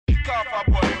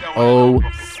Oh,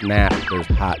 snap. There's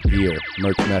hot gear.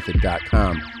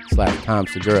 Merchmethod.com/Tom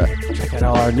Segura. Check out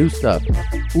all our new stuff.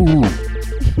 Ooh.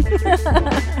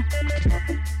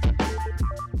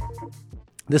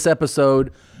 This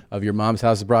episode of Your Mom's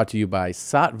House is brought to you by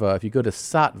Saatva. If you go to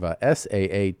Saatva,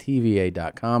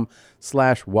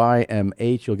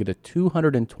 SAATVA.com/YMH, you'll get a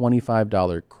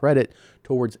 $225 credit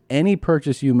towards any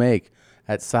purchase you make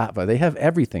at Saatva. They have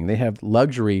everything. They have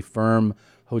luxury, firm,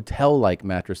 hotel-like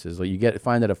mattresses. Like you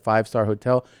find at a 5-star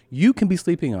hotel, you can be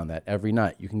sleeping on that every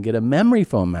night. You can get a memory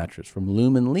foam mattress from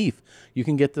Lumen Leaf. You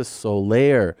can get the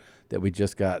Solaire that we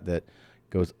just got that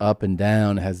goes up and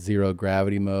down, has zero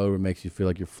gravity mode, where it makes you feel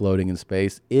like you're floating in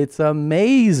space. It's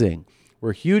amazing.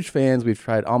 We're huge fans. We've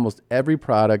tried almost every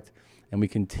product, and we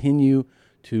continue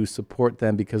to support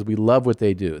them because we love what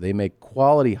they do. They make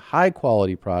quality,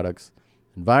 high-quality products,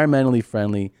 environmentally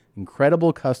friendly,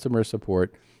 incredible customer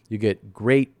support. You get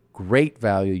great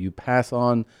value. You pass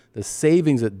on the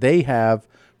savings that they have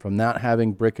from not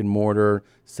having brick and mortar,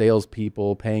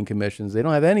 salespeople, paying commissions. They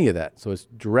don't have any of that. So it's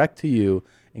direct to you.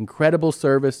 Incredible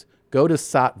service. Go to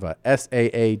Saatva,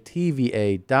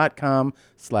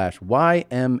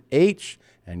 SAATVA.com/YMH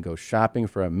and go shopping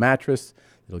for a mattress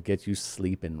that'll get you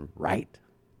sleeping right.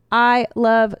 I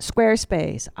love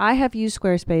Squarespace. I have used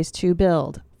Squarespace to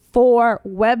build 4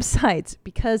 websites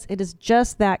because it is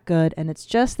just that good and it's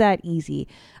just that easy.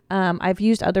 I've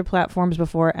used other platforms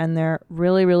before and they're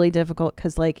really, really difficult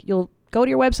because like you'll go to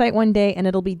your website one day and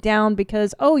it'll be down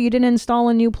because, oh, you didn't install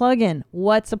a new plugin.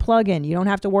 What's a plugin? You don't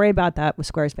have to worry about that with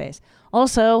Squarespace.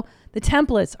 Also, the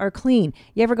templates are clean.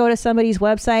 You ever go to somebody's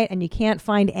website and you can't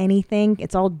find anything?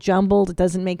 It's all jumbled. It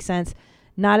doesn't make sense.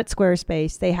 Not at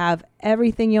Squarespace. They have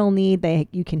everything you'll need.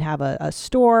 You can have a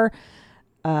store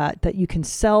that you can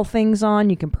sell things on.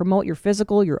 You can promote your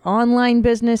physical, your online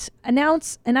business,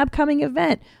 announce an upcoming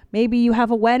event. Maybe you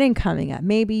have a wedding coming up.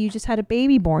 Maybe you just had a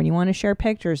baby born. You want to share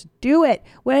pictures. Do it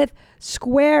with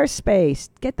Squarespace.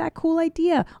 Get that cool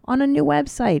idea on a new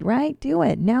website, right? Do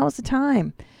it. Now is the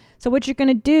time. So what you're going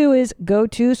to do is go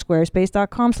to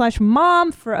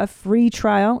squarespace.com/mom for a free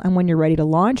trial. And when you're ready to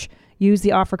launch, use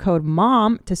the offer code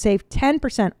MOM to save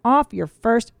 10% off your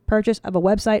first purchase of a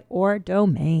website or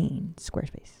domain.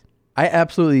 Squarespace. I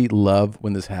absolutely love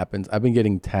when this happens. I've been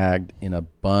getting tagged in a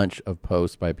bunch of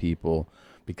posts by people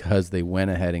because they went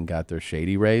ahead and got their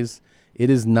Shady Rays. It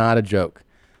is not a joke.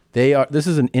 This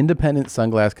is an independent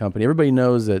sunglass company. Everybody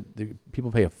knows that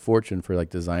people pay a fortune for like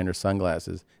designer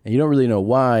sunglasses, and you don't really know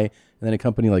why. And then a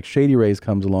company like Shady Rays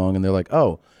comes along, and they're like,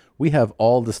 "Oh, we have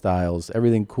all the styles,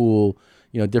 everything cool,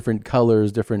 different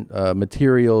colors, different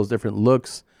materials, different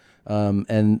looks,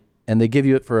 and they give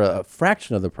you it for a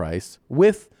fraction of the price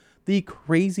with the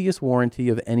craziest warranty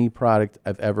of any product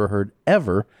I've ever heard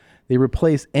ever. They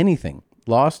replace anything."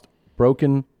 Lost,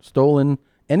 broken, stolen,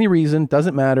 any reason,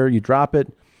 doesn't matter. You drop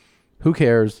it, who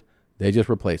cares? They just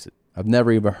replace it. I've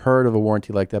never even heard of a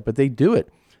warranty like that, but they do it.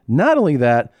 Not only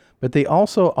that, but they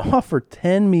also offer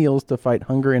 10 meals to fight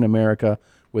hunger in America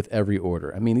with every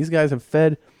order. I mean, these guys have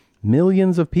fed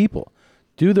millions of people.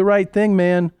 Do the right thing,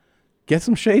 man. Get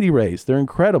some Shady Rays. They're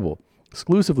incredible.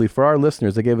 Exclusively for our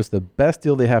listeners, they gave us the best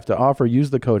deal they have to offer.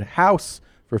 Use the code HOUSE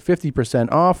for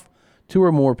 50% off. 2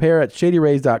 or more pair at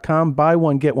shadyrays.com. Buy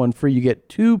one, get one free. You get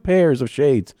 2 pairs of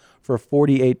shades for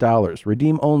 $48.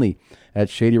 Redeem only at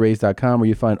shadyrays.com, where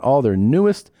you find all their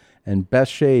newest and best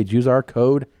shades. Use our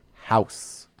code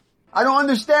HOUSE. I don't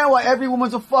understand why every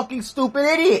woman's a fucking stupid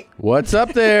idiot. What's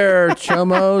up there,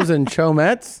 chomos and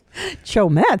chomettes?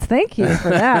 Chomettes, thank you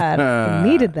for that. I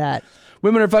needed that.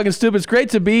 Women are fucking stupid. It's great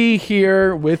to be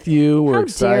here with you. We're How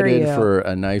excited dare you. for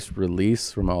a nice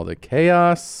release from all the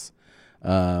chaos.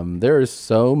 There is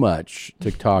so much to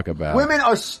talk about. Women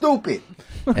are stupid.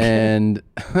 And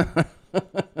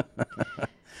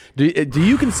do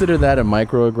you consider that a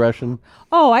microaggression?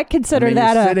 Oh, I consider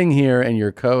that you're sitting here and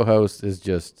your co-host is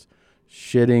just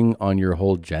shitting on your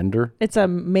whole gender. it's a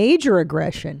major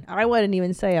aggression. I wouldn't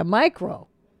even say a micro.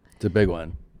 It's a big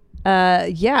one.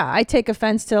 Yeah, I take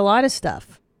offense to a lot of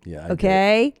stuff. Yeah.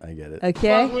 Okay. I get it.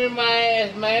 Okay. Fuck with my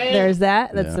ass, man. There's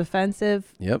that. That's Yeah.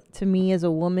 offensive Yep. to me as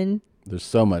a woman. There's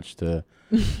so much to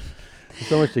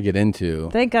get into.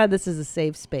 Thank God this is a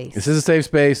safe space. This is a safe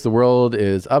space. The world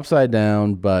is upside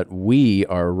down, but we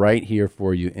are right here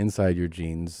for you inside your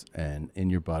jeans and in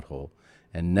your butthole.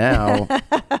 And now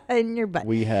In your butt.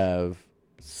 we have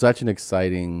such an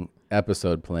exciting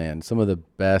episode planned. Some of the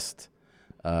best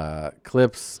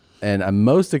clips, and I'm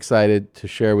most excited to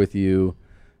share with you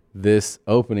this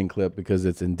opening clip because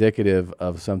it's indicative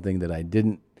of something that I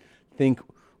didn't think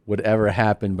whatever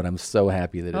happened, but I'm so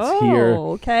happy that it's here.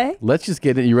 Okay. Let's just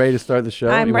get it. You ready to start the show?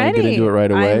 I'm you ready. Want to get into it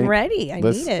right away? I'm ready. I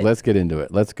need it. Let's get into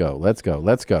it. Let's go. Let's go.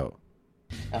 Let's go.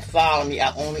 And follow me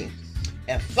only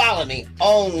at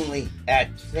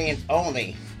fans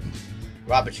only.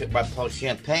 Robert Paul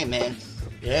Champagne, man.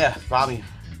 Yeah, follow me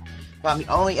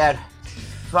only at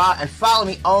and follow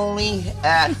me only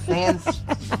at fans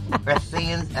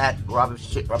at Robert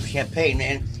Champagne,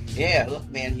 man. Yeah, look,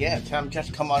 man. Yeah, tell him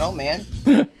just come on, man.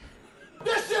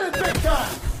 This shit is big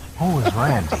time. Who is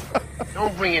Randy?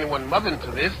 Don't bring anyone mother into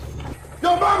this.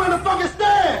 Yo, mama in the fucking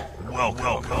stand.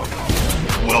 Welcome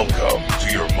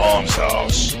to your mom's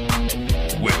house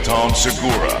with Tom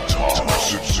Segura.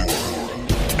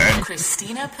 And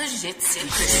Christina Pajitsin.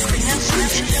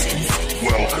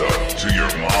 welcome to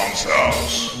your mom's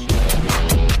house.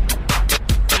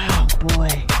 Oh,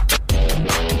 boy.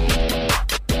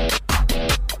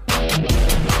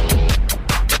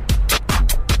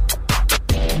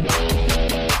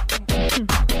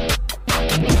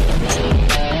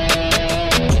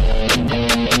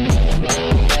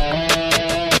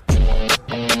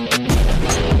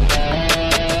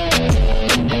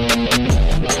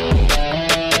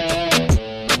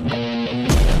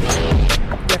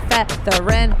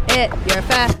 You're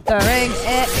feathering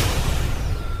it.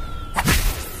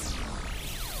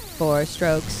 4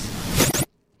 strokes.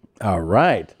 All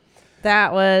right.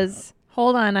 That was.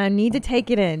 Hold on, I need to take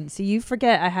it in. So you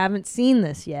forget I haven't seen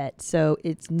this yet. So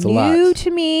it's new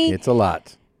to me. It's a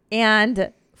lot.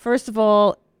 And first of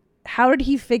all, how did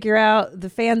he figure out the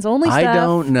fans only stuff? I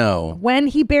don't know. When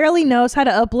he barely knows how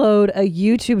to upload a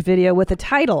YouTube video with a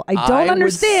title. I don't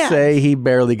understand. I would say he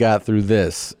barely got through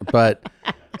this, but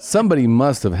somebody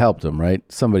must have helped him, right?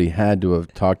 Somebody had to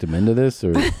have talked him into this,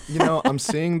 or You know, I'm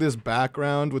seeing this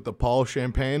background with the Paul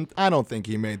Champagne. I don't think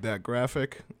he made that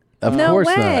graphic. of No course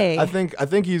way. I think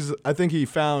he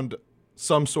found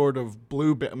some sort of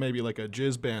maybe like a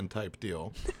jizz band type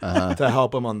deal to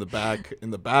help him on the back in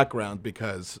the background,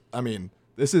 because I mean,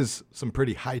 this is some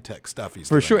pretty high tech stuff he's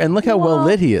for doing. sure. And look how well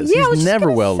lit he is. Yeah, I was He's just never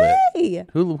gonna well lit. say.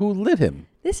 Who lit him?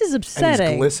 This is And upsetting.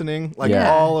 he's glistening. Like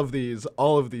Yeah. all of these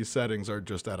settings are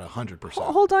just at 100%.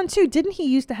 Hold on, too. Didn't he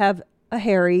used to have a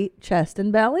hairy chest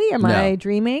and belly? Am No. I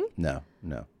dreaming? No.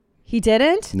 He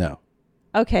didn't? No.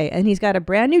 Okay, and he's got a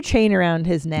brand new chain around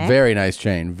his neck. Very nice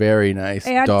chain. Very nice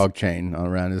And dog chain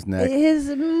around his neck. His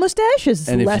mustache is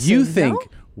And if lessened, you think no?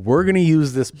 we're going to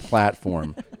use this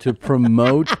platform to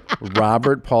promote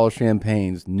Robert Paul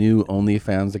Champagne's new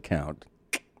OnlyFans account,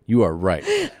 you are right.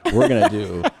 We're going to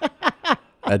do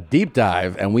a deep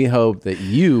dive, and we hope that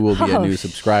you will be a new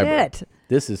subscriber. Shit.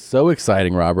 This is so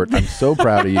exciting, Robert. I'm so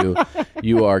proud of you.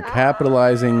 You are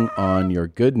capitalizing on your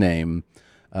good name.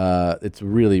 It's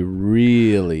really,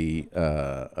 really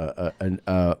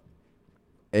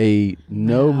a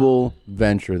noble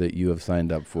venture that you have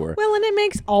signed up for. Well, and it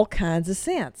makes all kinds of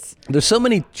sense. There's so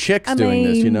many chicks doing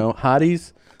this, you mean- know,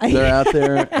 hotties. They're out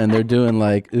there and they're doing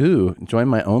like, ooh, join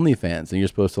my OnlyFans. And you're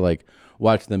supposed to like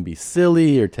watch them be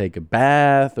silly or take a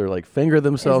bath or like finger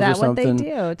themselves that or what they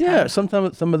something. do? Yeah,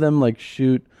 sometimes some of them like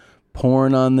shoot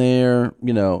porn on there.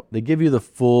 You know, they give you the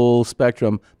full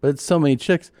spectrum, but it's so many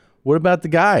chicks. What about the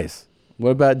guys? What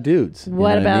about dudes? You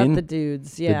What know about I mean? the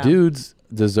dudes? Yeah. The dudes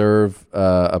deserve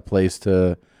a place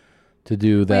to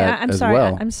do that I'm as sorry.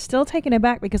 well. I'm still taken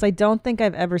aback because I don't think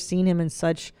I've ever seen him in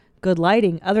such good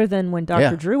lighting other than when Dr.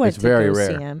 Yeah, Drew went it's to very go rare.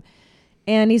 see him.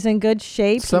 And he's in good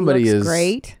shape. Somebody he looks is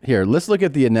great. Here, let's look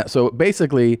at the so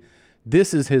basically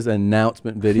this is his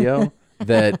announcement video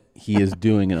that he is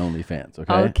doing an OnlyFans,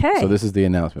 okay? Okay. So this is the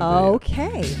announcement video.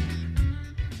 Okay.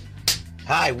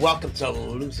 Hi, welcome to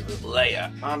Lucifer's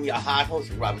Lair. I'm your hot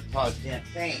host, Robert Paul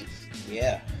Champagne.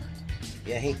 Yeah.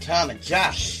 Yeah, hey, Tom and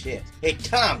Josh. Yeah. Hey,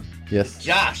 Tom. Yes.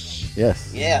 Josh.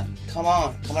 Yes. Yeah, come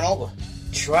on over.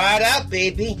 Try it out,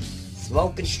 baby.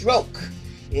 Smoke and stroke.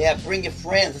 Yeah, bring your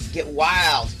friends. Let's get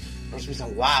wild. There's be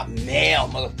some wild male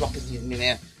motherfuckers, excuse me,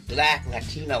 man. Black,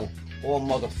 Latino, all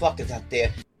motherfuckers out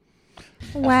there.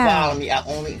 Wow.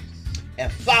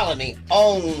 And follow me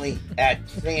only at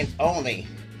fans only.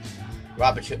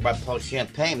 Robert Paul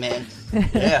Champagne, man.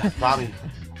 Yeah, follow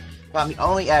me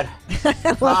only at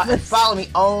follow me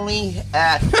only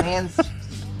at fans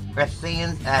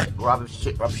at Robert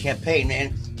Champagne,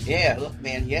 man. Yeah, look,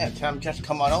 man. Yeah, tell him just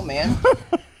come on, man.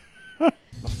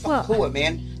 Well, Cool,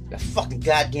 man. The fucking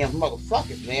goddamn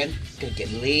motherfuckers, man. Gonna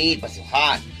get laid by some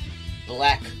hot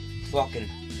black fucking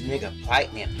nigga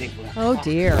pipe, man. Big black. oh,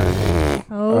 dear.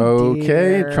 Oh,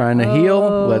 Okay, dear. trying to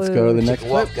heal. Let's go to the next Take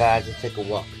a walk, clip. guys. Let's take a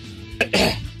walk.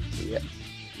 Yeah,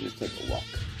 let's take a walk.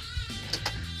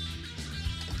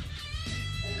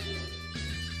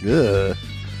 Ugh.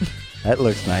 That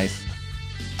looks nice.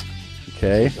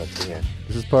 Okay.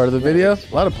 This is part of the video.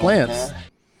 A lot of plants.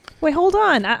 Wait, hold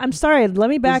on. I'm sorry. Let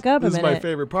me back up a This is minute. my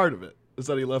favorite part of it. Is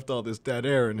that he left all this dead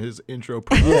air in his intro.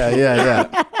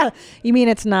 Yeah. You mean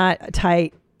it's not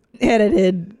tight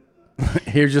edited?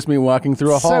 Here's just me walking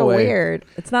through a So hallway. weird.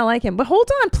 It's not like him. But hold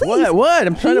on, please. What?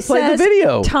 I'm trying to play the says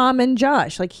video. Tom and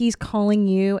Josh, like he's calling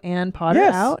you and Potter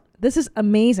Yes. out. This is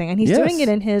amazing, and he's Yes. doing it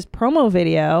in his promo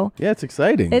video. Yeah, it's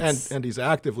exciting. And he's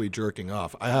actively jerking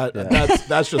off.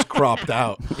 That's just cropped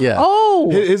out. Yeah. Oh,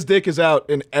 His dick is out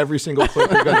in every single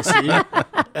clip you're gonna see.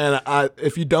 And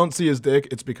if you don't see his dick,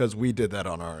 it's because we did that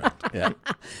on our end. Yeah.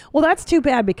 well, that's too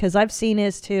bad because I've seen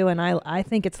his too, and I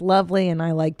think it's lovely, and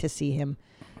I like to see him.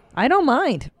 I don't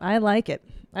mind. I like it.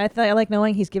 I like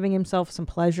knowing he's giving himself some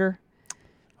pleasure.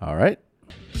 All right.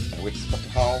 Which fucking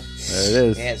hole? There it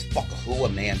is. Man, it's fucking whoa,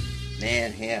 man.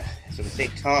 Man, yeah. So we say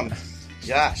Tom,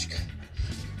 Josh.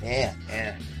 Yeah.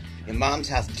 Your mom's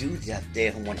house dudes out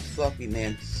there who want to fuck me,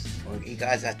 man. Or you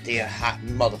guys out there, hot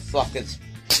motherfuckers,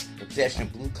 professional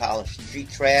blue collar street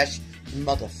trash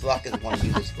motherfuckers want to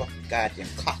use this fucking goddamn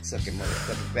cocksucking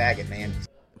motherfucking faggot, man.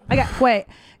 Wait,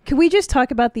 could we just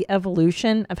talk about the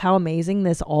evolution of how amazing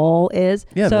this all is?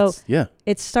 Yeah. So Yeah.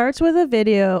 it starts with a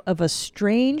video of a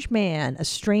strange man, a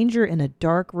stranger in a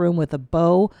dark room with a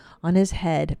bow on his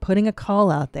head, putting a call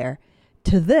out there,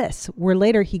 to this, where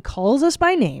later he calls us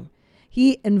by name.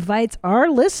 He invites our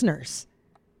listeners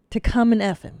to come and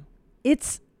F him.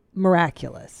 It's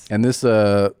miraculous. And this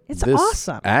It's this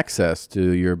awesome. access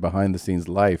to your behind the scenes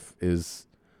life is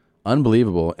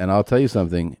unbelievable. And I'll tell you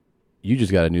something, you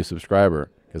just got a new subscriber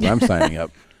because I'm signing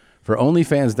up for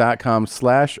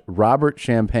onlyfans.com/Robert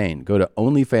Champagne. Go to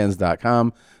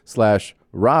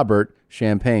onlyfans.com/Robert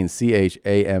Champagne,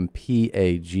 CHAMPAGNE.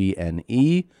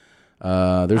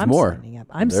 There's I'm more. signing up.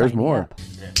 I'm There's signing more. up.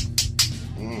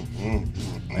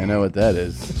 I know what that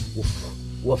is.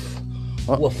 Woof.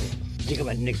 Oh. Woof. Dig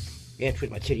my nick. Yeah,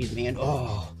 twist my titties, man.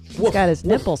 Oh. He's got his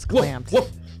nipples clamped. Woof.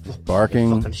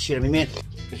 Barking. Fucking shit on me, man.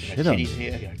 Shit on titties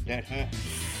here, like that, huh?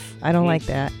 I don't like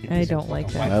that. I don't like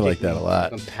that. I like that a lot.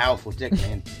 Fucking powerful dick,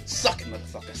 man. Suck it,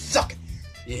 motherfucker. Suck it.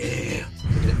 Yeah.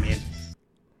 Look at it, man.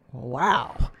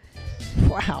 Wow.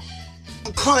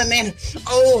 I'm coming, man.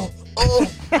 Oh,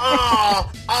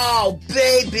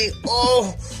 baby.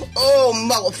 Oh,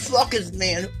 motherfuckers,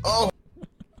 man. Oh.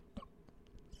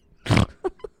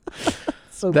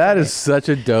 So That great. is such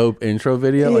a dope intro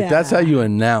video. Like that's how Yeah. you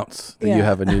announce that you Yeah.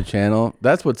 have a new channel.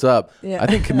 That's what's up. Yeah. I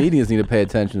think comedians need to pay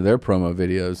attention to their promo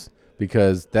videos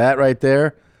because that right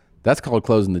there, that's called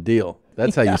closing the deal.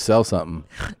 That's how you sell something.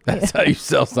 That's how you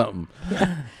sell something.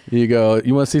 You go,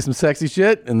 you want to see some sexy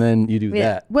shit? And then you do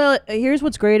that. Well, here's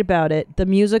what's great about it. The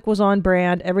music was on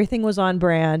brand. Everything was on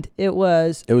brand. It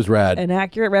was rad. an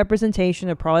accurate representation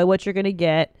of probably what you're going to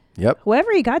get. Yep.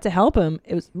 Whoever he got to help him,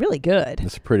 it was really good.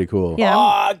 It's pretty cool.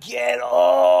 Yeah. Get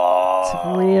off. It's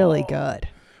really good.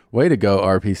 Way to go,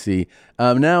 RPC.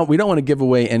 Now, we don't want to give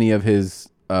away any of his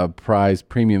prize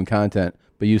premium content,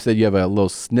 but you said you have a little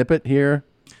snippet here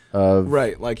of...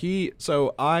 Right, like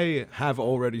so I have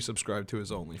already subscribed to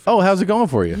his OnlyFans. Oh, how's it going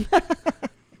for you?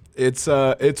 It's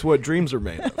what dreams are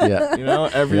made of. Yeah. You know,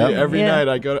 every Yeah. night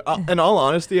I go to, in all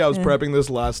honesty, I was prepping this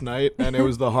last night and it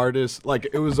was the hardest, like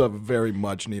it was a very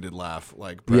much needed laugh,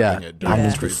 like prepping it. during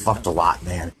this crazy Fucked a lot,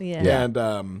 man. Yeah.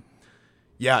 And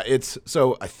it's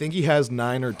so I think he has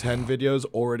 9 or 10 videos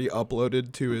already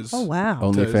uploaded to his Oh,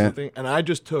 wow. to his OnlyFans. thing, and I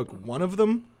just took one of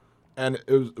them, and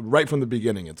it was right from the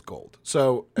beginning. It's gold.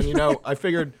 So, and I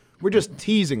figured we're just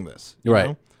teasing this, you Right,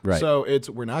 know? right. So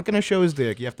we're not going to show his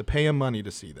dick. You have to pay him money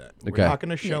to see that. Okay. We're not going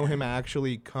to show him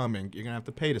actually coming. You're going to have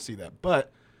to pay to see that.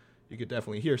 But you could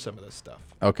definitely hear some of this stuff.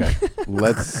 Okay.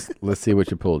 Let's see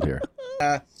what you pulled here.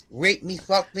 Rape me,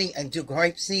 fuck me, and do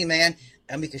great see, man.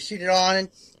 And we can shoot it on,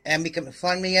 and we can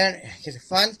fund me in, get the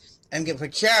funds, and give it for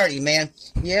charity, man.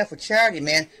 Yeah, for charity,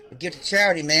 man. We give it to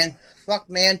charity, man. Fuck,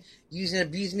 man. Use and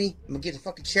abuse me, I'm gonna give it to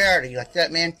fucking charity. Like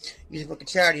that, man. Use it for fucking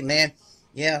charity, man.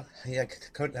 Yeah.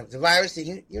 The virus,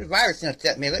 you're the virus, not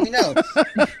that, man. Let me know.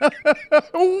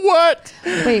 What?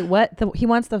 Wait, what? He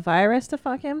wants the virus to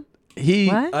fuck him?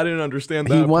 What? I didn't understand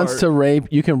that. He wants part. to rape.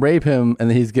 You can rape him, and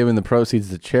then he's giving the proceeds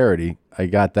to charity. I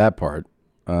got that part.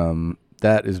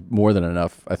 That is more than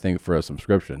enough, I think, for a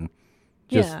subscription.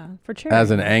 Just Yeah, for charity. as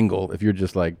an angle. If you're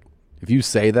just like, if you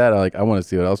say that, I want to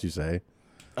see what else you say.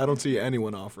 I don't see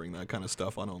anyone offering that kind of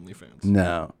stuff on OnlyFans.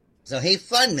 No. So he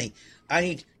fund me. I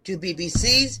need 2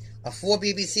 BBCs or 4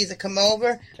 BBCs to come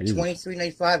over. Jesus.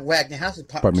 2395 Wagner House,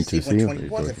 Apartment 2C,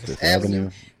 124th Fifth Avenue,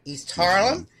 East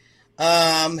Harlem.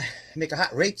 Make a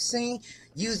hot rape scene.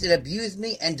 Use it, abuse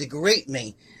me, and degrade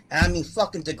me. I mean,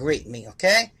 fucking degrade me,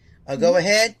 okay? Go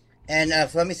ahead and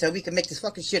for me, so we can make this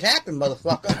fucking shit happen,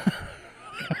 motherfucker.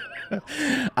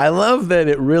 I love that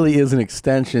it really is an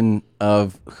extension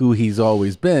of who he's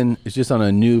always been. It's just on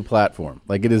a new platform.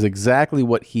 Like, it is exactly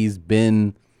what he's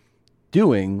been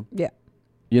doing. Yeah.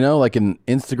 You know, like in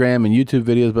Instagram and YouTube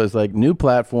videos, but it's like new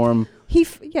platform,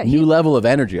 new level of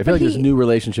energy. I feel like there's new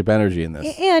relationship energy in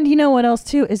this. And you know what else,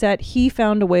 too, is that he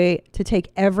found a way to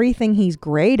take everything he's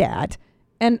great at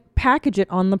and package it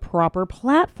on the proper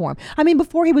platform. I mean,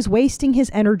 before he was wasting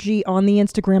his energy on the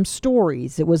Instagram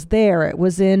stories. It was there. It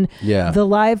was in the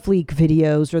live leak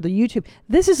videos or the YouTube.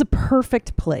 This is a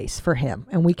perfect place for him,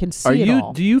 and we can see it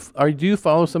all. Do you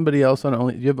follow somebody else on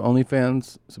do you have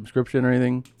OnlyFans subscription or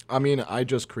anything? I mean, I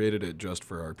just created it just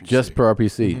for RPC. Just for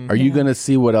RPC. Mm-hmm. Are you going to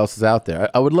see what else is out there?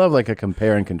 I would love like a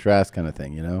compare and contrast kind of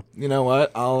thing, you know? You know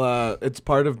what? It's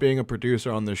part of being a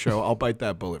producer on this show. I'll bite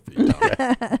that bullet for you,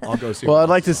 Tom. I'll go see. Well, I'd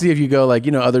like to see if you go like,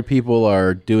 you know, other people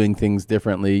are doing things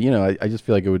differently. You know, I just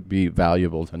feel like it would be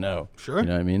valuable to know. Sure. You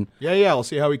know what I mean? Yeah. I'll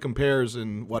see how he compares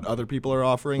and what other people are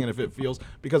offering and if it feels,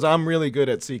 because I'm really good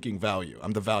at seeking value.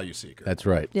 I'm the value seeker. That's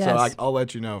right. Yes. So I'll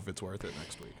let you know if it's worth it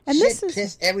next week. And shit,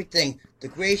 piss, everything.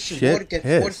 Degradation,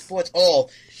 water sports, all.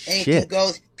 Anything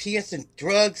goes. Piercing,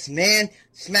 drugs, man,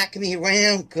 smacking me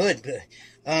around. Good.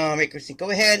 Christina, go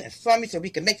ahead and fund me so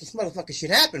we can make this motherfucking shit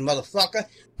happen, motherfucker.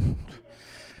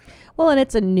 Well, and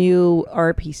it's a new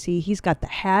RPC. He's got the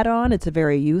hat on. It's a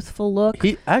very youthful look.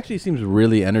 He actually seems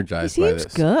really energized by this. He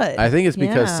seems good. I think it's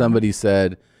because somebody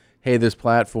said, hey, this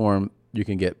platform, you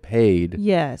can get paid.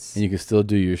 Yes. And you can still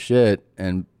do your shit.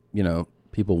 And, you know,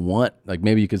 people want, like,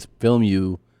 maybe you could film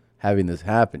you having this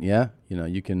happen. Yeah. You know,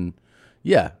 you can,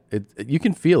 you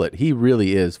can feel it. He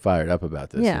really is fired up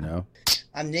about this, you know?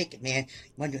 I'm naked, man.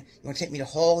 You want to take me to the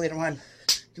hall later on?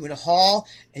 Do the hall?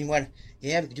 And you want, we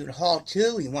can do the hall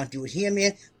too. You want to do it here,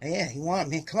 man? Yeah, you want,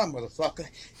 man? Come on, motherfucker.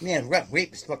 Man,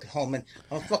 rape is fucking home, man.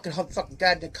 I'm a fucking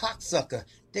goddamn cocksucker,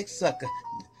 dick sucker.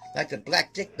 Like the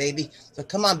black dick, baby. So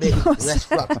come on, baby. Let's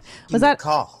fuck. Was that a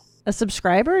call? A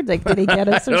subscriber? Like, did he get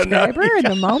a subscriber in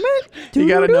the moment? He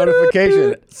got a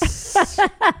notification.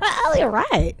 You're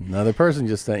right. Another person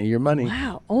just sent you your money.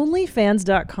 Wow.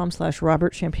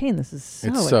 Onlyfans.com/Robert Champagne. This is so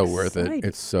It's so worth it.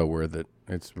 It's so worth it.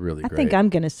 It's really great. I think I'm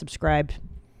going to subscribe.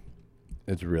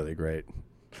 It's really great.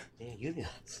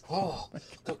 Oh,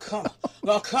 come.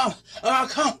 Oh, come.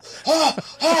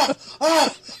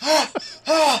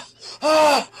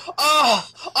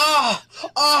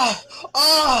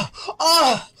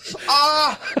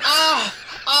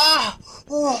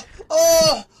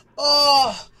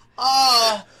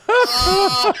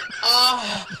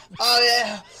 Oh,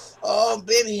 yeah. Oh,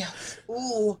 baby.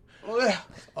 Ooh.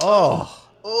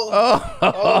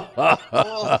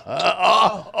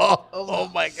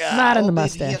 Oh my God. Not in the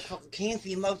mustache. Baby, came for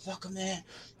you, motherfucker, man.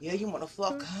 Yeah, you want to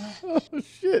fuck, huh? Oh,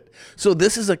 shit. So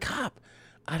this is a cop.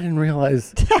 I didn't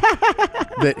realize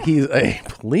that he's a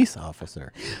police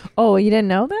officer. Oh, you didn't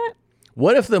know that?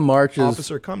 What if the marches...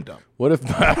 Officer Cum Dump. What if...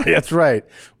 That's right.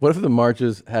 What if the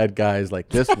marches had guys like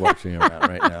this marching around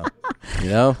right now? You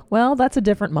know? Well, that's a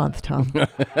different month, Tom.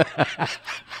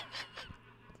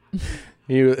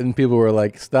 And people were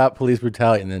like, stop police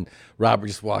brutality. And then Robert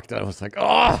just walked out and was like,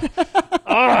 oh.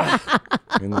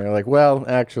 And they're like, well,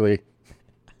 actually,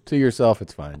 to yourself,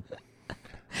 it's fine.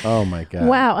 Oh, my God.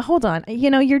 Wow. Hold on. You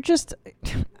know, you're just,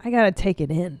 I got to take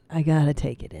it in.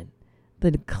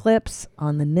 The clips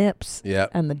on the nips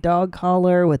and the dog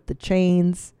collar with the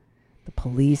chains, the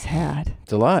police hat.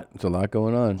 It's a lot. It's a lot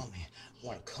going on. Oh, man. I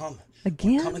want to come.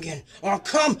 Again? Come again. I want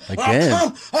to come. Again. I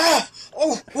want to come. Ah.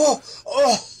 Oh, oh,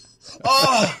 oh.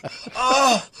 Oh,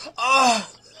 oh,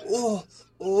 oh,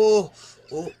 oh, oh,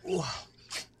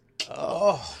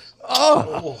 oh,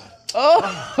 oh,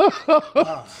 oh,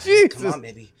 oh, Jesus. Come on,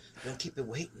 baby. Don't keep it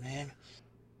waiting, man.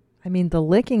 I mean, the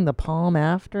licking the palm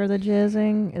after the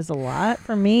jizzing is a lot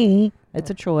for me. It's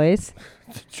a choice.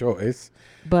 It's a choice.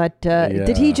 But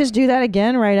did he just do that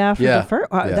again right after the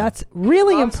first? That's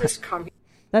really impressive.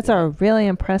 That's a really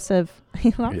impressive,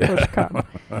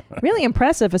 really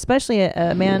impressive, especially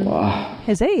a man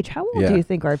his age. How old do you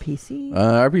think RPC?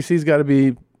 RPC's got to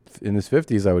be in his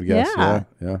 50s, I would guess. Yeah,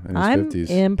 in his 50s.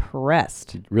 I'm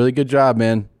impressed. Really good job,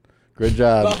 man. Good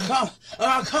job. Come.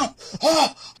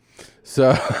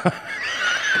 So.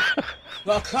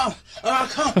 Come.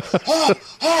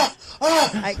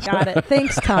 I got it.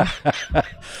 Thanks, Tom.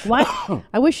 Why?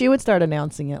 I wish you would start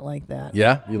announcing it like that.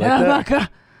 Yeah, you like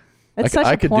that? It's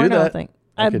such a porno thing.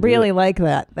 I'd really like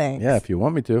that. Thanks. Yeah, if you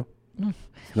want me to.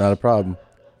 It's not a problem.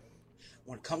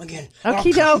 Want to come again?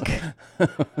 Okie doke.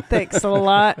 Thanks a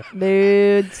lot,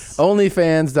 dudes.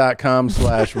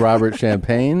 Onlyfans.com/Robert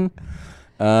Champagne.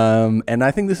 And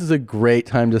I think this is a great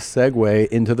time to segue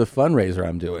into the fundraiser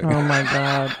I'm doing. Oh my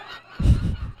God.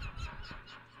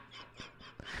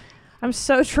 I'm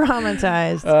so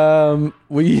traumatized.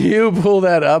 Will you pull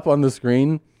that up on the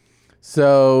screen?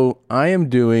 So I am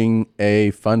doing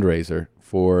a fundraiser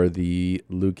for the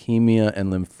Leukemia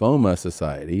and Lymphoma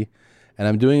Society, and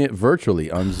I'm doing it virtually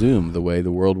on Zoom, the way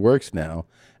the world works now.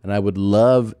 And I would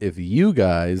love if you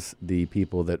guys, the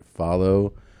people that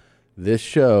follow this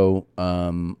show,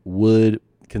 would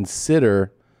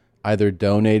consider either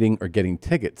donating or getting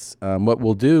tickets. What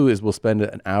we'll do is we'll spend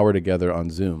an hour together on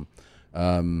Zoom.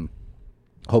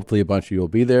 Hopefully a bunch of you will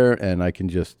be there, and I can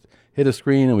just hit a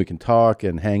screen and we can talk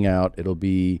and hang out. It'll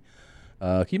be,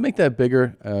 can you make that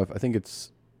bigger? I think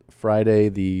it's Friday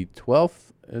the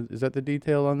 12th. Is that the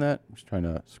detail on that? I'm just trying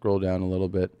to scroll down a little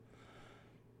bit.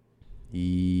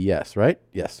 Yes, right?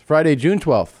 Yes. Friday, June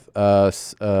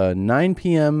 12th, 9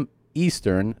 p.m.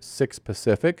 Eastern, 6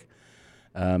 Pacific.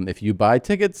 If you buy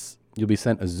tickets, you'll be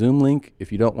sent a Zoom link.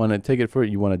 If you don't want a ticket for it,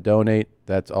 you want to donate,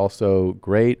 that's also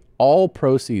great. All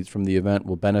proceeds from the event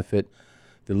will benefit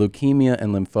the Leukemia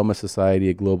and Lymphoma Society,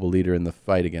 a global leader in the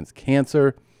fight against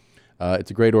cancer.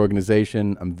 It's a great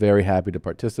organization. I'm very happy to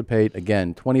participate.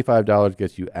 Again, $25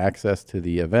 gets you access to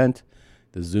the event.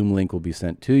 The Zoom link will be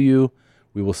sent to you.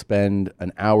 We will spend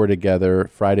an hour together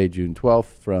Friday, June 12th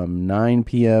from 9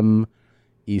 p.m.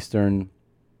 Eastern,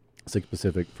 6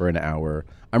 Pacific for an hour.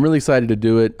 I'm really excited to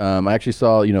do it. I actually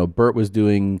saw, Bert was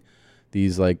doing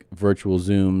these like virtual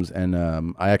Zooms, and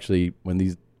I actually, when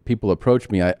these people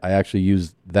approached me, I actually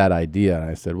used that idea. And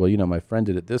I said, well, my friend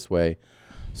did it this way.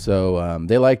 So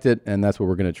they liked it, and that's what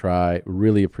we're going to try.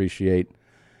 Really appreciate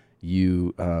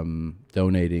you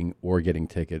donating or getting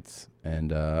tickets.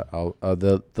 And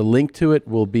the link to it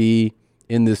will be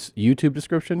in this YouTube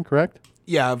description, correct?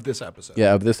 Yeah, of this episode.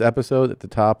 Yeah, of this episode at the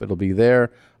top. It'll be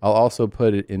there. I'll also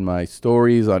put it in my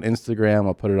stories on Instagram.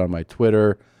 I'll put it on my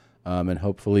Twitter. And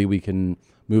hopefully we can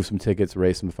move some tickets,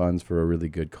 raise some funds for a really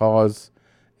good cause.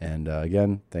 And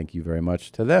again, thank you very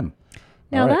much to them.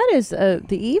 Now, that is the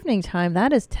evening time.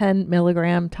 That is 10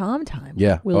 milligram Tom time.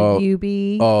 Yeah. Will you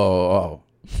be? It's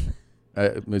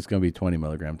going to be 20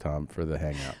 milligram Tom for the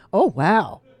hangout. Oh,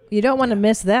 wow. You don't want to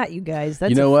miss that, you guys.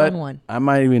 That's a fun one. I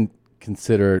might even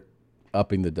consider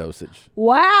upping the dosage.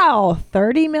 Wow.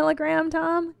 30 milligram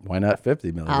Tom? Why not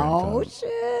 50 milligram Tom? Oh,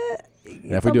 shit.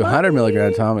 And if we do 100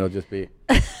 milligram Tom, it'll just be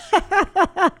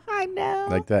I know.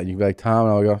 like that. You can be like, Tom,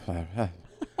 and I'll go,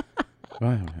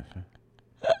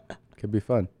 could be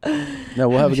fun. No,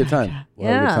 we'll have a good time.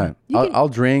 We'll have a good time. I'll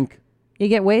drink. You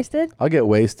get wasted? I'll get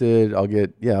wasted. I'll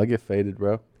get faded,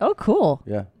 bro. Oh, cool.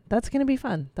 Yeah. That's going to be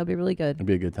fun. That'll be really good. It'll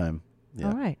be a good time. Yeah.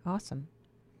 All right. Awesome.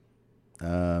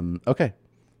 Okay.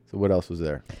 So what else was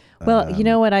there? Well, you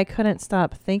know what I couldn't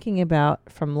stop thinking about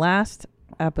from last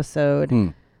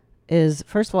episode is,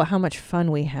 first of all, how much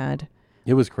fun we had.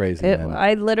 It was crazy, man.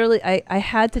 I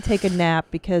had to take a nap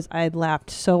because I had laughed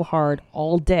so hard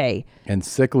all day. And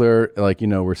Sickler,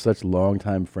 we're such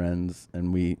longtime friends,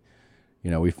 and we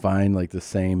find like the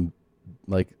same,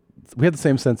 like we have the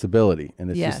same sensibility, and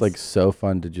it's just like so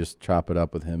fun to just chop it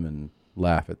up with him and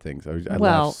laugh at things. I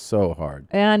laughed so hard.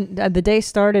 And the day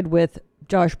started with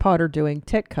Josh Potter doing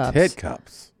tit cups. Tit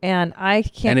cups. And I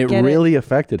can't. And it really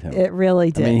affected him. It really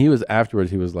did. I mean, he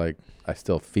was like, I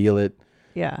still feel it.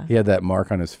 Yeah. He had that mark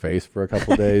on his face for a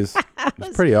couple of days. It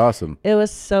was pretty awesome. It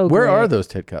was so Where great. are those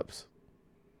tit cups?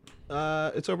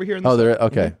 It's over here in the Oh, they're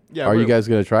okay. Mm-hmm. Yeah. Are you guys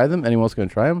going to try them? Anyone else going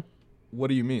to try them? What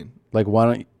do you mean? Like,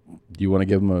 do you want to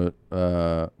give them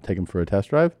take them for a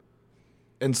test drive?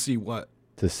 And see what?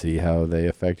 To see how they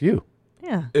affect you.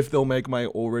 Yeah. If they'll make my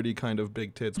already kind of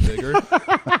big tits bigger.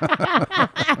 I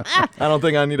don't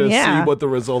think I need to see what the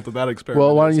result of that experiment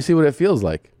Well, why don't you see what it feels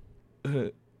like?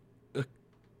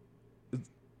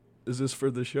 Is this for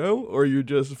the show, or are you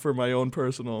just for my own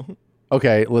personal?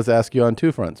 Okay, let's ask you on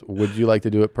two fronts. Would you like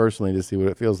to do it personally to see what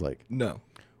it feels like? No.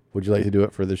 Would you like to do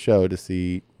it for the show to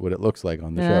see what it looks like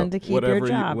on the show? To keep your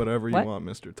job. Whatever you want,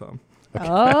 Mr. Tom. Okay.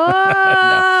 No,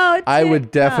 I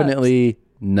would definitely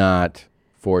not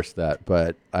force that,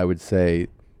 but I would say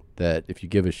that if you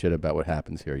give a shit about what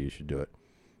happens here, you should do it.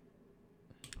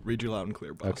 Read you loud and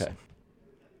clear, boss. Okay.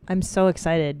 I'm so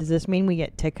excited. Does this mean we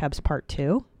get Tit Cups Part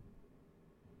 2?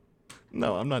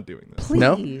 No, I'm not doing this. Please.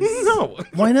 No? No.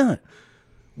 Why not?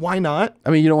 Why not? I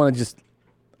mean, you don't want to just...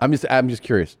 I'm just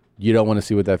curious. You don't want to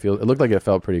see what that feels... It looked like it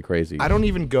felt pretty crazy. I don't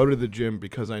even go to the gym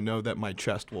because I know that my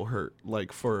chest will hurt,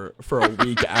 like, for a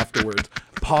week afterwards.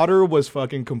 Potter was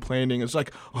fucking complaining. It's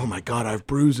like, oh, my God, I have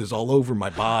bruises all over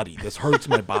my body. This hurts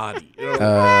my body.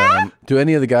 Do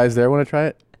any of the guys there want to try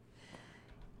it?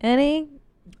 Any?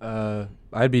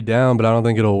 I'd be down, but I don't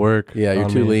think it'll work. Yeah, you're on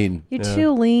too me. lean. You're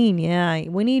too lean. Yeah,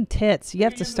 we need tits. You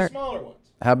have to start. Smaller ones.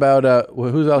 How about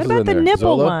who else What is in about the there? nipple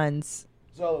Zola? ones?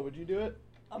 Zola, would you do it?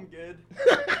 I'm good.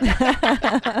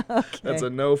 That's a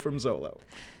no from Zolo.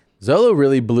 Zolo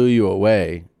really blew you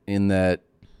away in that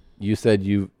you said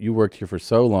you worked here for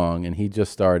so long and he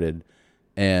just started,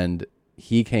 and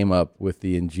he came up with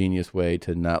the ingenious way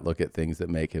to not look at things that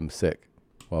make him sick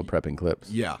while prepping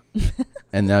clips. Yeah.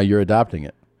 And now you're adopting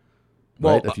it.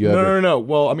 Well, right? If you no.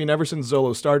 Well, I mean, ever since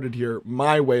Zolo started here,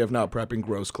 my way of not prepping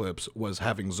gross clips was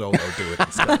having Zolo do it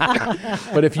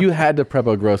instead. But if you had to prep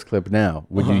a gross clip now,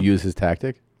 would you use his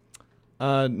tactic?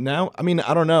 Now, I mean,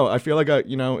 I don't know. I feel like I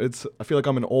feel like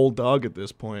I'm an old dog at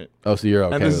this point. Oh, so you're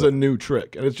okay. And this is with a new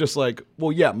trick. And it's just like,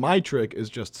 well, yeah, my trick is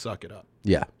just suck it up.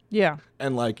 Yeah. Yeah.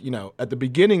 And like, at the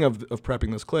beginning of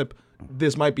prepping this clip,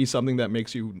 this might be something that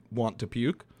makes you want to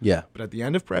puke. Yeah. But at the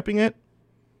end of prepping it,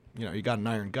 you got an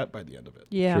iron gut by the end of it.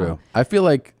 Yeah. True. I feel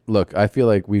like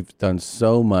we've done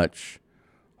so much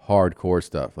hardcore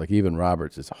stuff. Like even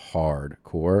Roberts is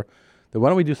hardcore. Then why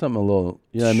don't we do something a little,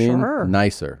 you know what I Sure. mean?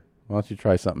 Nicer. Why don't you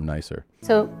try something nicer?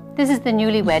 So this is the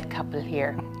newlywed couple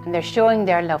here, and they're showing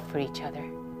their love for each other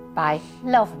by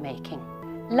lovemaking.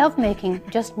 Lovemaking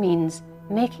just means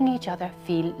making each other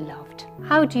feel loved.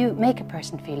 How do you make a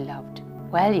person feel loved?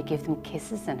 Well, you give them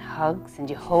kisses and hugs and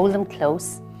you hold them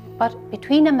close. But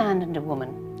between a man and a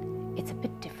woman, it's a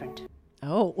bit different.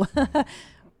 Oh,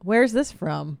 where's this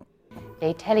from?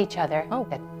 They tell each other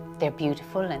that they're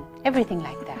beautiful and everything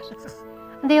like that.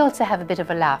 And they also have a bit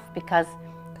of a laugh because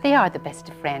they are the best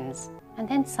of friends. And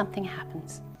then something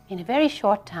happens. In a very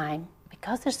short time,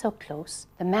 because they're so close,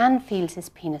 the man feels his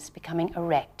penis becoming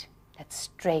erect. That's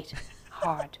straight,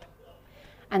 hard.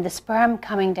 And the sperm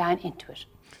coming down into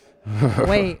it.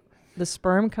 Wait, the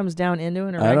sperm comes down into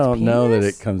an erect I don't know that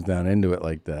penis? it comes down into it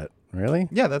like that. Really?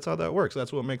 Yeah, that's how that works.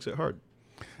 That's what makes it hard.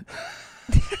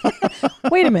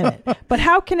 Wait a minute. But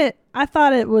how can it? I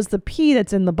thought it was the pee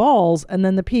that's in the balls, and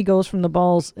then the pee goes from the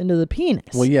balls into the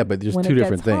penis. Well, yeah, but there's when two it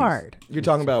different gets things. hard. You're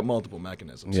talking about multiple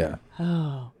mechanisms. Yeah.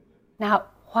 Oh. Now,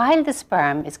 while the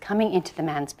sperm is coming into the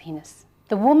man's penis,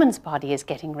 the woman's body is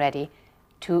getting ready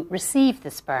to receive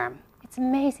the sperm. It's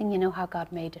amazing, how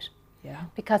God made it. Yeah.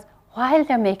 Because while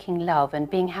they're making love and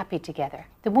being happy together,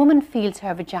 the woman feels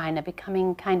her vagina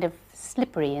becoming kind of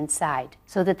slippery inside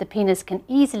so that the penis can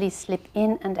easily slip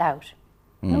in and out.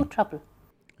 No trouble.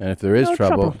 And if there is No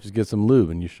trouble, trouble. just get some lube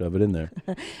and you shove it in there.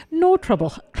 No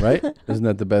trouble. Right? Isn't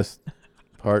that the best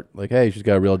part? Like, hey, she's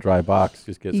got a real dry box.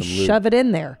 Just get You some lube. shove it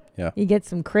in there. Yeah. You get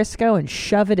some Crisco and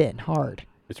shove it in hard.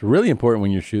 It's really important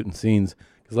when you're shooting scenes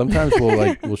because sometimes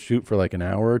we'll shoot for like an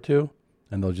hour or two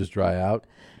and they'll just dry out.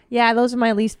 Yeah, those are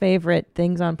my least favorite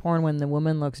things on porn when the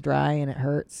woman looks dry and it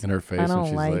hurts. In her face I and don't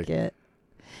she's like like- it.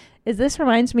 This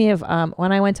reminds me of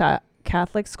when I went to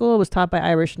Catholic school. It was taught by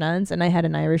Irish nuns, and I had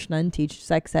an Irish nun teach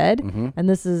sex ed. And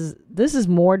this is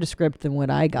more descriptive than what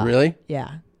I got. Really?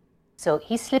 Yeah. So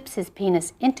he slips his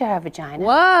penis into her vagina,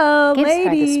 Whoa, gives her the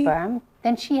lady. sperm,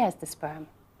 then she has the sperm.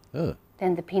 Ugh.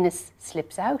 Then the penis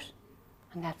slips out,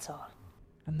 and that's all.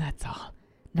 And that's all.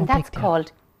 No And that's big deal.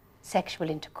 called sexual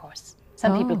intercourse.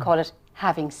 Some people call it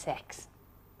having sex.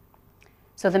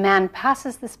 So the man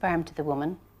passes the sperm to the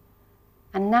woman,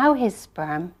 and now his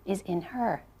sperm is in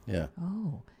her. Yeah.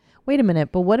 Oh, wait a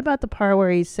minute. But what about the part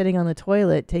where he's sitting on the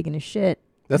toilet taking a shit?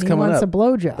 That's and coming he wants up. a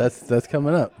blowjob. That's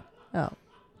coming up. Oh.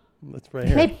 That's right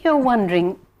here. Maybe you're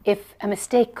wondering if a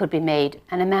mistake could be made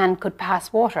and a man could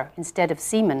pass water instead of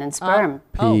semen and sperm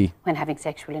Pee. when having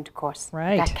sexual intercourse.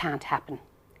 Right. That can't happen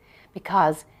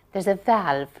because there's a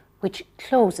valve which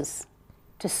closes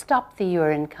to stop the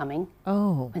urine coming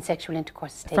when sexual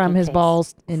intercourse is taking From his place.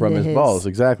 balls into From his balls,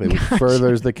 exactly. Which Gotcha.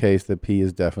 furthers the case that pee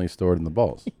is definitely stored in the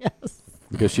balls. Yes.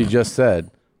 Because she just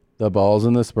said the balls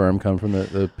and the sperm come from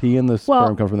the pee and the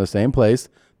sperm come from the same place.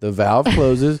 The valve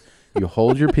closes. You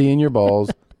hold your pee in your balls.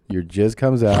 Your jizz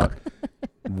comes out.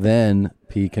 Then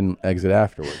pee can exit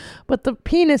afterwards. But the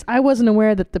penis, I wasn't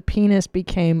aware that the penis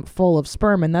became full of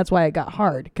sperm, and that's why it got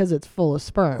hard, because it's full of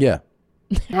sperm. Yeah.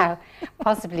 Now,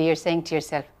 possibly you're saying to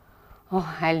yourself,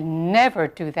 oh, I'll never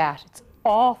do that. It's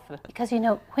awful. Because,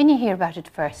 when you hear about it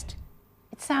first,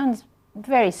 it sounds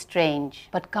very strange,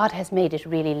 but God has made it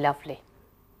really lovely.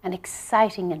 An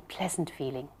exciting and pleasant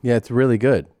feeling. Yeah, it's really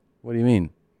good. What do you mean?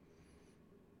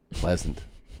 Pleasant.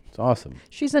 It's awesome.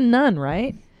 She's a nun,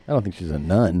 right? I don't think she's a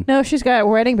nun. No, she's got a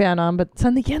wedding band on, but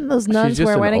again, those nuns She's just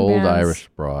wear an wedding old bands. Irish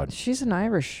broad. She's an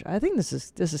Irish. I think this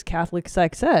is Catholic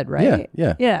sex ed, right?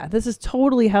 Yeah. Yeah, this is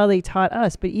totally how they taught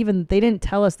us, but even they didn't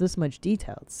tell us this much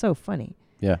detail. It's so funny.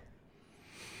 Yeah.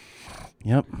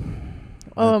 Yep.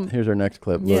 Here's our next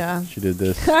clip. Look, yeah. she did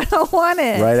this. I don't want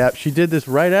it. Right after. She did this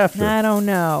right after. I don't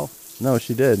know. No,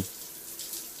 she did.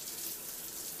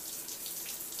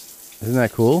 Isn't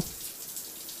that cool?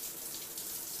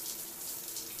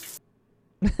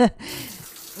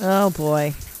 Oh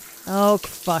boy. Oh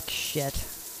fuck shit.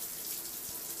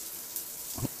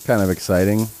 Kind of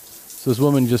exciting. So this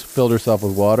woman just filled herself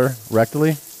with water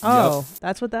rectally. Oh,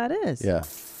 that's what that is. Yeah.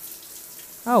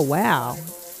 Oh wow.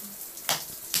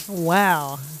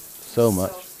 Wow. So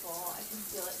much.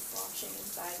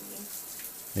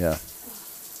 Yeah.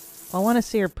 I want to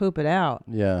see her poop it out.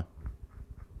 Yeah.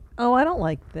 Oh, I don't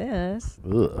like this.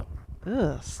 Ugh.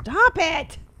 Ugh. Stop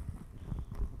it.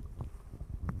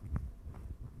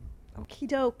 Okie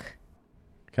doke.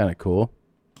 Kind of cool.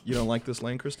 You don't like this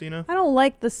lane, Christina? I don't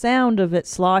like the sound of it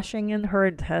sloshing in her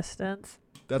intestines.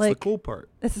 That's like, the cool part.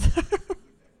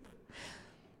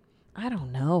 I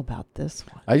don't know about this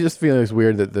one. I just feel it's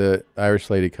weird that the Irish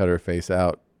lady cut her face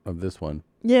out of this one.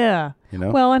 Yeah. You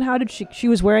know? Well, and how did she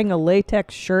was wearing a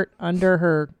latex shirt under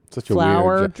her Such a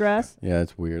flower weird dress? Yeah,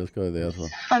 it's weird. Let's go to the other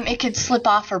one. It could slip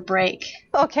off or break.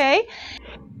 Okay.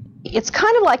 It's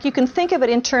kind of like you can think of it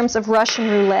in terms of Russian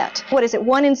roulette. What is it,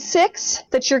 1 in 6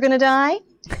 that you're going to die?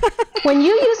 When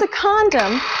you use a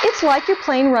condom, it's like you're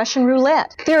playing Russian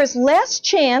roulette. There is less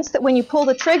chance that when you pull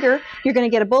the trigger, you're going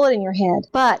to get a bullet in your head.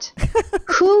 But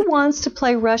who wants to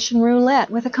play Russian roulette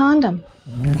with a condom?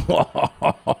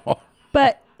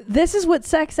 But this is what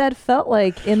sex ed felt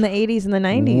like in the 80s and the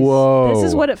 90s. Whoa. This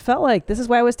is what it felt like. This is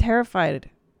why I was terrified.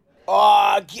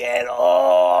 Oh, get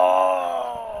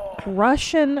off!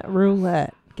 Russian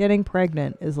roulette. Getting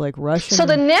pregnant is like Russian. So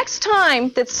the next time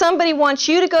that somebody wants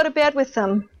you to go to bed with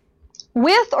them,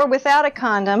 with or without a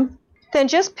condom, then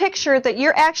just picture that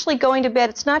you're actually going to bed.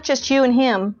 It's not just you and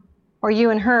him or you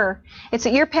and her. It's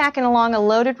that you're packing along a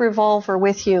loaded revolver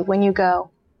with you when you go.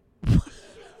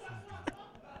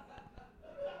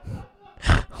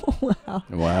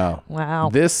 Wow. Wow.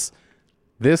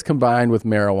 This combined with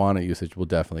marijuana usage will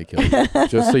definitely kill you.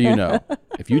 Just so you know.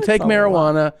 If you take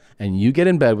marijuana and you get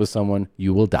in bed with someone,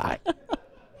 you will die.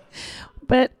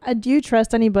 But do you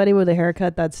trust anybody with a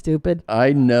haircut that's stupid?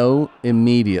 I know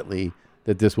immediately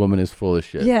that this woman is full of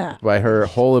shit. Yeah. By her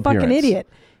whole appearance. Fucking idiot.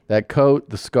 That coat,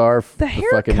 the scarf, The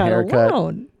fucking haircut.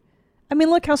 alone. I mean,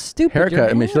 look how stupid your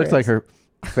Haircut. I mean, she hair looks like is. her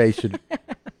face should...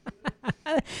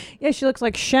 Yeah, she looks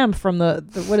like Shem from the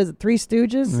what is it, Three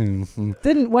Stooges? Mm-hmm.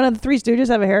 Didn't one of the Three Stooges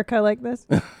have a haircut like this?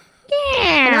 And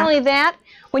not only that,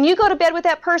 when you go to bed with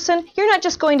that person, you're not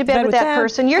just going to bed with that them,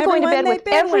 person. You're going to everyone bed they've with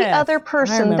been every with. other I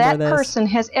person remember that this. person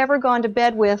has ever gone to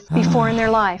bed with before in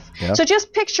their life. Yep. So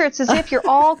just picture it's as if you're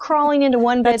all crawling into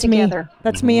one bed That's together. me.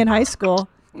 That's me in high school.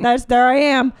 There I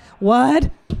am. What?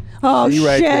 Oh See shit!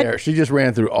 right there. She just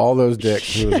ran through all those dicks.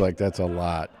 She was like, that's a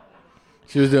lot.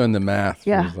 She was doing the math.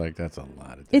 Yeah. She was like, that's a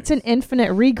lot of dicks. It's an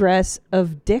infinite regress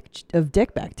of dick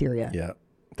bacteria. Yeah.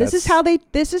 This is how they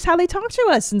talk to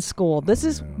us in school. This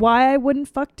is why I wouldn't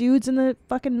fuck dudes in the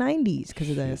fucking 90s because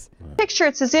of this. Picture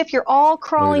it's as if you're all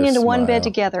crawling her into one bed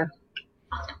smile. together.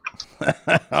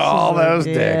 all those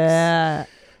dicks. Yeah.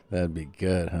 That'd be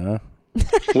good, huh?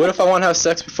 What if I want to have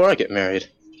sex before I get married?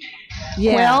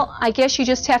 Yeah. Well, I guess you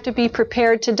just have to be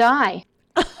prepared to die.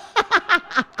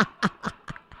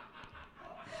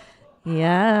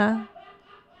 Yeah.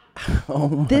 Oh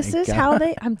my This is God. how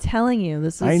they. I'm telling you,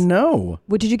 this is. I know.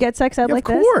 What did you get sex ed Yeah, like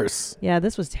of this? course. Yeah,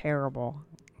 this was terrible.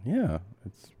 Yeah,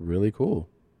 it's really cool.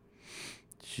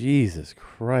 Jesus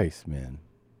Christ, man.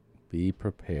 Be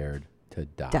prepared to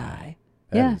die.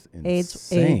 That yeah. is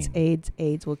insane.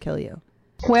 AIDS will kill you.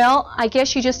 Well, I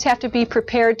guess you just have to be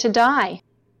prepared to die.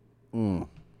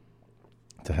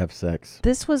 To have sex.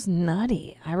 This was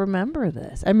nutty. I remember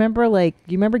this. I remember you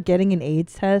remember getting an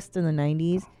AIDS test in the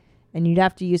 90s and you'd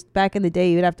have to use, back in the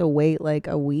day, you'd have to wait like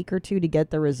a week or two to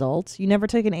get the results. You never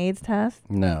took an AIDS test?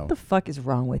 No. What the fuck is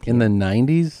wrong with you? In the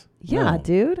 90s? Yeah, No.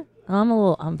 dude.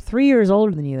 I'm 3 years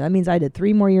older than you. That means I did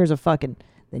 3 more years of fucking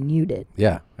than you did.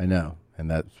 Yeah, I know. And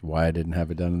that's why I didn't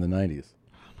have it done in the 90s.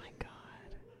 Oh my God.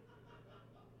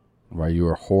 While you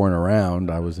were whoring around,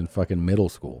 I was in fucking middle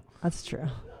school. That's true.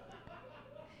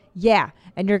 Yeah,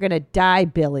 and you're going to die,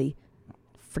 Billy.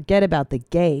 Forget about the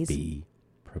gays. Be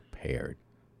prepared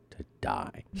to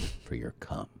die for your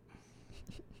cum.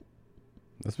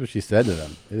 That's what she said to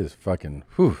them. It is fucking,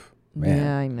 whew, man.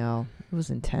 Yeah, I know. It was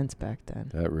intense back then.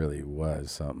 That really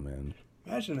was something, man.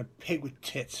 Imagine a pig with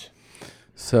tits.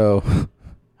 So,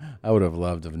 I would have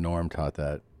loved if Norm taught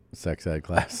that sex ed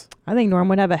class. I think Norm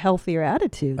would have a healthier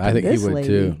attitude than I think he this would lady.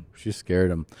 too. She scared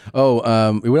him.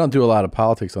 Oh, we don't do a lot of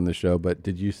politics on this show, but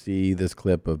did you see this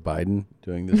clip of Biden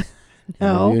doing this?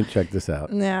 No. You check this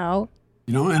out. No.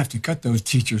 You don't have to cut those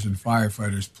teachers and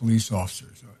firefighters, police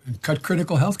officers, and cut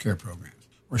critical healthcare programs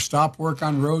or stop work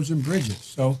on roads and bridges.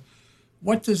 So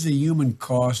what does the human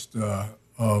cost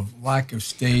of lack of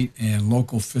state and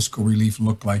local fiscal relief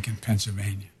look like in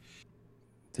Pennsylvania?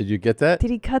 Did you get that?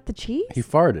 Did he cut the cheese? He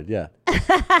farted, yeah.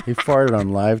 He farted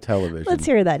on live television. Let's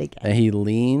hear that again. And he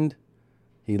leaned.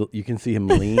 You can see him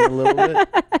lean a little bit.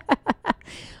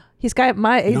 He's got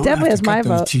my. He definitely has my cut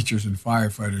those vote. Teachers and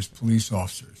firefighters, police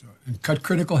officers, and cut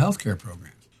critical healthcare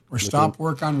programs or stop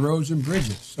work on roads and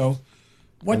bridges. So,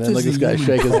 what And then does look, the this guy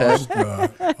shake his cost,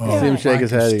 head. of See him shake lack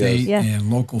his of head, he goes, state Yeah. and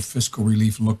local fiscal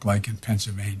relief look like in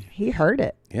Pennsylvania? He heard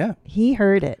it. Yeah. He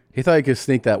heard it. He thought he could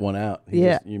sneak that one out.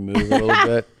 Yeah. You move a little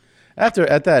bit.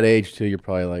 At that age, too, you're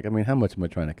probably like, I mean, how much am I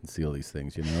trying to conceal these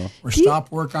things, you know? Or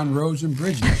stop work on roads and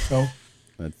bridges. So,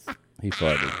 He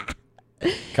farted.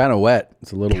 Kind of wet.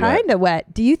 It's a little wet. Kind of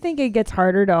wet. Do you think it gets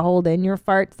harder to hold in your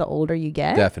farts the older you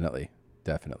get? Definitely.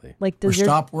 Like, or does your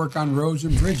stop work on roads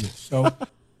and bridges. So,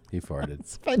 He farted.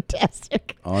 It's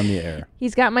fantastic. On the air.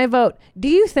 He's got my vote. Do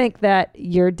you think that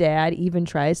your dad even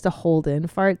tries to hold in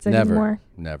farts anymore?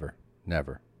 Never.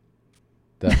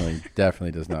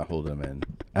 Definitely does not hold him in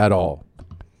at all.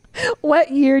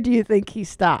 What year do you think he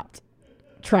stopped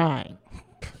trying?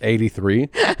 83.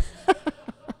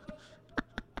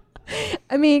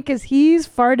 I mean, because he's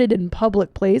farted in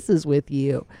public places with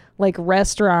you, like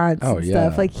restaurants and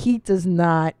stuff. Like, he does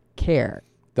not care.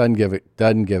 Doesn't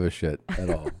give a shit at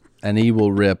all. And he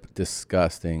will rip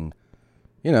disgusting,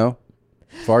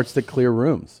 farts that clear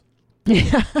rooms.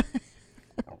 Yeah.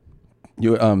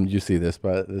 You see this,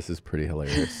 but this is pretty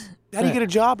hilarious. How do you get a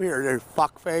job here, there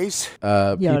fuckface?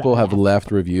 People have left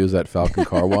reviews at Falcon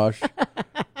Car Wash.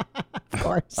 Of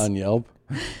course. On Yelp.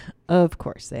 Of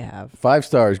course they have. 5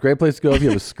 stars. Great place to go if you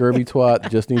have a scurvy twat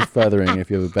that just needs feathering. If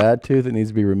you have a bad tooth, it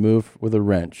needs to be removed with a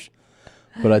wrench.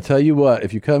 But I tell you what,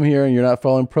 if you come here and you're not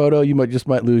following proto, you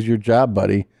might lose your job,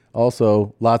 buddy.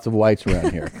 Also, lots of whites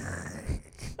around here.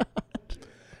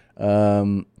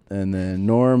 And then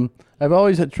Norm, I've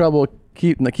always had trouble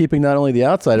keeping not only the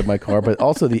outside of my car, but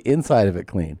also the inside of it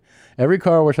clean. Every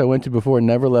car wash I went to before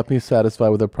never left me satisfied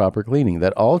with a proper cleaning.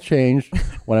 That all changed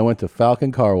when I went to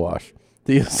Falcon Car Wash.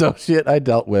 The associate I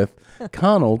dealt with,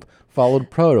 Conald,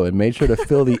 followed Proto and made sure to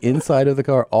fill the inside of the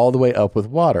car all the way up with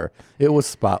water. It was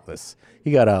spotless.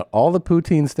 He got out all the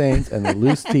poutine stains and the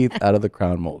loose teeth out of the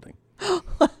crown molding.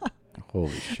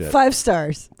 Holy shit. 5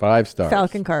 stars. 5 stars.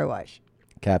 Falcon Car Wash.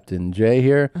 Captain J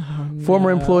here. Oh, no. Former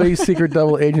employee, secret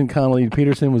double agent Connolly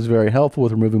Peterson was very helpful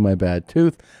with removing my bad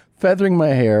tooth, feathering my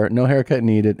hair, no haircut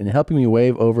needed, and helping me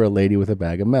wave over a lady with a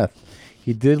bag of meth.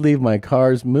 He did leave my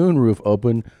car's moonroof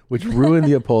open, which ruined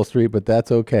the upholstery, but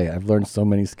that's okay. I've learned so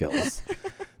many skills.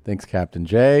 Thanks, Captain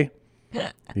J.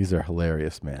 These are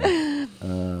hilarious,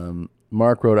 man.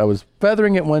 Mark wrote, I was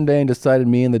feathering it one day and decided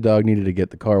me and the dog needed to get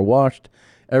the car washed.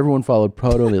 Everyone followed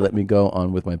Proto. They let me go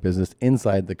on with my business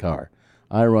inside the car.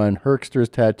 I run Herkster's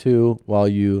Tattoo while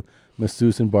you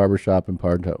masseuse and barbershop and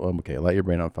pardon. Okay, light your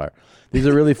brain on fire. These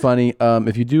are really funny.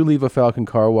 If you do leave a Falcon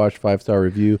Car Wash 5-star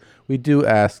review, we do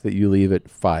ask that you leave it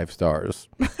 5 stars.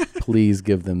 Please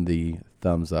give them the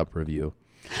thumbs up review.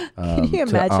 Can you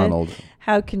imagine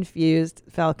how confused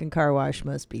Falcon Car Wash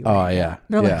must be right yeah.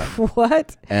 now? They're like,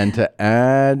 what? And to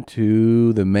add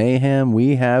to the mayhem,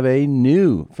 we have a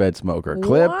new Fed Smoker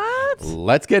clip. What?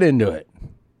 Let's get into it.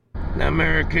 Now,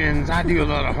 Americans, I do a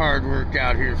lot of hard work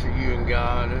out here for you and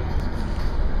God.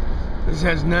 This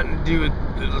has nothing to do with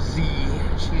little Z.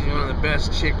 She's one of the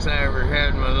best chicks I ever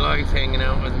had in my life hanging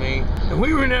out with me. And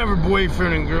we were never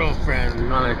boyfriend and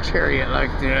girlfriend on a chariot like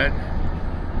that.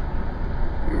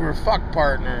 We were fuck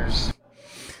partners.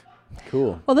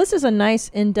 Cool. Well, this is a nice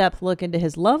in-depth look into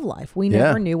his love life. We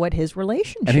never knew what his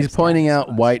relationship And he's pointing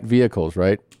out white vehicles,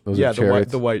 right? Those are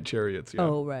chariots. the white chariots. Yeah.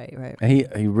 Oh, right. And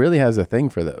he really has a thing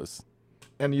for those.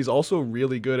 And he's also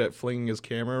really good at flinging his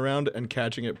camera around and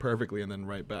catching it perfectly and then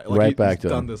right back. Back he's to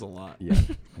done him. this a lot. Yeah,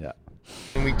 yeah.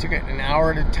 And we took it an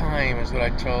hour at a time is what I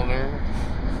told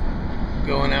her.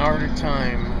 Go an hour at a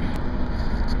time.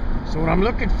 So what I'm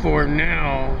looking for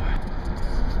now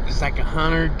is like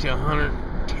 100 to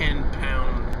 110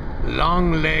 pound,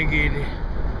 long-legged,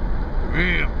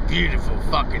 real beautiful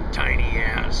fucking tiny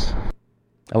ass.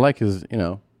 I like his,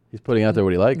 he's putting out there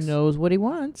what he likes. Knows what he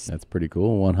wants. That's pretty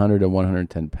cool. 100 to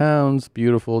 110 pounds,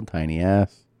 beautiful, tiny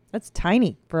ass. That's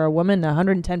tiny for a woman.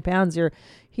 110 pounds.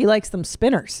 He likes them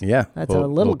spinners. Yeah. That's a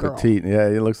little girl. Petite.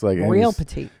 Yeah, he looks like real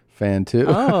petite. Fan too.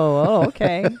 Oh,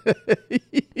 okay.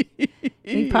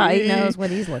 He probably knows what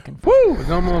he's looking for. Woo! With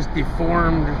almost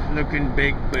deformed looking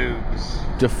big boobs.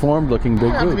 Deformed looking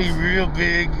big Not to boobs. be real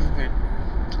big, but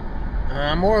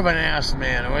I'm more of an ass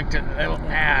man. I like to little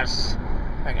ass.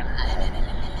 I can.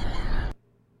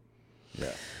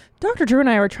 Dr. Drew and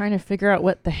I were trying to figure out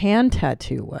what the hand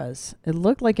tattoo was. It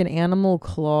looked like an animal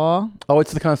claw. Oh,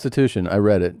 it's the Constitution. I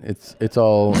read it. It's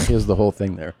all. Here's the whole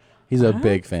thing there. He's a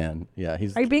big fan. Yeah,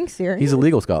 he's. Are you being serious? He's a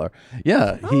legal scholar.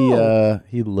 Yeah,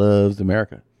 he loves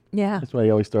America. Yeah. That's why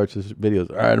he always starts his videos.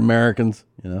 All right, Americans.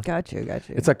 You know. Got you.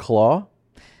 It's a claw.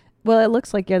 Well, it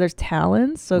looks like there's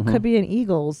talons, so it could be an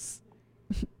eagle's.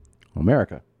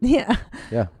 America. Yeah.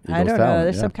 Yeah. I don't know.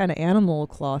 There's some kind of animal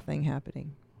claw thing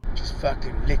happening. Just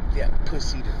fucking lick that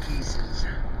pussy to pieces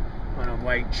on a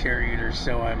white chariot or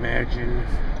so, I imagine.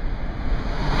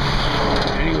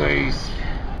 Anyways,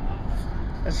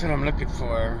 that's what I'm looking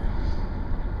for.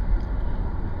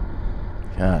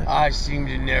 God. I seem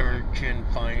to never can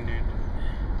find it.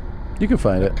 You can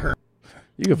find it.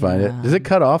 You can find it. Does it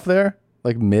cut off there?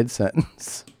 Like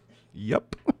mid-sentence?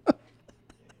 Yep.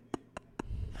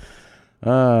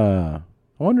 I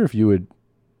wonder if you would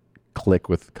click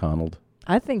with Conald.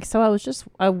 I think so.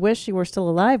 I wish he were still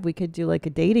alive. We could do like a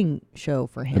dating show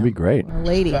for him. That'd be great. A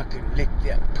lady. Fucking lick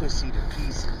that pussy to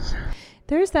pieces.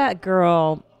 There's that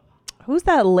girl. Who's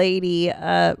that lady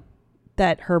that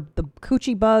the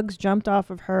coochie bugs jumped off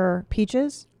of her?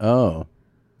 Peaches? Oh.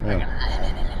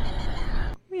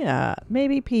 Yeah. Yeah,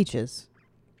 maybe Peaches.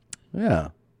 Yeah.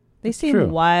 They seem true.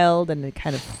 wild and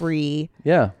kind of free.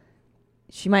 Yeah.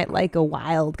 She might like a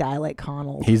wild guy like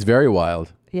Conald. He's very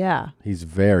wild. Yeah. He's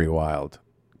very wild.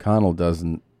 Conald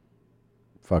doesn't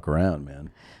fuck around, man.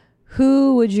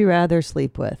 Who would you rather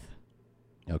sleep with?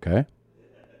 Okay.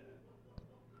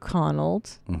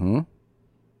 Conald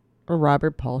or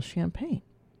Robert Paul Champagne?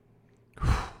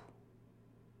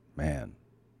 Man.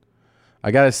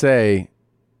 I gotta say,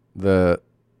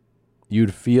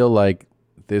 you'd feel like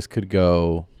this could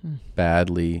go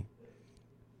badly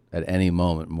at any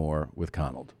moment more with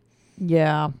Conald.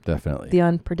 Yeah. Definitely. The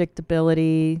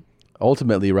unpredictability.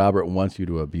 Ultimately, Robert wants you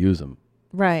to abuse him.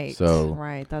 Right. So,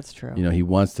 right, that's true. You know, he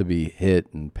wants to be hit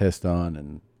and pissed on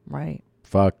and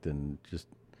fucked and just,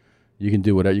 you can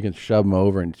do whatever. You can shove him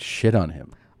over and shit on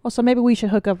him. Well, so maybe we should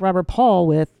hook up Robert Paul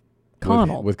with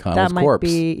Conald. With Conald's that might corpse.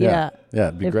 be, yeah. Yeah,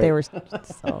 it'd be if great. they were still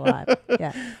alive.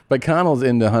 Yeah. But Conald's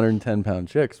into 110-pound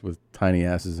chicks with tiny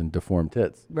asses and deformed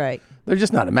tits. Right. They're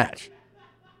just not a match.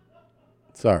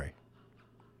 Sorry.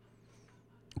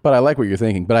 But I like what you're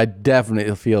thinking. But I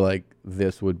definitely feel like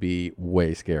this would be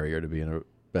way scarier to be in a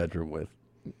bedroom with.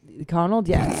 Conald,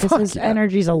 yeah. Because his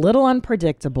energy's a little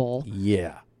unpredictable.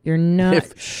 Yeah. You're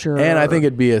not sure. And I think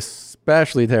it'd be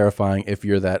especially terrifying if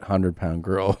you're that 100-pound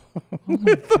girl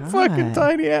with the fucking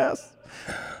tiny ass.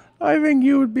 I think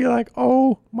you would be like,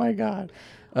 oh my God.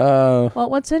 Well,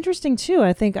 what's interesting too,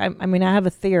 I think, I mean, I have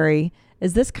a theory,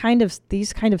 is these kind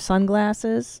of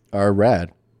sunglasses are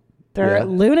rad. They're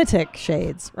lunatic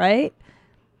shades, right?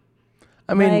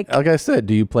 I mean, like I said,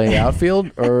 do you play outfield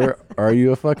or are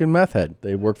you a fucking meth head?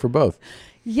 They work for both.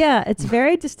 Yeah, it's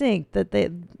very distinct that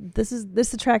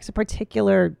this attracts a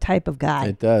particular type of guy.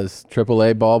 It does.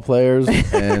 AAA ball players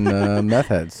and meth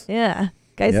heads. Yeah.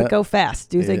 Guys that go fast,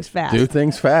 do things fast. Do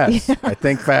things fast. Yeah. I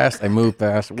think fast. I move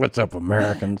fast. What's up,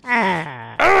 Americans?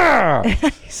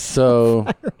 So,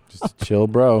 just chill,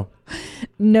 bro.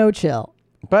 No chill.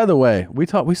 By the way, we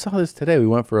saw this today. We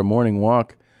went for a morning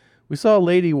walk. We saw a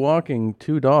lady walking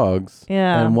two dogs.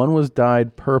 Yeah. And one was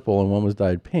dyed purple and one was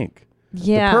dyed pink.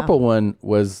 Yeah. The purple one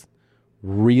was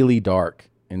really dark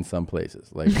in some places,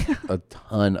 like a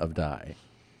ton of dye.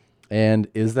 And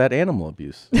is that animal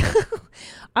abuse?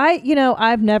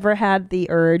 I've never had the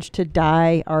urge to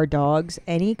dye our dogs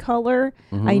any color.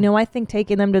 I think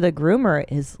taking them to the groomer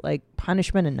is like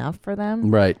punishment enough for them.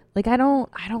 Right. Like I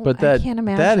can't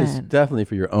imagine. That is definitely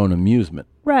for your own amusement.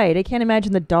 Right. I can't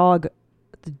imagine the dog.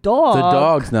 The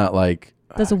dog's not like,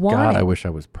 doesn't want God, it. I wish I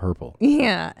was purple.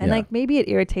 Yeah. And like maybe it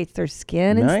irritates their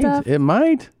skin and stuff. It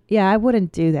might. Yeah, I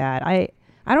wouldn't do that.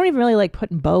 I don't even really like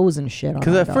putting bows and shit on.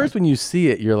 Because at first when you see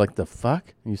it, you're like, the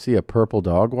fuck? You see a purple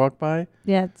dog walk by?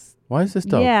 Yeah. Why is this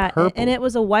dog purple? And it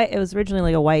was originally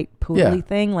like a white poodly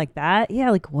thing like that.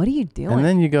 Yeah, like what are you doing? And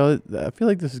then you go, I feel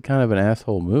like this is kind of an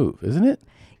asshole move, isn't it?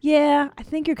 Yeah, I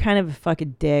think you're kind of a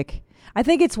fucking dick. I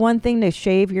think it's one thing to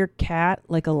shave your cat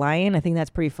like a lion. I think that's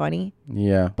pretty funny.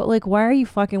 Yeah. But like, why are you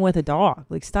fucking with a dog?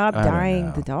 Like, stop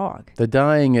dyeing the dog. The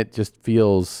dyeing, it just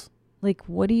feels... Like,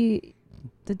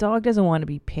 the dog doesn't want to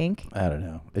be pink. I don't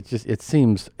know.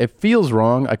 It feels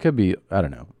wrong. I could be, I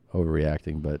don't know,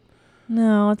 overreacting, but...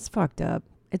 No, it's fucked up.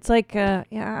 It's like,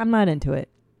 I'm not into it.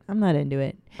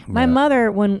 My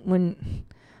mother, when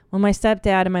my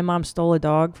stepdad and my mom stole a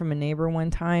dog from a neighbor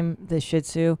one time, the Shih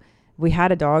Tzu, we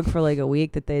had a dog for like a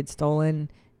week that they had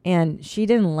stolen, and she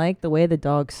didn't like the way the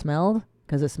dog smelled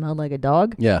because it smelled like a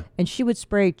dog. Yeah. And she would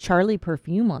spray Charlie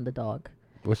perfume on the dog.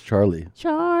 What's Charlie?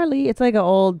 Charlie. It's like an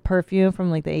old perfume from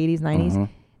like the 80s, 90s. Mm-hmm.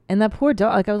 And that poor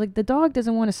dog, like I was like, the dog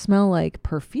doesn't want to smell like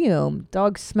perfume.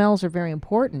 Dog smells are very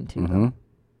important to them.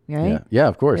 Right? Yeah,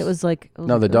 of course. It was like...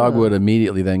 No, the dog would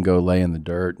immediately then go lay in the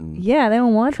dirt and Yeah, they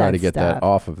don't want try that to get stuff. that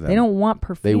off of them. They don't want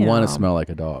perfume. They want to smell like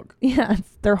a dog. Yeah,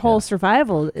 it's their whole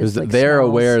survival is Because like they're smells.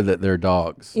 aware that they're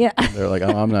dogs. Yeah. They're like,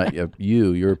 I'm not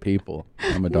you. You're people.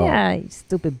 I'm a dog. Yeah, you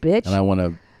stupid bitch. And I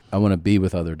want to be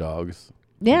with other dogs.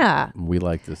 Yeah. We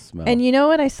like this smell. And you know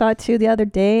what I saw too the other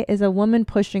day is a woman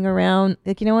pushing around,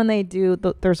 like, you know, when they do,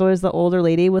 there's always the older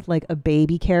lady with like a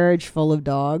baby carriage full of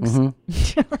dogs.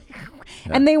 Mm-hmm.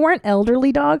 And they weren't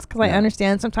elderly dogs, because I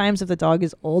understand sometimes if the dog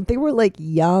is old, they were like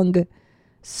young,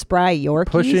 spry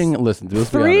Yorkies. Listen,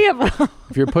 let's be Three honest. of them.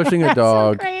 If you're pushing a That's so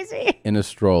dog crazy. in a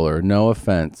stroller, no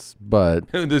offense, but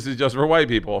This is just for white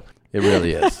people. it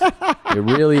really is. It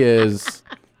really is.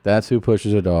 That's who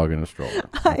pushes a dog in a stroller.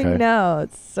 I okay? know.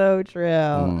 It's so true.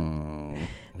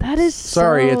 That is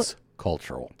Sorry, so it's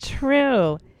cultural.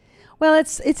 true. Well,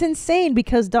 it's insane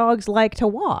because dogs like to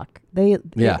walk.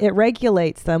 It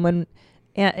regulates them, and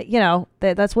you know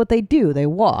that's what they do. They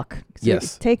walk. So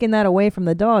Yes. taking that away from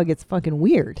the dog, it's fucking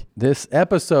weird. This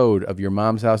episode of Your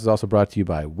Mom's House is also brought to you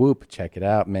by Whoop. Check it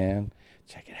out, man.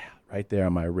 Check it out right there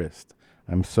on my wrist.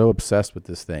 I'm so obsessed with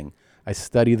this thing. I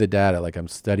study the data like I'm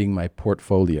studying my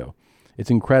portfolio. It's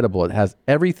incredible. It has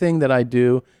everything that I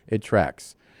do. It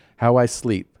tracks how I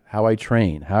sleep, how I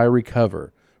train, how I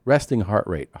recover, resting heart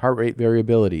rate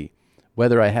variability,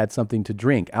 whether I had something to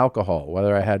drink, alcohol,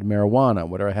 whether I had marijuana,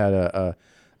 whether I had a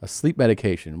sleep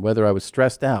medication, whether I was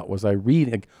stressed out, was I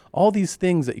reading, like, all these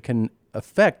things that can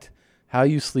affect how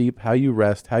you sleep, how you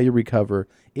rest, how you recover.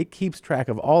 It keeps track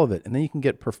of all of it. And then you can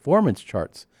get performance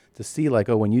charts to see like,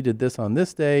 oh, when you did this on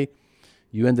this day,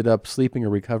 you ended up sleeping or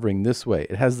recovering this way.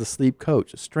 It has the sleep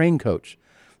coach, a strain coach.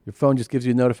 Your phone just gives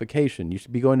you a notification. You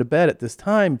should be going to bed at this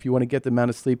time if you want to get the amount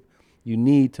of sleep you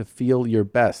need to feel your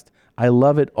best. I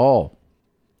love it all.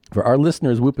 For our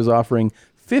listeners, Whoop is offering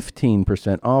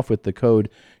 15% off with the code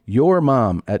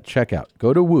YourMom at checkout.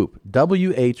 Go to Whoop,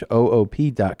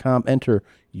 WHOOP.com. Enter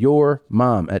Your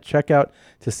Mom at checkout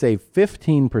to save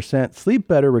 15%. Sleep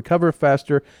better, recover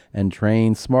faster, and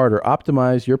train smarter.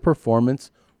 Optimize your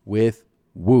performance with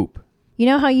Whoop. You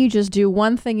know how you just do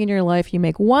one thing in your life, you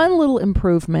make one little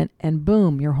improvement, and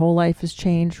boom, your whole life has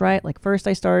changed, right? Like first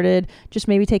I started just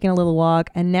maybe taking a little walk,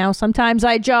 and now sometimes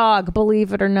I jog,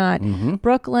 believe it or not.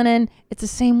 Brooklinen, it's the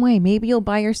same way. Maybe you'll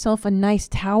buy yourself a nice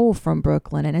towel from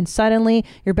Brooklinen, and suddenly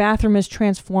your bathroom is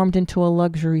transformed into a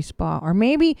luxury spa. Or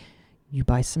maybe you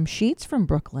buy some sheets from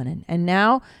Brooklinen, and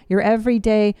now your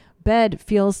everyday bed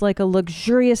feels like a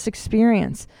luxurious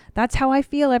experience. That's how I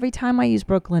feel every time I use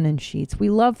Brooklinen sheets. We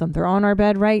love them. They're on our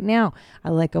bed right now.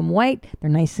 I like them white. They're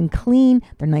nice and clean.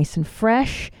 They're nice and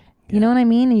fresh. You know what I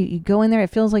mean? You go in there, it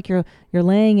feels like you're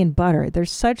laying in butter. They're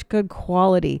such good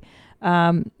quality.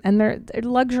 And they're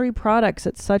luxury products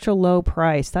at such a low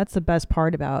price. That's the best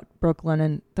part about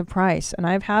Brooklinen, the price. And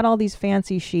I've had all these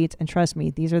fancy sheets, and trust me,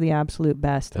 these are the absolute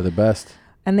best. They're the best.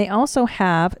 And they also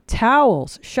have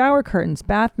towels, shower curtains,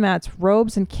 bath mats,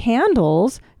 robes, and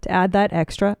candles to add that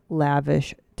extra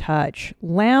lavish touch.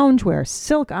 Loungewear,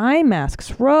 silk eye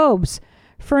masks, robes,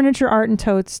 furniture, art, and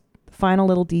totes. Final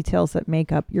little details that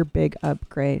make up your big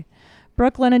upgrade.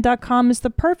 Brooklinen.com is the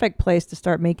perfect place to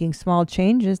start making small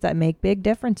changes that make big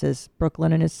differences.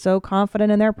 Brooklinen is so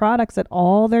confident in their products that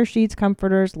all their sheets,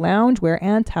 comforters, loungewear,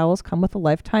 and towels come with a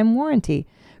lifetime warranty.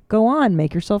 Go on,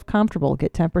 make yourself comfortable.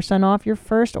 Get 10% off your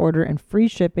first order and free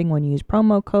shipping when you use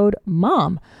promo code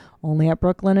MOM. Only at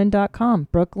brooklinen.com.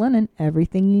 Brooklinen,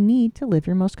 everything you need to live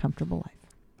your most comfortable life.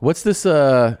 What's this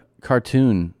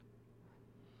cartoon?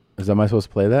 Am I supposed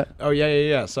to play that? Oh,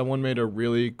 yeah. Someone made a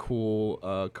really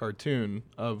cool cartoon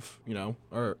of,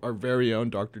 our very own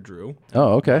Dr. Drew.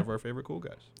 Oh, okay. One of our favorite cool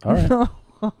guys. All right.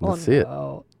 Let's see it.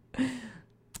 Oh,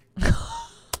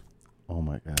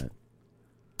 my God.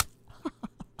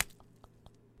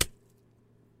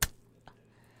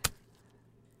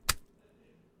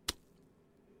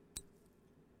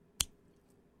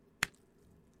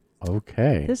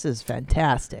 Okay. This is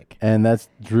fantastic. And that's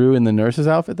Drew in the nurse's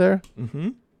outfit there? Mm-hmm.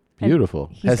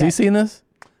 Beautiful. Has he seen this?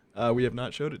 We have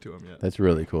not showed it to him yet. That's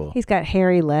really cool. He's got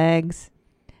hairy legs.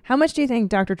 How much do you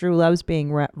think Dr. Drew loves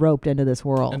being roped into this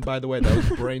world? And by the way, that was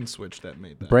Brain Switch that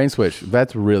made that. Brain Switch.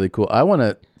 That's really cool. I want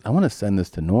to send this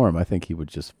to Norm. I think he would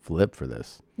just flip for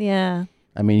this. Yeah.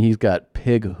 I mean, he's got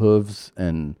pig hooves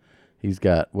and he's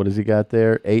got, what has he got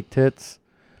there? 8 tits.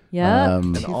 Yeah.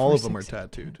 And all of them are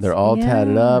tattooed. They're all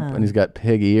tatted up, and he's got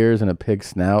pig ears and a pig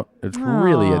snout. It's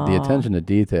really the attention to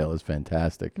detail is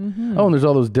fantastic. Mhm. Oh, and there's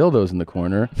all those dildos in the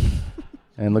corner,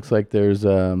 and looks like there's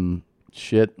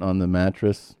shit on the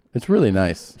mattress. It's really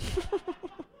nice.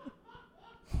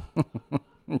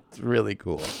 It's really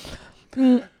cool.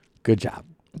 Good job.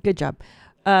 Good job.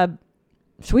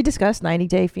 Should we discuss 90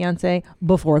 Day Fiancé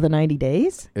before the 90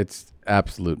 days? It's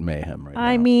absolute mayhem right now.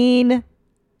 I mean,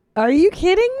 are you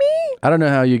kidding me? I don't know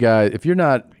how you guys, if you're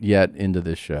not yet into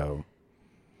this show.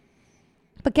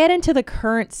 But get into the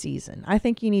current season. I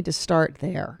think you need to start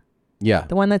there. Yeah.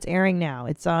 The one that's airing now.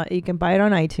 It's you can buy it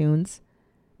on iTunes.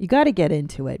 You got to get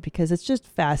into it because it's just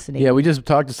fascinating. Yeah, we just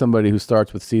talked to somebody who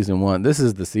starts with season 1. This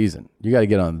is the season. You got to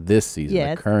get on this season,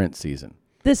 the current season.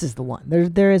 This is the one.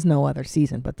 There is no other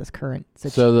season but this current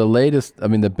situation. So the latest, I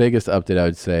mean, the biggest update I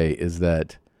would say is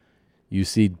that you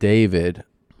see David.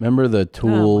 Remember the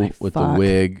tool with the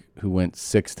wig who went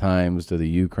 6 times to the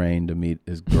Ukraine to meet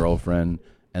his girlfriend,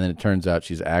 and then it turns out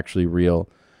she's actually real.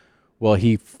 Well,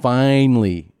 he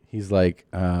finally, he's like,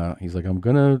 I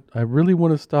really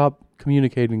want to stop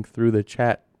communicating through the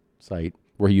chat site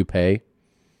where you pay.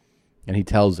 And he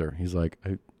tells her, he's like,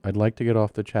 I'd like to get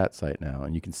off the chat site now.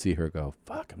 And you can see her go,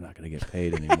 fuck, I'm not going to get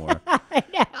paid anymore. I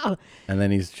know. And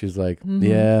then she's like,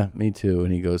 yeah, me too.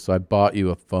 And he goes, so I bought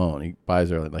you a phone. He buys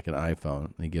her like an iPhone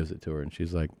and he gives it to her. And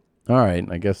she's like, all right,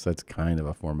 I guess that's kind of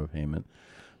a form of payment.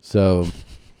 So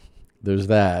there's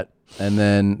that. And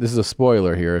then this is a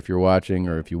spoiler here if you're watching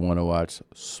or if you want to watch.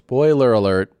 Spoiler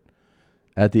alert.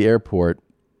 At the airport,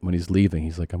 when he's leaving,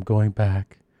 he's like, I'm going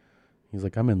back. He's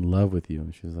like, I'm in love with you.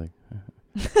 And she's like,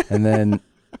 and then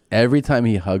every time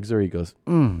he hugs her, he goes,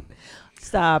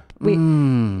 Stop.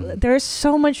 There's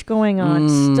so much going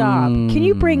on. Stop. Can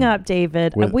you bring up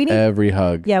David? With every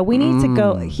hug. Yeah, we need to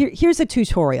go. Here's a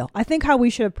tutorial. I think how we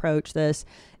should approach this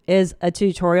is a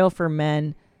tutorial for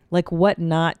men, like what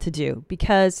not to do.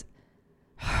 Because,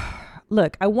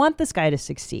 look, I want this guy to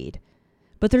succeed.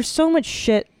 But there's so much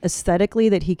shit aesthetically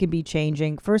that he could be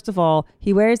changing. First of all,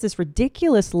 he wears this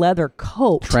ridiculous leather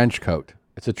coat. Trench coat.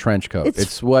 It's a trench coat.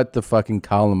 It's what the fucking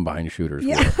Columbine shooters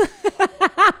wear.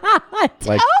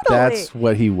 Like, that's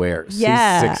what he wears.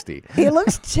 Yeah. He's 60. He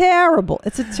looks terrible.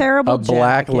 It's a terrible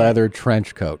black jacket. leather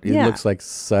trench coat. It Yeah. looks like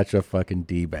such a fucking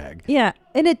D-bag. Yeah,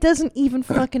 and it doesn't even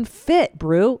fucking fit,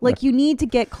 Brew. Like, you need to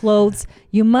get clothes.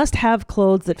 You must have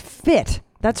clothes that fit.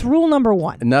 That's rule number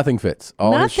 1. Nothing fits.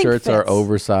 All his Nothing shirts are fits.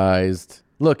 oversized.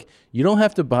 Look, you don't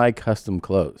have to buy custom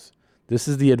clothes. This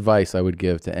is the advice I would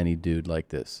give to any dude like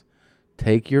this.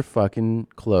 Take your fucking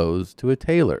clothes to a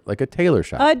tailor, like a tailor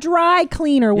shop. A dry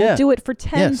cleaner will do it for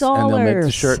 $10. Yes, and they'll make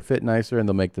the shirt fit nicer and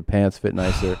they'll make the pants fit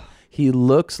nicer. He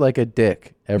looks like a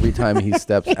dick every time he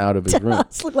steps out of his room.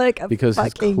 Look like a because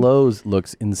his fucking clothes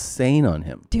looks insane on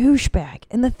him. douchebag.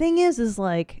 And the thing is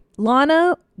like,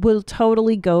 Lana will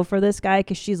totally go for this guy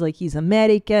because she's like, he's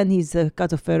American, he's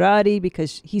got a Ferrari,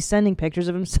 because he's sending pictures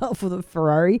of himself with a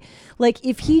Ferrari. Like,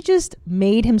 if he just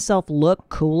made himself look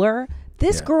cooler,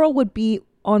 this girl would be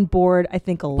on board, I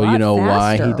think, a lot faster. But you know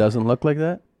why he doesn't look like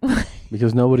that?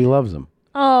 Because nobody loves him.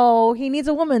 Oh, he needs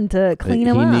a woman to clean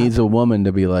him up. He needs a woman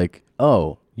to be like,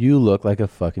 oh, you look like a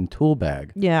fucking tool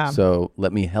bag. Yeah. So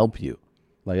let me help you.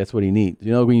 Like, that's what he needs.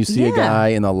 You know, when you see a guy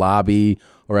in the lobby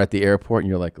or at the airport and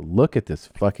you're like, look at this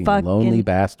fucking lonely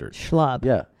bastard. Schlub.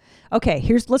 Yeah. Okay,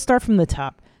 let's start from the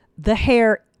top. The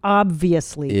hair,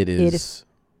 obviously. It is. It is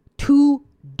too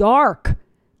dark.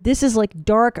 This is like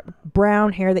dark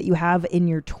brown hair that you have in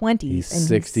your 20s. He's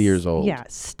 60 years old. Yeah,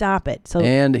 stop it. So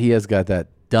and he has got that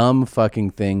dumb fucking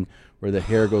thing where the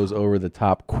hair goes over the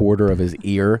top quarter of his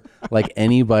ear. Like,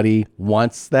 anybody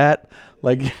wants that.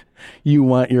 Like, you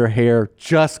want your hair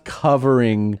just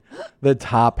covering the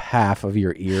top half of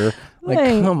your ear. Like,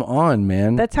 Wait. come on,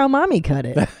 man. That's how mommy cut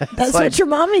it. That's like- what your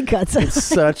mommy cuts it. It's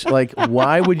such, like,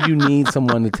 why would you need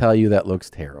someone to tell you that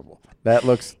looks terrible? That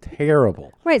looks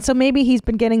terrible. Right, so maybe he's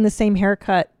been getting the same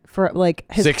haircut for like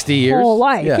his 60 years? whole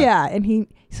life. Yeah. Yeah, and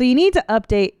so you need to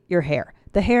update your hair.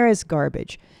 The hair is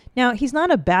garbage. Now, he's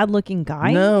not a bad-looking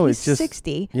guy. No, he's it's just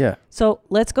 60. Yeah. So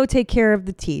let's go take care of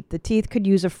the teeth. The teeth could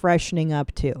use a freshening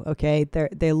up too, okay?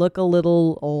 They look a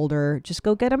little older. Just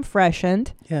go get them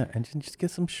freshened. Yeah, and just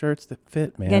get some shirts that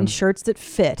fit, man. And shirts that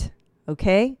fit,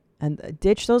 okay? And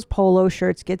ditch those polo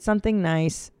shirts. Get something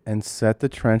nice. And set the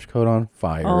trench coat on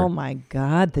fire. Oh, my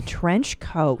God. The trench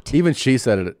coat. Even she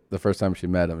said it the first time she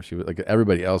met him. She was like,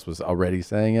 everybody else was already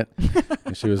saying it.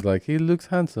 And she was like, he looks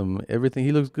handsome. Everything,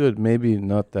 he looks good. Maybe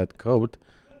not that coat.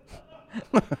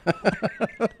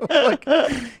 Like,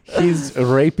 his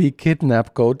rapey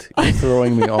kidnap coat is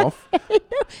throwing me off.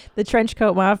 The trench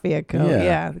coat mafia coat.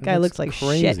 Yeah, the guy looks like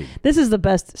crazy. shit. This is the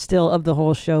best still of the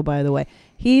whole show, by the way.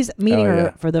 He's meeting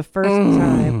her for the first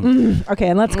time. Okay,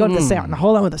 and let's go to the sound. Now,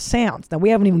 hold on with the sounds. Now, we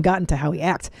haven't even gotten to how he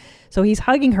acts. So he's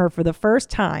hugging her for the first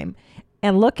time,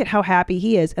 and look at how happy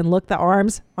he is, and look, the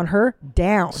arms on her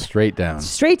down. Straight down.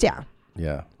 Straight down.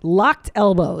 Yeah. Locked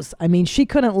elbows. I mean, she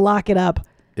couldn't lock it up.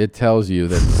 It tells you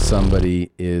that somebody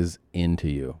is into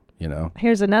you, you know?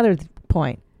 Here's another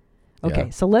point. Okay,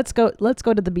 so let's go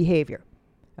to the behavior.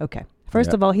 Okay.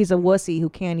 First of all, he's a wussy who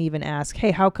can't even ask,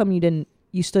 hey, how come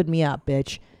you stood me up,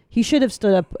 bitch? He should have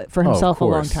stood up for himself a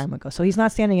long time ago. So he's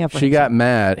not standing up for himself. She got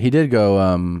mad. He did go,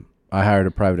 I hired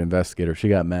a private investigator. She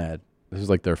got mad. This is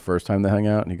like their first time they hung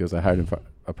out. And he goes, I hired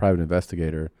a private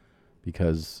investigator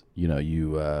because, you know,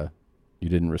 you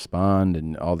didn't respond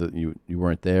and all that you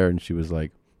weren't there. And she was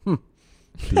like,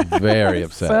 she's very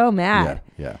upset. So mad.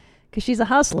 Yeah. Because she's a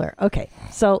hustler. Okay,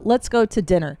 so let's go to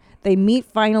dinner. They meet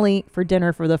finally for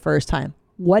dinner for the first time.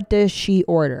 What does she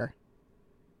order?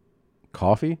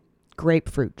 Coffee?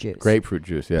 Grapefruit juice. Grapefruit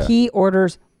juice, yeah. He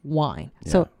orders wine.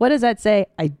 Yeah. So what does that say?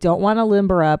 I don't want to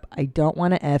limber up. I don't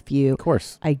want to F you. Of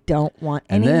course. I don't want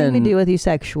anything to do with you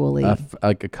sexually.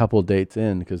 Like a couple dates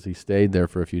in, because he stayed there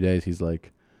for a few days, he's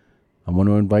like, I want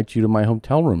to invite you to my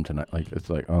hotel room tonight. Like, it's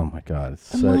like, oh my God. It's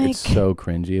so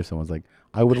cringy if someone's like,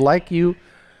 I would like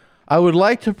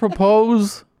to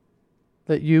propose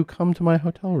that you come to my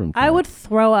hotel room tonight. I would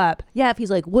throw up. Yeah, if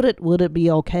he's like, would it be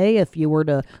okay if you were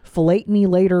to fillet me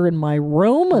later in my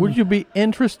room? Would you be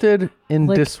interested in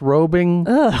disrobing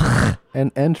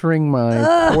and entering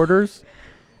my quarters?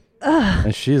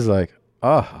 And she's like,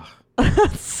 oh.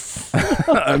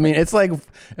 I mean, it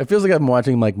feels like I'm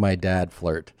watching like my dad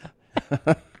flirt.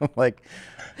 Like,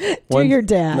 do your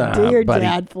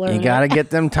dad flirt. You got to get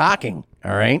them talking.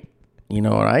 All right. You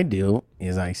know what I do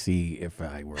is I see if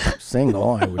I were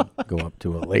single, I would go up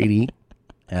to a lady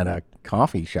at a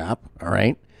coffee shop, all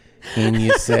right? And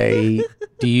you say,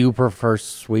 do you prefer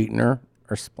sweetener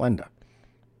or Splenda?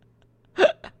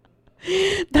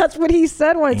 That's what he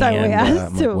said one time. We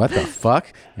asked him. Like, what the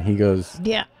fuck? And he goes,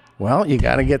 yeah. Well, you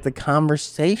got to get the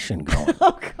conversation going.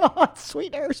 Oh, God,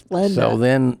 sweetener or Splenda. So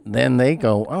then they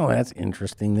go, oh, that's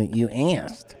interesting that you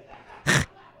asked.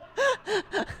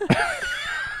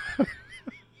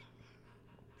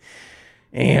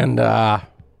 And,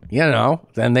 you know,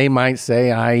 then they might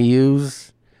say, I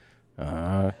use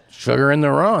sugar in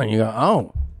the raw. And you go,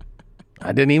 oh,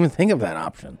 I didn't even think of that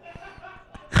option.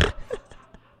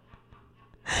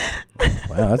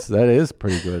 Wow, that is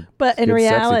pretty good. But in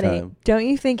reality, don't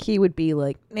you think he would be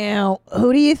like, now,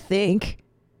 who do you think?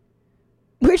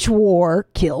 Which war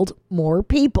killed more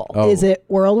people? Oh. Is it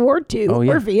World War II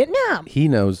or Vietnam? He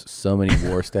knows so many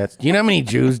war stats. Do you know how many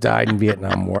Jews died in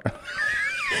Vietnam War?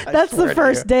 That's the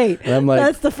first date. I'm like,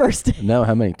 that's the first date. No,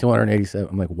 how many? 287.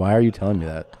 I'm like, why are you telling me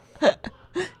that?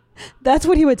 That's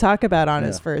what he would talk about on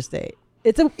his first date.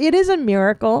 It is a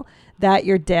miracle that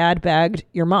your dad bagged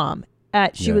your mom.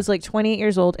 She was like 28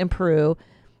 years old in Peru.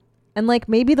 And like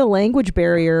maybe the language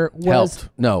barrier was... Helped.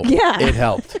 No. Yeah. It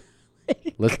helped.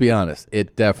 Let's be honest.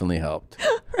 It definitely helped.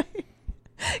 Right.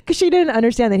 Because she didn't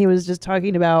understand that he was just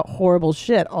talking about horrible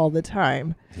shit all the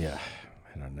time. Yeah.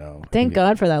 I don't know. Thank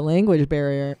God for that language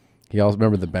barrier. You also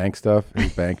remember the bank stuff?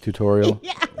 His bank tutorial?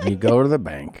 Yeah. You go to the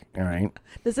bank, all right?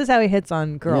 This is how he hits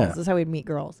on girls. Yeah. This is how he'd meet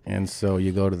girls. And so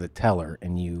you go to the teller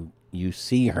and you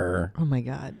see her. Oh, my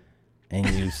God. And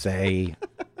you say,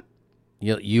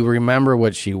 you remember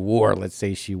what she wore. Let's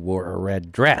say she wore a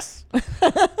red dress.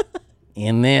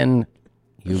 And then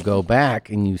you go back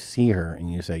and you see her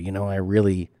and you say, you know, I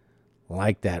really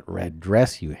like that red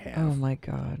dress you have. Oh, my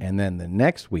God. And then the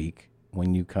next week,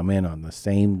 when you come in on the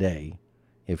same day,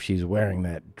 if she's wearing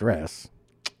that dress,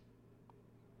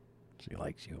 she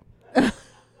likes you.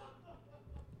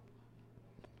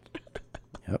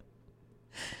 Yep.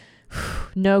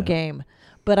 No game.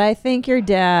 But I think your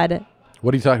dad...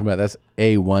 What are you talking about? That's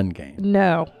A1 game.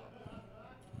 No.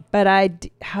 But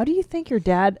how do you think your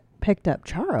dad picked up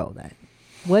Charo then?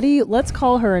 Let's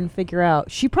call her and figure out.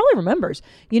 She probably remembers.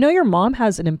 You know, your mom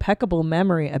has an impeccable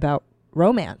memory about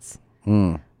romance.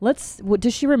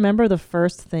 Does she remember the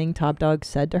first thing Top Dog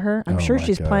said to her? I'm sure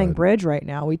she's playing bridge right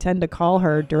now. We tend to call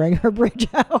her during her bridge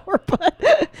hour,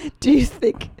 but do you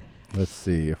think? Let's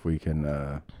see if we can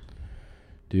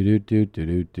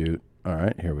do. All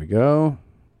right, here we go.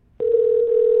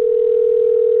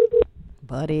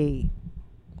 Buddy.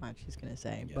 What she's going to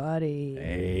say, buddy.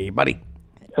 Hey, buddy.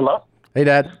 Hello? Hey,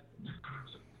 Dad.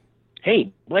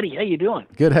 Hey, buddy, how you doing?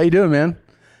 Good. How you doing, man?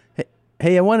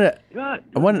 Hey, I want Good.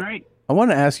 Great.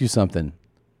 to ask you something.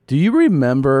 Do you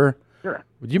remember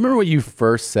Do you remember what you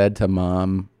first said to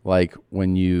Mom, like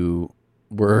when you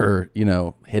were,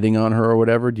 hitting on her or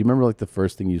whatever? Do you remember like the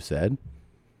first thing you said?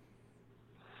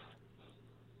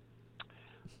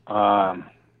 Well,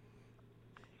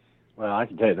 I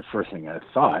can tell you the first thing I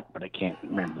thought, but I can't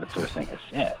remember the first thing I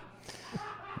said.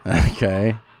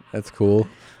 Okay, that's cool.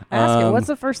 Ask it. What's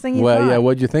the first thing you Well, thought? yeah,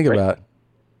 what'd you think about?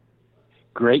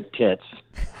 Great tits,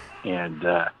 and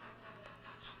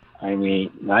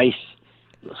nice,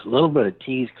 a little bit of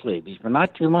teased cleavage, but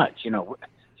not too much.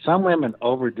 Some women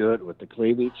overdo it with the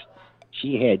cleavage.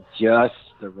 She had just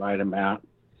the right amount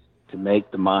to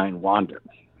make the mind wander.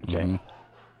 Okay.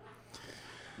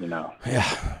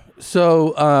 Yeah.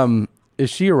 So, is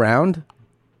she around?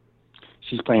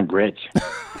 She's playing bridge.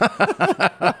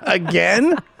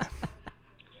 Again?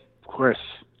 Of course.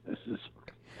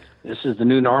 This is the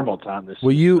new normal, Tom.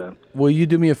 Will you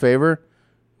do me a favor?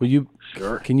 Will you?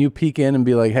 Sure. Can you peek in and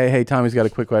be like, hey, Tommy's got a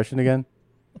quick question again?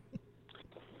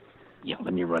 Yeah,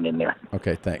 let me run in there.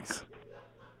 Okay, thanks.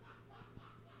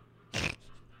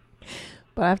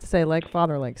 But I have to say, like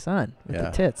father, like son, with the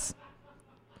tits.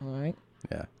 All right.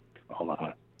 Yeah. Hold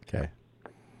on. Okay.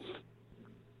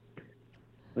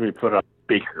 Let me put on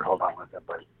speaker. Hold on one second,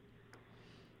 buddy.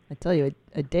 I tell you,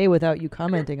 a day without you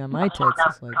commenting on my tits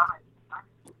is like.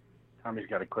 Tommy's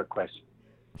got a quick question.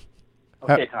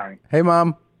 Okay, Tommy. Hey,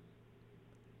 Mom.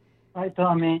 Hi,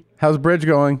 Tommy. How's bridge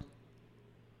going?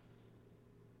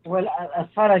 Well, as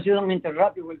far as you don't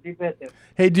interrupt, it will be better.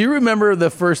 Hey, do you remember the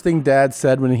first thing Dad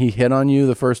said when he hit on you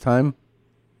the first time?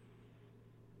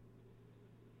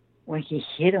 When he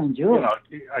hit on you?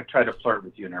 I try to flirt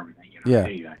with you and everything.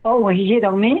 Yeah. Oh, when he hit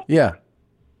on me? Yeah.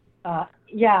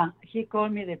 Yeah, he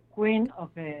called me the queen of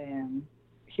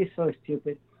he's so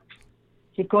stupid.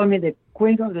 He called me the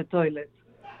queen of the toilet.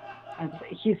 And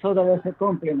he thought that was a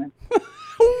compliment.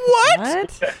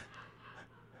 What?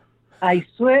 I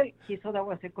swear he thought that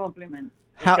was a compliment.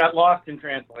 It got lost in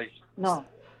translation. No.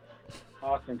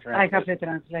 Lost in I translation. have a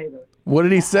translator. What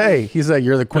did he say? He's like,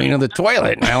 you're the queen of the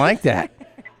toilet, and I like that.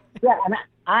 Yeah, and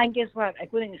I guess what? I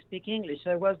couldn't speak English,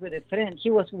 so I was with a friend.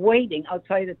 He was waiting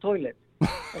outside the toilet,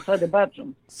 outside the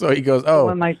bathroom. So he goes, So oh,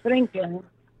 when my friend came,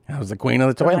 I was the queen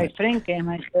of the when my toilet. friend came,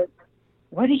 I said,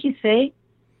 what did he say?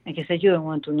 And he said, you don't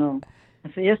want to know.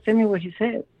 I said, just tell me what he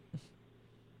said.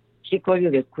 He called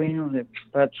you the queen of the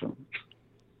bathroom.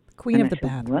 Queen And of I the said,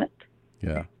 bathroom. What?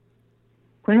 Yeah.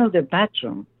 Queen of the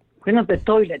bathroom. Queen of the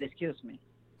toilet, excuse me.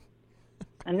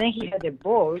 And then he had the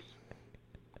balls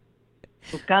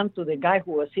to come to the guy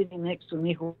who was sitting next to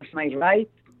me, who was my right,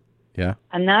 Yeah.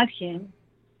 and ask him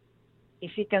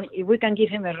if we can give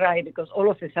him a ride, because all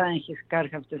of a sudden his car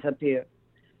has disappeared.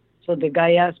 So the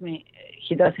guy asked me,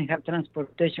 he doesn't have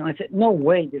transportation. I said, no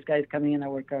way this guy is coming in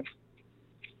our car.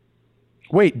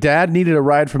 Wait, Dad needed a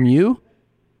ride from you?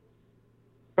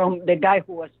 From the guy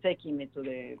who was taking me to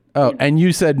the... Oh, and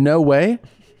you said no way?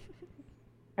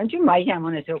 And you might have,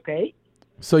 and I said, okay.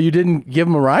 So you didn't give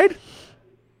him a ride?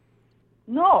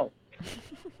 No.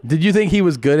 Did you think he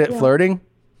was good at Yeah. flirting?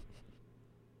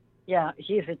 Yeah,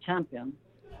 he is a champion.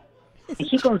 And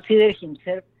he considers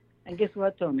himself, and guess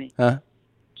what, Tommy? Huh?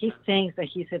 He thinks that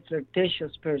he's a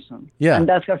flirtatious person. Yeah. And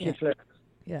that's how he flirts.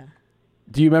 Yeah.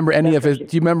 Do you remember any of his? Do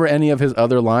you remember any of his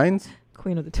other lines?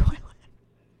 Queen of the toilet.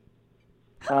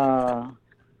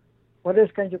 What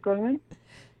else can you call me?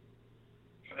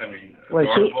 I mean, Well,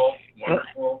 adorable,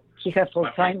 wonderful. He has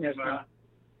Alzheimer's now.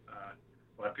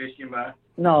 Guapísima.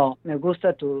 No, me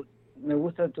gusta tu,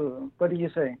 what did you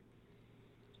say?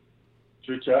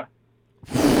 Chucha.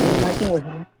 Nothing was,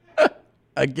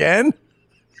 Again?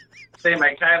 Say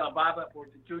my Kyla Baba for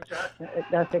the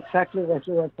chucha. that's exactly what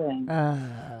you were saying.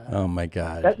 Oh my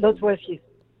God. Those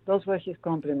were his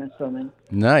compliments, Tommy.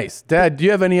 Nice, Dad. Do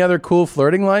you have any other cool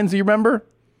flirting lines you remember?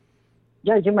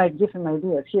 Yeah, you might give him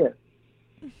ideas here.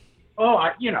 Oh,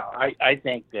 I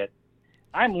think that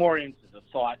I'm more into the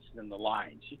thoughts than the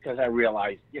lines, because I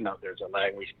realize, there's a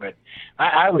language. But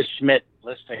I was Schmidt,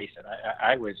 let's face it.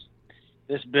 I was,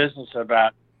 this business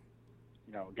about,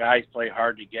 guys play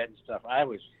hard to get and stuff. I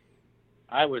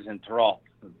was enthralled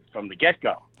from the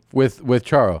get-go. With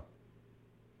Charo.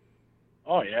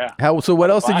 Oh, yeah. So what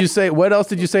else did you say? What else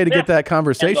did you say to get that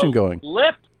conversation And those going?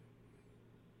 Lips.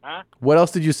 Huh? What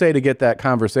else did you say to get that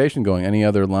conversation going? Any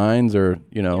other lines or,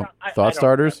 thought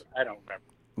starters? I don't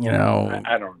remember.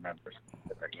 I don't remember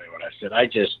specifically what I said. I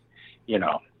just,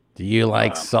 Do you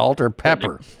like salt or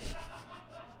pepper?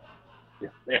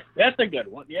 Yeah, that's a good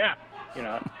one. Yeah.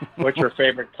 What's your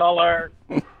favorite color?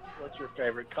 What's your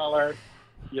favorite color?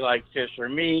 You like fish or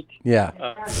meat? Yeah.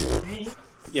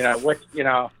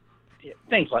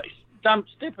 Things like dumb,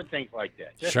 stupid things like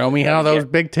that. Just Show me how those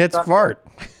big tits fart.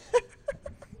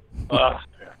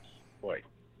 Boy.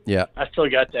 Yeah. I still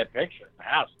got that picture in the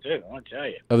house, too. I want to tell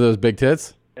you. Of those big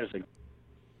tits? It was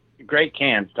a great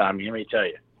cans, Tommy. Let me tell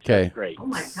you. Okay. Great. Oh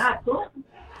my God.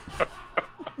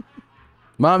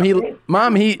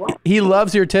 Mom, he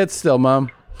loves your tits still, Mom.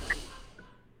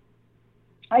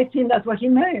 I think that's why he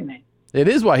married me. It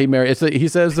is why he married. He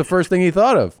says the first thing he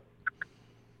thought of.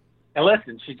 And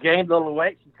listen, she's gained a little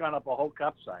weight. She's gone up a whole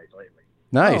cup size lately.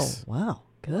 Nice. Oh, wow.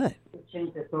 Good.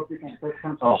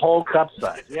 A whole cup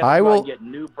size. Yeah, I will get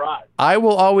new products. I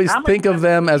will always think of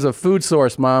them as a food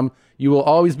source, Mom. You will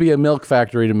always be a milk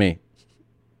factory to me.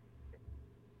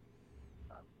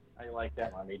 I like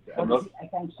that, Mommy.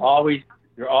 Always,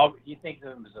 you think of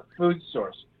them as a food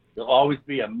source. You'll always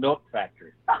be a milk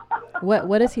factory.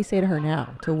 What does he say to her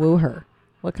now to woo her?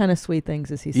 What kind of sweet things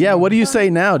is he saying? Yeah, what do you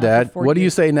say now, Dad? What do you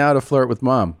say now to flirt with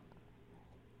Mom?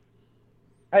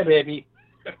 Hi, baby.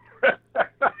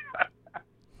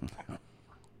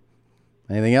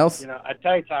 Anything else? You know, I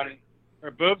tell you, Tony,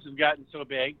 her boobs have gotten so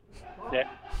big that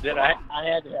I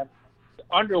had to have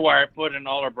underwire put in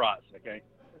all her bras. Okay.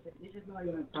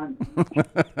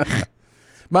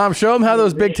 Mom, show them how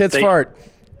those big tits fart.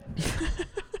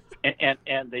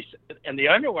 And the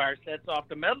underwire sets off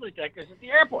the metal detectors at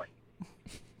the airport.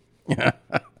 Yeah.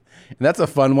 And that's a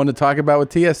fun one to talk about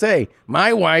with TSA.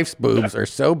 My wife's boobs are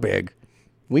so big,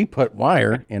 we put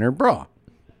wire in her bra.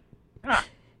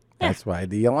 That's why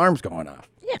the alarm's going off.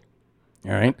 Yeah.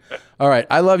 All right.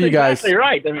 I love you guys. Exactly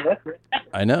right. I mean,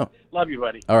 I know. Love you,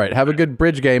 buddy. All right. Have a good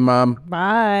bridge game, Mom.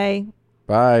 Bye.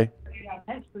 Bye.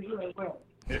 Thanks to you as well.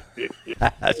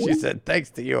 She said,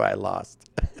 thanks to you, I lost.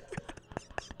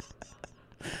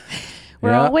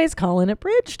 We're always calling it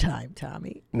bridge time,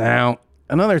 Tommy. Now,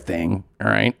 another thing. All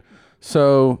right.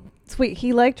 So. Sweet.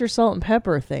 He liked your salt and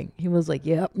pepper thing. He was like,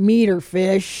 yep, meat or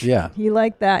fish. Yeah. He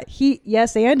liked that. He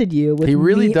yes-anded you with He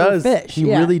really meat does. or fish. He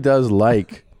really does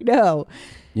like. No.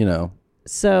 You know.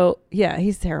 So, yeah,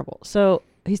 he's terrible. So,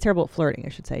 he's terrible at flirting, I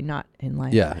should say, not in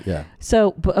life. Yeah.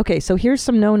 So, but so here's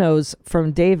some no-nos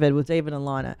from David with David and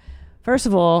Lana. First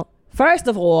of all,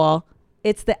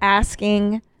 it's the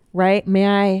asking, right? May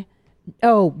I,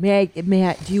 do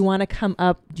you want to come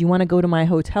up? Do you want to go to my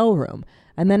hotel room?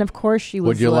 And then, of course, she was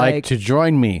Would you like to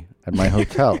join me at my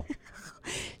hotel?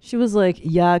 She was like,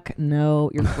 yuck,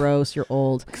 no, you're gross, you're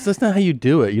old. Because that's not how you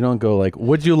do it. You don't go like,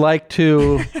 would you like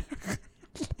to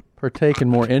partake in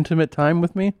more intimate time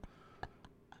with me?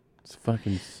 It's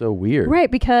fucking so weird.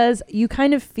 Right, because you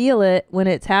kind of feel it when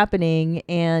it's happening,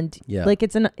 and like you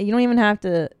don't even have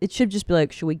to, it should just be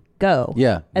like, should we go?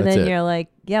 Yeah, and then you're like,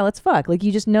 yeah, let's fuck. Like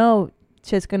you just know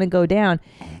shit's gonna go down.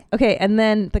 Okay, and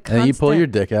then and then you pull your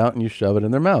dick out and you shove it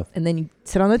in their mouth. And then you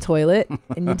sit on the toilet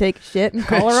and you take a shit and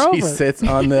call her over. She sits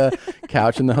on the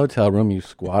couch in the hotel room. You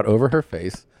squat over her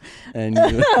face and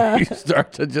you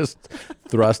start to just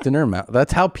thrust in her mouth.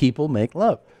 That's how people make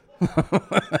love.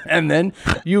 And then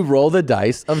you roll the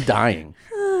dice of dying.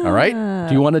 All right?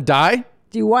 Do you want to die?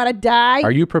 Do you want to die?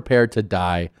 Are you prepared to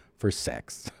die for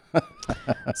sex?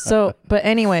 So, but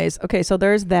anyways, okay, so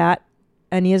there's that.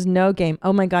 And he has no game.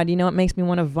 Oh my God, you know what makes me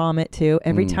want to vomit too?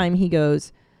 Every time he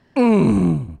goes,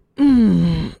 and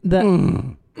he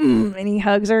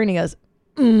hugs her and he goes,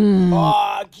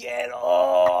 Oh, get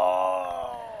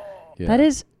off. Yeah. That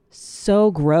is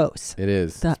so gross. It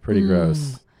is. It's pretty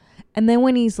gross. And then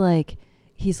when he's like,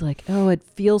 oh, it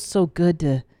feels so good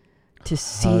to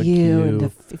see Hug you and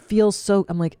you. it feels so.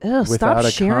 I'm like, oh, Without stop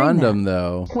a sharing condom, that.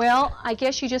 though. Well, I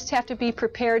guess you just have to be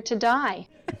prepared to die.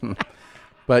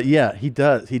 But yeah, he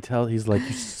does. He's like,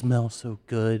 you smell so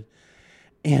good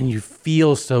and you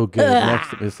feel so good.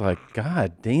 Next to me, it's like,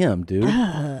 God damn, dude.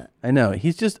 I know.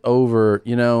 He's just over,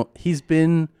 he's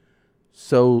been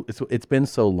it's been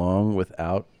so long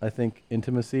without, I think,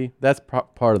 intimacy. That's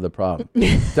part of the problem.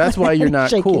 That's why you're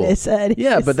not Shaking cool. his head.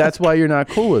 Yeah, He's but that's why you're not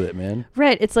cool with it, man.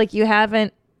 Right. It's like you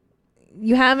haven't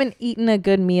eaten a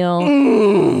good meal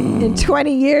in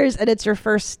 20 years and it's your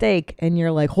first steak and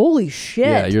you're like, holy shit.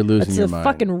 Yeah, you're losing your mind. It's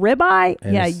a fucking ribeye.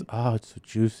 And Yeah. it's so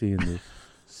juicy and the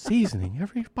seasoning.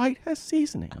 Every bite has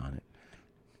seasoning on it.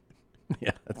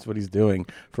 Yeah, that's what he's doing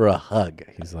for a hug.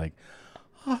 He's like,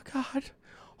 oh God,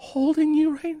 holding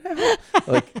you right now.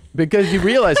 Like, because you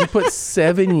realize he put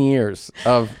 7 years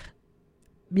of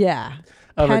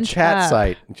a chat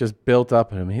site just built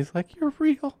up in him. He's like, you're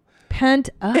real. Pent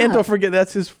up. And don't forget,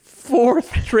 that's his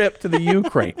 4th trip to the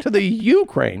Ukraine. To the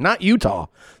Ukraine, not Utah.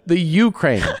 The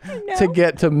Ukraine to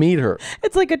get to meet her.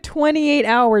 It's like a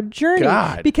 28-hour journey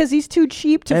God. because he's too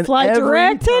cheap to And fly every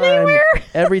direct time- anywhere.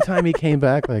 Every time he came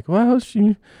back, like, well,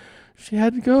 she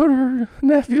had to go to her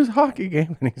nephew's hockey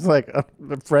game. And he's like,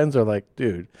 the friends are like,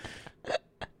 dude,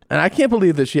 And I can't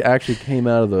believe that she actually came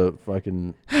out of the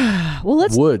fucking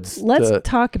woods. Let's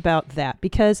talk about that,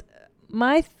 because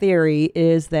my theory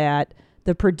is that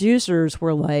the producers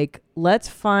were like, let's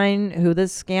find who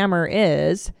this scammer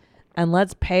is and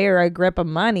let's pay her a grip of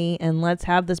money and let's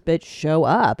have this bitch show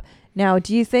up. Now,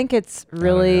 do you think it's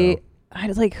really... I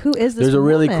was like, who is this There's a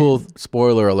really woman? cool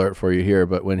spoiler alert for you here,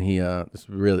 but when he, it's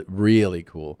really, really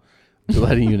cool, just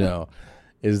letting you know,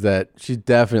 is that she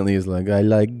definitely is like, I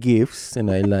like gifts and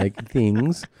I like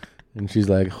things. And she's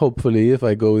like, hopefully if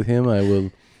I go with him, I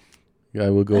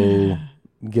will go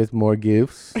get more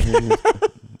gifts.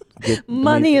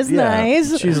 Money is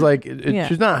nice. She's like,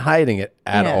 she's not hiding it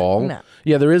at all. No.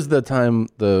 Yeah, there is the time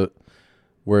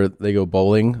where they go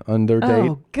bowling on their date.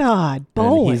 Oh God,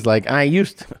 bowling. And he's like, I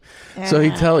used to. So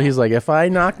he's like, if I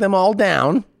knock them all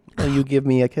down, will you give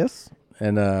me a kiss?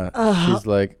 And she's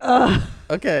like,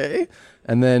 okay.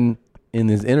 And then in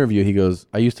his interview, he goes,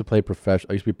 I used to be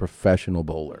a professional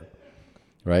bowler.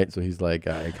 Right? So he's like,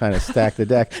 I kind of stacked the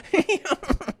deck.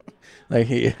 Like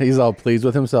he's all pleased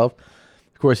with himself.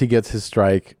 Of course, he gets his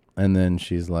strike, and then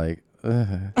she's like,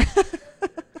 and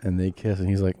they kiss, and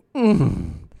he's like,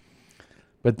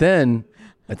 But then,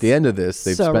 at the end of this,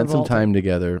 they've spent some time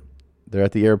together. They're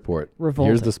at the airport.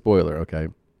 Here's the spoiler, okay?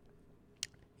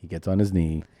 He gets on his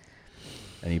knee,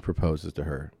 and he proposes to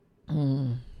her.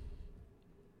 And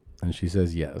she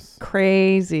says yes.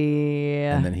 Crazy.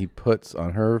 And then he puts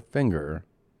on her finger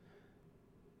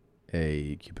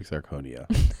a cubic zirconia,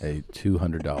 a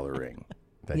 $200 ring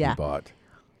that he bought.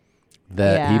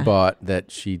 He bought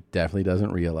that she definitely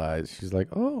doesn't realize. She's like,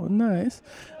 oh, nice.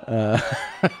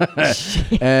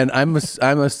 And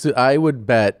I would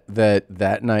bet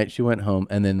that night she went home,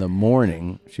 and then the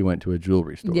morning she went to a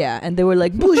jewelry store. Yeah, and they were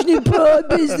like,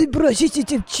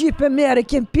 cheap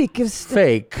American pickers.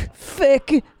 Fake.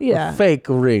 Yeah. A fake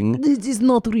ring. This is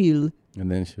not real.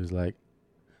 And then she was like,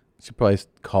 she probably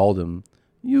called him,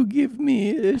 you give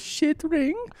me a shit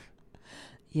ring?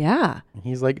 Yeah. And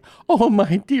he's like, oh,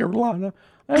 my dear Lana,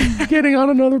 I'm getting on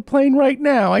another plane right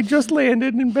now. I just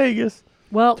landed in Vegas.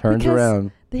 Well, turns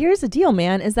around. Here's the deal,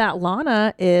 man, is that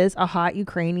Lana is a hot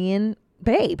Ukrainian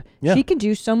babe. Yeah. She can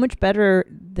do so much better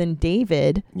than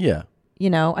David. Yeah. You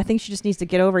know, I think she just needs to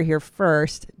get over here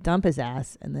first, dump his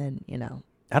ass, and then, you know.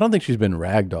 I don't think she's been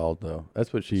ragdolled, though.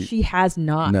 That's what She has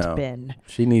not been.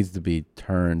 She needs to be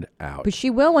turned out. But she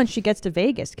will when she gets to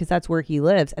Vegas, because that's where he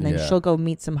lives. And then she'll go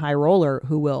meet some high roller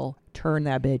who will turn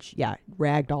that bitch,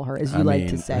 ragdoll her, as you like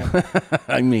to say.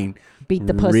 I mean, beat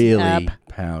the pussy really up.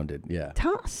 Pounded, yeah.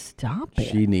 Stop it.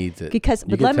 She needs it. Because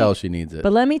you can tell she needs it.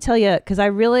 But let me tell you, because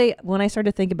when I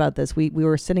started to think about this, we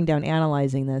were sitting down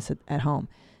analyzing this at home,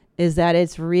 is that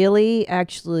it's really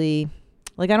actually...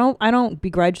 Like, I don't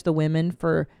begrudge the women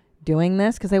for doing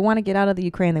this, because they want to get out of the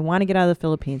Ukraine. They want to get out of the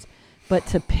Philippines. But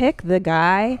to pick the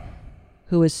guy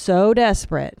who is so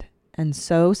desperate and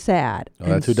so sad. Oh,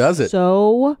 that's who does it.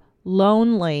 So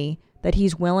lonely that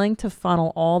he's willing to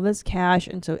funnel all this cash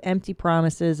into empty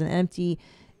promises and empty...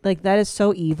 Like, that is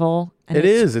so evil. And it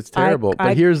is. It's terrible.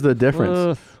 But here's the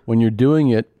difference. When you're doing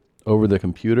it over the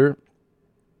computer,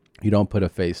 you don't put a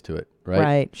face to it.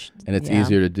 Right. And it's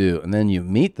easier to do. And then you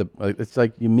meet it's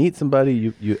like you meet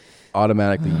somebody, you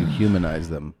automatically you humanize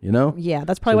them, you know? Yeah,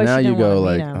 that's probably why she didn't now you go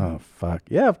want like, oh, fuck.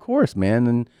 Yeah, of course, man.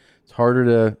 And it's harder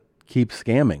to keep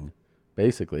scamming,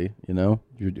 basically, you know?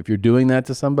 If you're doing that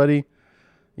to somebody,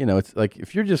 you know, it's like,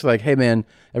 if you're just like, hey, man,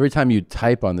 every time you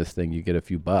type on this thing, you get a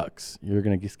few bucks. You're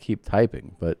going to just keep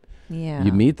typing. But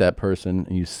you meet that person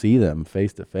and you see them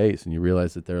face to face and you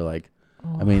realize that they're like,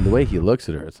 I mean, the way he looks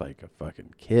at her, it's like a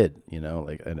fucking kid, you know,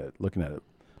 like looking at a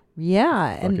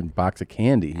fucking box of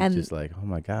candy. He's just like, oh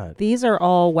my God. These are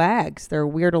all wags. They're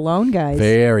weird alone guys.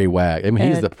 Very wag. I mean,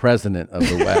 he's the president of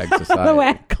the wag society. The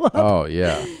wag club. Oh,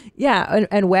 yeah. Yeah,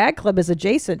 and wag club is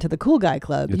adjacent to the cool guy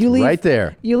club. It's right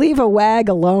there. You leave a wag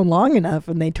alone long enough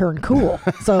and they turn cool.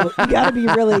 So you got to be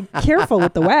really careful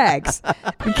with the wags.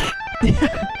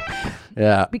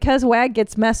 Yeah. Because wag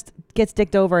gets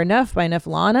dicked over enough by enough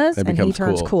Lanas, and he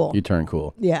turns cool. You turn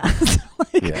cool. Yeah.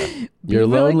 You're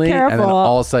lonely, and then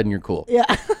all of a sudden you're cool. Yeah.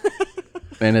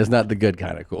 And it's not the good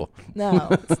kind of cool. No,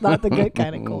 it's not the good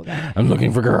kind of cool guy. I'm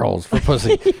looking for girls, for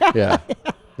pussy. Yeah.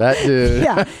 That dude.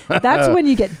 Yeah. That's when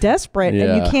you get desperate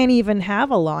and you can't even have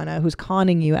a Lana who's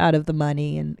conning you out of the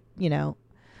money and, you know.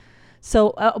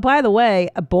 So, by the way,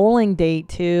 a bowling date,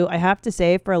 too, I have to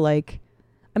say for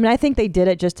I mean, I think they did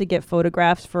it just to get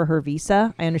photographs for her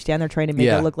visa. I understand they're trying to make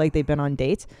it look like they've been on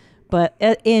dates. But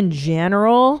in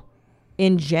general,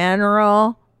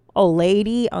 a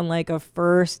lady on like a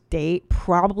first date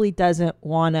probably doesn't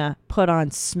want to put on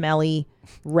smelly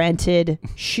rented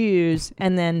shoes,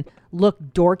 and then look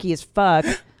dorky as fuck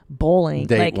bowling.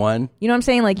 Date like, one. You know what I'm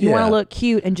saying? Like, you want Yeah. to look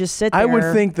cute and just sit there. I would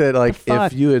think that, like,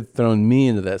 fuck? if you had thrown me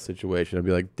into that situation, I'd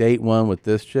be like, date one with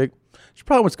this chick. She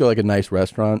probably wants to go like a nice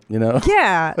restaurant, you know?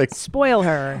 Yeah, like spoil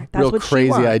her. That's real what crazy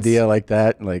she wants. idea like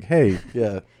that. Like, hey,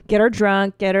 yeah, Get her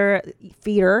drunk, get her,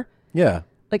 feed her. yeah.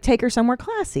 Like, take her somewhere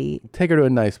classy. Take her to a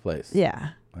nice place. Yeah.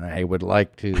 I would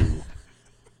like to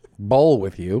bowl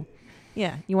with you.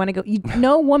 Yeah. You want to go.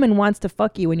 No woman wants to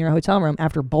fuck you in your hotel room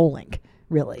after bowling.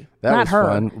 Really. That Not was her.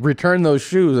 fun. Return those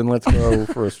shoes and let's go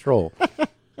for a stroll.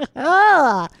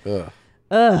 Ah.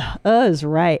 Ugh. Is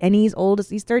right. And he's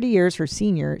 30 years her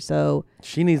senior. So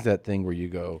She needs that thing where you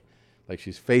go, like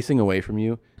she's facing away from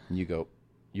you, and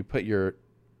you put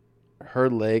her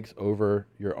legs over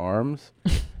your arms,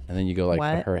 and then you go like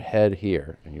What? her head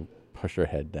here, and you push her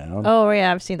head down. oh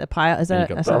yeah, I've seen the pile. Is and that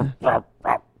you I go,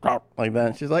 saw- like that.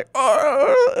 And she's like,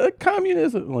 oh,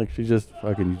 communism. Like she just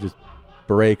you just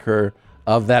break her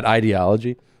of that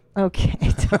ideology. okay?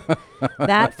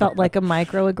 That felt like a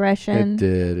microaggression.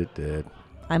 It did.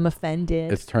 I'm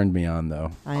offended. It's turned me on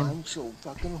though. I'm so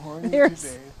fucking horny There's-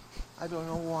 today. I don't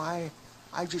know why.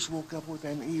 I just woke up with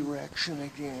an erection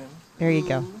again. There you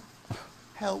go. Ooh,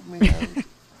 help me out.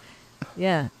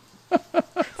 Yeah.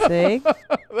 See?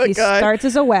 He guy- starts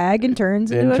as a wag and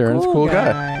turns into a cool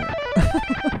guy.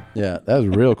 Yeah, that was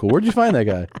real cool. Where'd you find that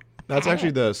guy? That's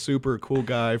actually the super cool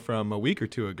guy from a week or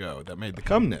two ago that made the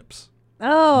cum nips.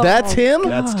 Oh, That's him?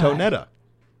 That's Tonetta.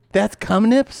 That's cum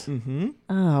nips? Mm-hmm.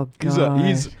 Oh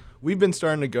god. We've been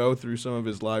starting to go through some of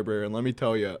his library, and let me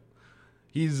tell you,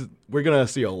 we're gonna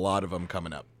see a lot of them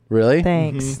coming up. Really?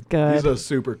 Thanks. Mhm. Good. He's a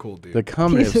super cool dude. The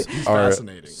cum nips He's are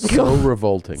fascinating. so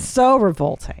revolting. So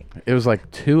revolting. It was like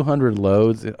 200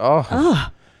 loads.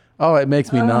 Oh, it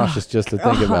makes me nauseous just to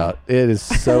think about. It is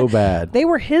so bad. They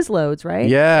were his loads, right?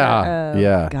 Yeah. Oh,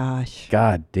 Yeah. Gosh.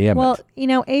 God damn Well,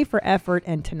 it. A for effort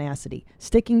and tenacity,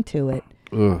 sticking to it,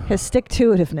 Ugh. his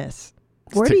stick-to-itiveness.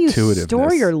 Where do you store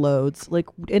Stick-to-itiveness. your loads? Like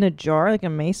in a jar, like a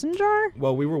mason jar?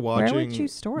 Well, we were watching. Where would you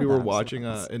store we were those watching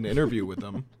things? an interview with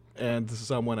them, and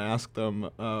someone asked them,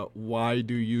 "Why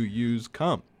do you use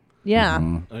cum?" Yeah.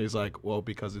 Mm-hmm. And he's like, "Well,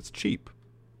 because it's cheap.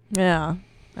 Yeah,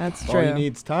 that's All true. you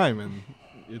need's time, and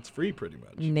it's free, pretty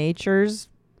much." Nature's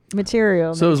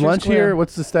material. So is nature's lunch glue. here?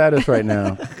 What's the status right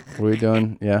now? What are we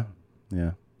doing? Yeah.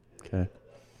 Yeah. Okay.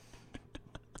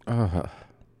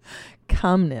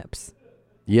 Cum nips.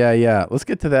 Yeah. Let's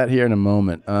get to that here in a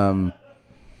moment.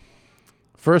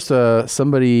 First,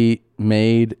 somebody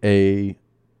made a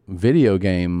video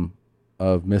game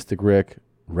of Mystic Rick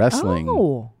wrestling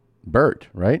Oh. Bert,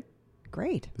 right?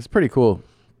 Great. It's pretty cool.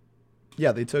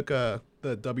 Yeah, they took the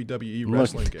WWE Look.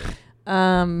 wrestling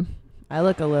game. I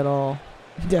look a little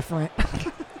different.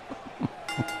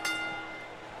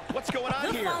 What's going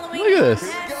on here? Look at this.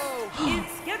 Is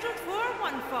scheduled for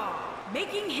one fall,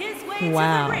 making his way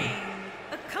Wow. to the ring,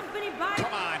 accompanied by.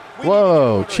 Come on.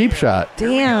 Whoa, cheap shot.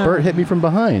 Damn. Bert hit me from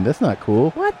behind. That's not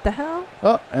cool. What the hell?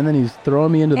 Oh, and then he's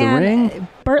throwing me into the ring.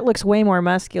 Bert looks way more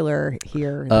muscular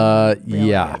here. than he really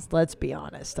Yeah. is. Let's be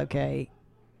honest, okay?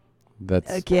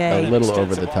 That's Okay. a little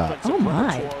over the top. Oh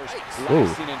my. Ooh.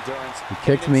 He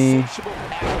kicked me.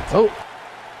 Oh.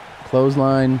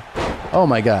 Clothesline. Oh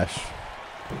my gosh.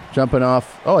 Jumping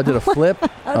off. Oh, I did a flip.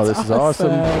 Oh, this is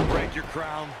awesome. Break your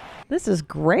crown. This is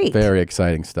great. Very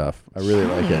exciting stuff. I really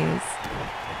like it. Jeez.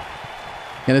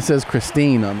 And it says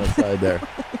Christine on the side there.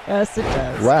 Yes, it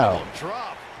does. Wow.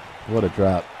 What a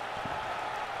drop.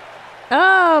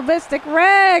 Oh, Mystic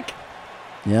Rick.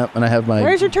 Yep, and I have my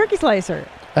Where's your turkey slicer?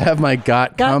 I have my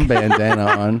Got Cum bandana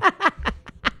on.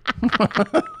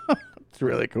 It's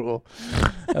really cool.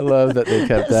 I love that they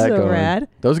kept that So going. rad.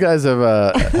 Those guys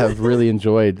have really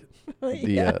enjoyed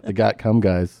the Got Cum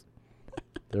guys.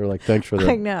 They were like, thanks for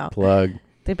the I know. plug.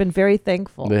 They've been very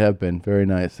thankful. They have been very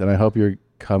nice, and I hope your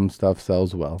cum stuff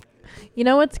sells well. You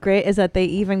know what's great is that they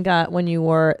even got when you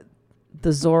wore the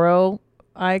Zorro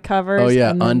eye covers. Oh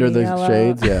yeah, and then under the yellow.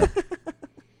 shades. Yeah,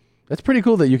 that's pretty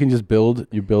cool that you can just build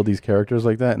these characters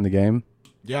like that in the game.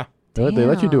 Yeah. They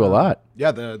let you do a lot.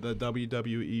 Yeah, the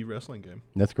WWE wrestling game.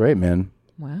 That's great, man.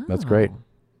 Wow. That's great.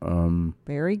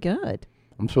 Very good.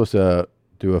 I'm supposed to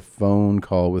do a phone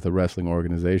call with a wrestling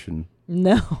organization.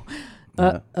 No.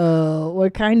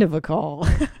 What kind of a call?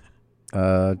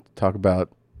 Talk about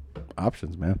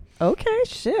options, man. Okay,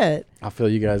 shit. I'll fill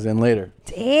you guys in later.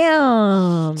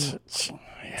 Damn.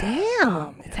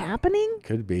 Damn. It's happening?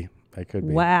 Could be. That could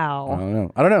be. Wow.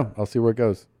 I don't know. I'll see where it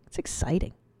goes. It's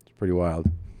exciting. It's pretty wild.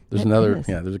 There's It another. is.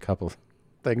 Yeah, there's a couple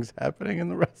things happening in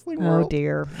the wrestling Oh world.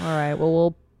 dear. All right.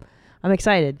 Well, I'm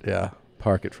excited. Yeah.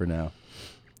 Park it for now.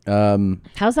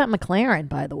 How's that McLaren,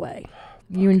 by the way?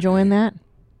 You enjoying that?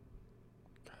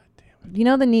 God damn it. You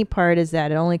know, the neat part is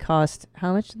that it only cost,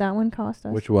 how much did that one cost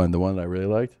us? Which one? The one that I really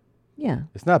liked? Yeah.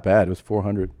 It's not bad. It was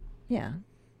 $400. Yeah.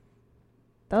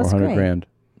 That was 400 great. grand.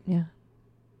 Yeah.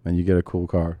 And you get a cool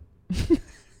car.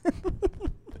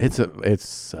 It's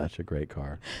such a great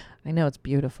car. I know, it's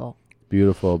beautiful.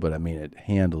 Beautiful, but I mean, it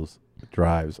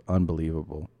drives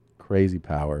unbelievable. Crazy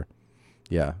power.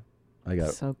 Yeah.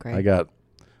 So great.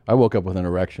 I woke up with an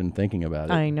erection thinking about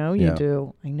it. I know you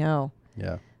do. I know.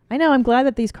 Yeah. I know. I'm glad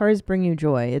that these cars bring you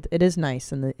joy. It is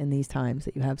nice in these times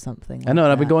that you have something. I know, like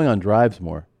and I've been that. going on drives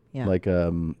more. Yeah. Like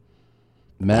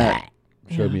Matt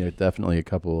showed me definitely a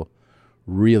couple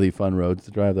really fun roads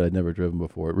to drive that I'd never driven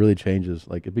before. It really changes.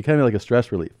 Like, it became like a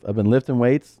stress relief. I've been lifting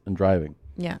weights and driving.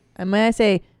 Yeah. And may I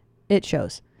say, it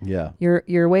shows. Yeah. Your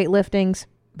weightlifting's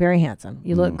very handsome.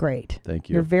 You look great. Thank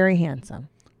you. You're very handsome.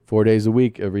 4 days a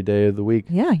week, every day of the week.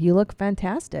 Yeah, you look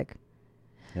fantastic.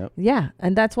 Yep. Yeah,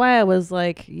 and that's why I was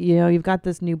like, you've got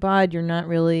this new bod. You're not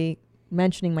really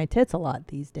mentioning my tits a lot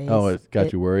these days. Oh, it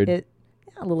got you worried? Yeah,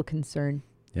 a little concerned.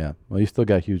 Yeah. Well, you still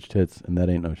got huge tits, and that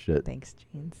ain't no shit. Thanks,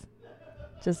 Jeans.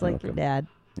 Just like your dad.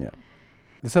 Yeah.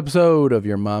 This episode of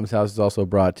Your Mom's House is also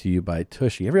brought to you by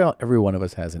Tushy. Every one of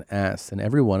us has an ass, and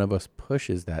every one of us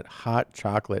pushes that hot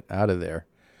chocolate out of there,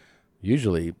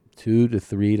 usually 2 to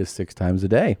 3 to 6 times a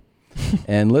day.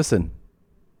 And listen,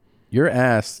 your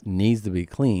ass needs to be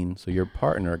clean so your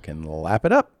partner can lap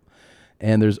it up.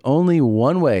 And there's only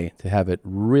one way to have it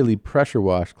really pressure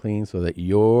wash clean so that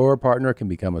your partner can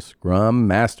become a scrum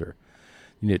master.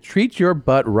 You need to treat your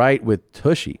butt right with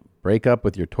Tushy. Break up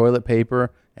with your toilet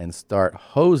paper and start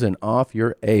hosing off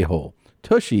your a-hole.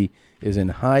 Tushy is in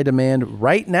high demand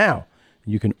right now.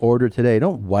 You can order today.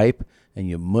 Don't wipe and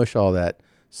you mush all that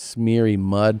smeary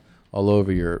mud all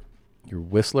over your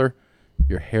whistler,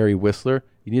 your hairy whistler.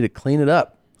 You need to clean it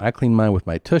up. I clean mine with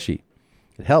my Tushy.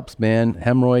 It helps, man.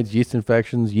 Hemorrhoids, yeast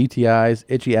infections, UTIs,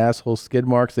 itchy assholes, skid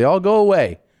marks, they all go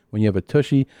away when you have a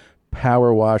Tushy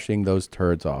power washing those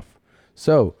turds off.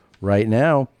 So right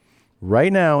now,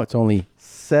 it's only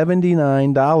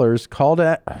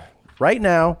 $79. Right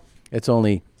now, it's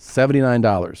only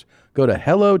 $79. Go to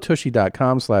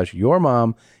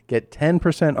hellotushy.com/yourmom. Get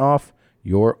 10% off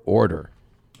your order.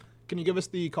 Can you give us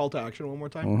the call to action one more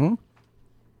time? Mm-hmm.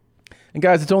 And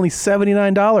guys, it's only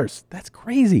 $79. That's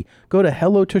crazy. Go to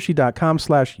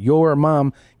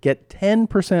hellotushy.com/yourmom. Get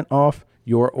 10% off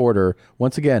your order.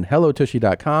 Once again,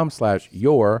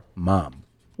 hellotushy.com/yourmom.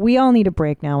 We all need a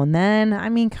break now and then. I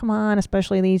mean, come on,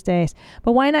 especially these days.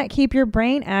 But why not keep your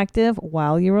brain active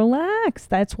while you relax?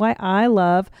 That's why I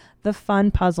love the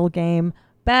fun puzzle game,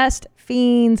 Best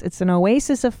Fiends. It's an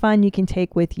oasis of fun you can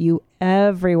take with you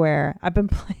everywhere. I've been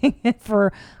playing it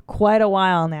for quite a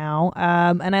while now.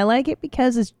 And I like it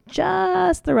because it's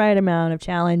just the right amount of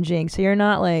challenging. So you're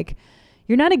not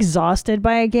exhausted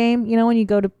by a game. You know, when you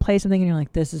go to play something and you're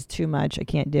like, this is too much, I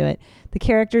can't do it. The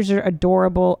characters are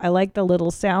adorable. I like the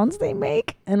little sounds they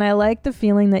make. And I like the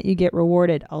feeling that you get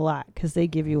rewarded a lot because they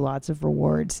give you lots of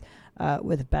rewards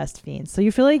with Best Fiends. So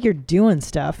you feel like you're doing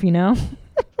stuff, you know?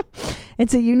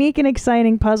 It's a unique and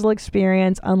exciting puzzle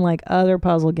experience, unlike other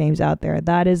puzzle games out there.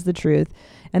 That is the truth.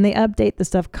 And they update the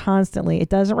stuff constantly. It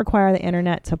doesn't require the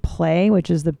internet to play,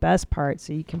 which is the best part.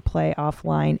 So you can play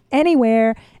offline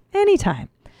anywhere, anytime.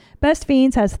 Best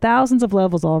Fiends has thousands of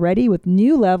levels already with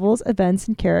new levels, events,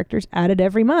 and characters added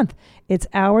every month. It's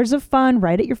hours of fun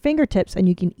right at your fingertips, and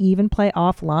you can even play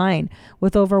offline.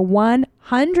 With over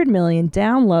 100 million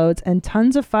downloads and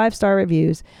tons of 5-star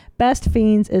reviews, Best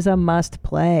Fiends is a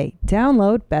must-play.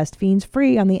 Download Best Fiends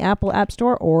free on the Apple App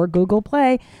Store or Google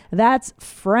Play. That's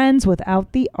friends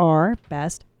without the R,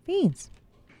 Best Fiends.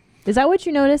 Is that what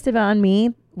you noticed about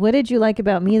me? What did you like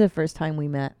about me the first time we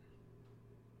met?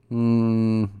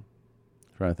 Trying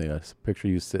to think. I picture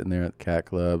you sitting there at the cat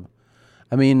club.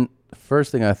 I mean,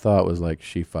 first thing I thought was like,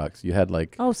 she fucks. You had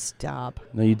like... Oh, stop.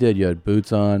 No, you did. You had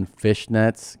boots on,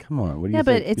 fishnets. Come on. What do you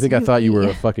think? But You think I thought you were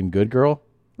a fucking good girl?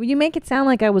 Well, you make it sound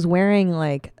like I was wearing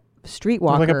like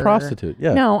streetwalker. Like a prostitute,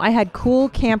 yeah. No, I had cool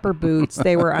camper boots.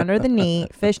 They were under the knee,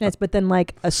 fishnets, but then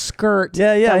like a skirt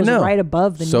Yeah, that I was know. right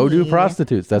above the knee. So do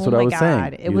prostitutes. That's what I was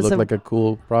saying. It You was look like a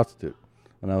cool prostitute.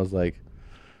 And I was like,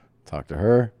 talk to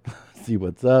her, see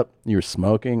what's up. You were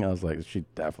smoking. I was like, she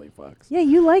definitely fucks. Yeah,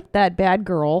 you like that bad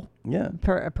girl. Yeah.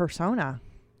 Persona.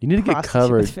 You need to get Prostitute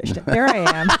covered. with fishnet. There I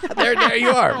am. there you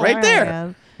are, right There I there.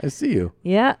 am. I see you.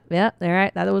 Yeah. All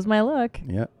right. That was my look.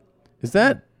 Yeah. Is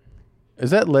that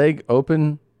leg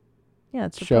open? Yeah,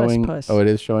 it's showing. puss. Oh, it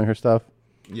is showing her stuff.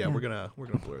 Yeah, we're gonna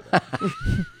blur that.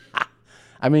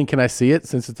 I mean, can I see it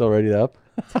since it's already up?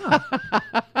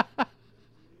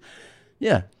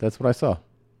 Yeah, that's what I saw.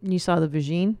 You saw the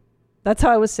vagine? That's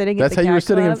how I was sitting at That's the how you cat were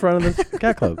sitting in club. front of the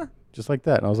cat club. Just like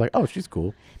that. And I was like, oh, she's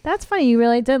cool. That's funny. You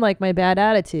really did like my bad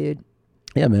attitude.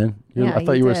 Yeah, man. Yeah, I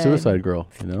thought you you were a did. suicide girl,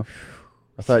 you know?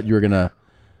 I thought you were going to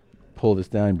pull this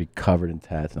down and be covered in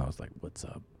tats. And I was like, what's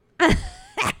up?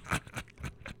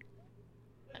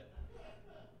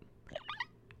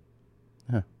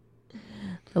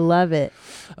 I love it.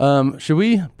 Should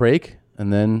we break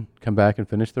and then come back and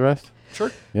finish the rest?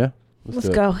 Sure. Yeah? Let's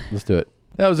do it. go. Let's do it.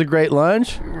 That was a great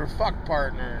lunch. We were fuck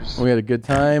partners. We had a good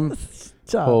time.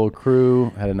 Stop. Whole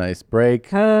crew had a nice break.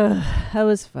 That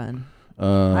was fun.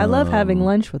 I love having Um,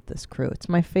 lunch with this crew. It's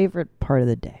my favorite part of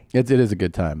the day. It is a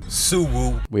good time.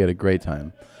 We had a great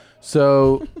time.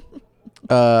 So,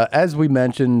 as we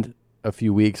mentioned a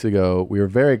few weeks ago, we were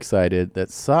very excited that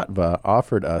Satva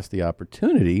offered us the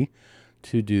opportunity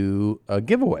to do a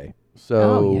giveaway.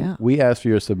 So we asked for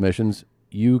your submissions.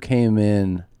 You came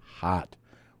in hot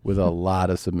with a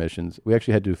lot of submissions. We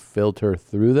actually had to filter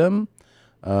through them,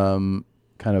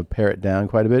 kind of pare it down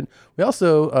quite a bit. We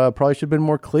also probably should have been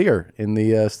more clear in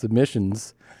the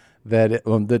submissions that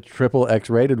the triple X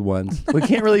rated ones we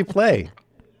can't really play.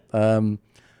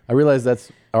 I realize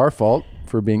that's our fault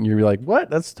for being. You're like, what?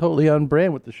 That's totally on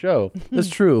brand with the show. That's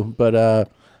true, but I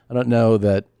don't know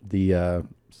that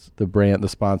the brand, the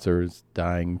sponsor, is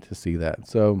dying to see that.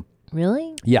 So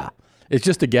really, yeah, it's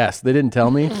just a guess. They didn't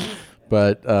tell me,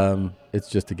 but it's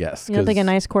just a guess. You don't think a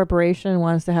nice corporation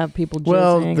wants to have people jizzing?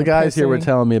 Well, the and guys here were pissing?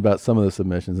 telling me about some of the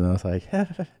submissions, and I was like,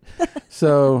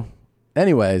 so.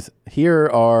 Anyways, here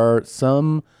are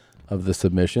some of the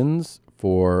submissions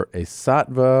for a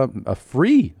Satva, a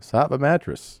free Satva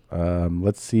mattress.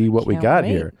 Let's see what we Can't got wait.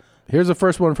 here. Here's the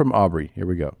first one from Aubrey. Here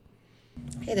we go.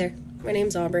 Hey there, my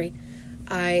name's Aubrey.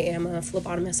 I am a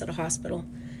phlebotomist at a hospital,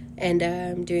 and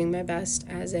I'm doing my best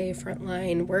as a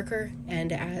frontline worker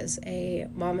and as a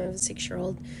mom of a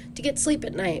 6-year-old to get sleep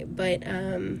at night, but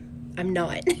I'm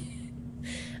not.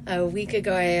 A week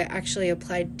ago, I actually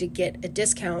applied to get a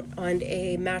discount on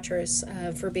a mattress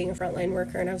for being a frontline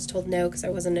worker, and I was told no because I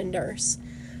wasn't a nurse.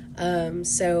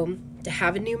 So to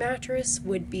have a new mattress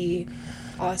would be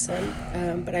awesome,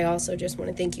 but I also just want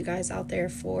to thank you guys out there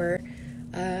for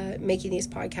making these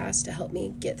podcasts to help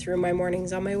me get through my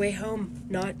mornings on my way home,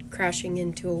 not crashing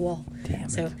into a wall.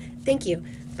 So thank you.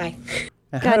 Bye.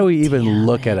 Now, how do we even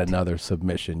look at another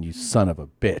submission, you son of a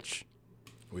bitch?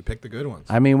 We picked the good ones.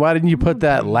 I mean, why didn't you put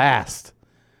that last?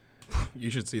 You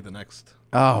should see the next.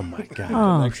 Oh, my God.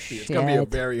 The next It's going to be a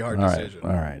very hard All right, decision.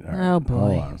 all right. Oh, boy.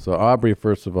 Hold on. So, Aubrey,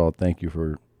 first of all, thank you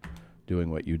for doing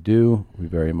what you do. We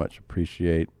very much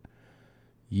appreciate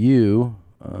you.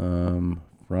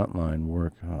 Frontline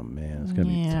work. Oh, man. It's going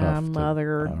to be tough. Yeah,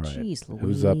 mother. All right. Jeez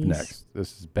Who's up Louise. next?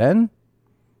 This is Ben?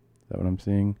 Is that what I'm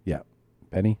seeing? Yeah.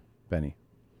 Benny?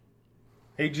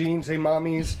 Hey, Jeans. Hey,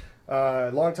 mommies.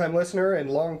 Longtime listener and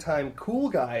longtime Cool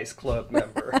Guys Club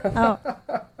member.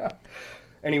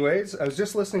 Anyways, I was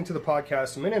just listening to the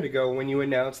podcast a minute ago when you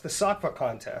announced the Satva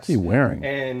contest. What's he wearing?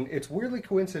 And it's weirdly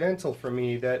coincidental for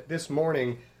me that this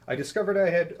morning I discovered I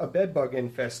had a bed bug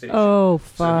infestation. Oh,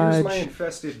 So here's my fudge.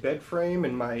 infested bed frame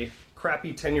and my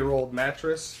crappy 10-year-old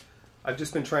mattress. I've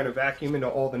just been trying to vacuum into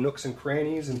all the nooks and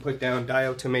crannies and put down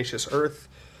diatomaceous earth.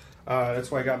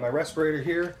 That's why I got my respirator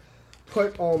here.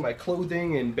 Put all my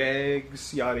clothing in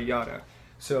bags, yada yada.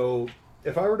 So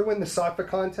if I were to win the Satva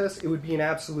contest, it would be an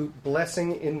absolute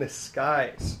blessing in the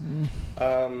skies.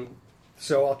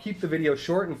 So I'll keep the video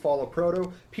short and follow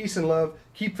Proto. Peace and love.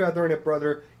 Keep feathering it,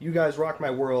 brother. You guys rock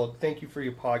my world. Thank you for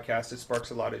your podcast. It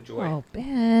sparks a lot of joy. Oh,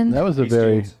 Ben. That was a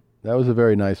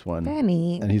very nice one.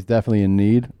 Benny. And he's definitely in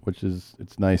need,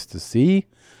 it's nice to see.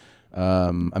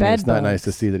 I mean, it's not nice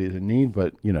to see that he's in need,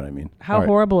 but you know what I mean. How All right.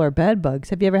 horrible are bed bugs?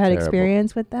 Have you ever had Terrible.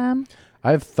 experience with them?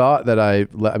 I've thought that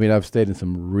I've stayed in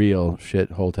some real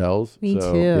shit hotels. Me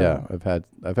so, too. Yeah, I've had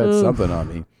Oof. something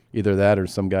on me. Either that or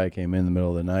some guy came in the middle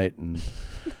of the night and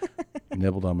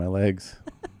nibbled on my legs.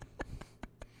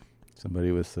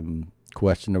 Somebody with some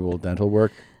questionable dental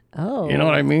work. Oh. You know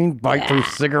what I mean? Bite through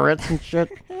cigarettes and shit.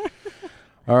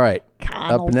 All right.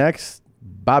 Up next,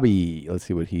 Bobby. Let's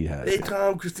see what he has. Hey,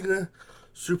 Tom, Christina.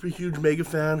 Super huge mega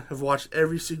fan. Have watched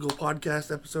every single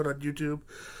podcast episode on YouTube.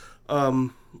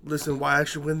 Listen, why I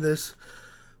should win this.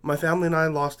 My family and I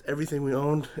lost everything we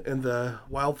owned in the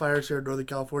wildfires here in Northern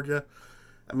California.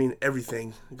 I mean,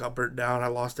 everything got burnt down. I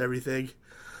lost everything.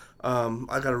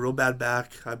 I got a real bad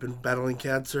back. I've been battling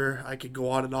cancer. I could go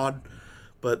on and on,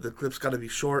 but the clip's got to be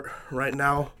short. Right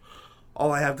now,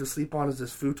 all I have to sleep on is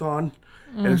this futon,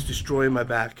 and it's destroying my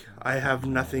back. I have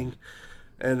nothing,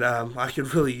 and I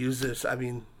could really use this. I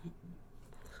mean,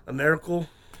 a miracle,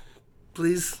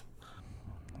 please.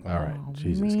 All right.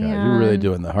 Jesus, God. You're really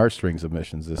doing the heartstring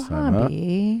submissions this time, huh?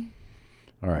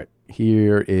 All right.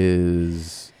 Here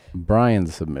is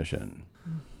Brian's submission.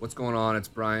 What's going on? It's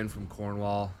Brian from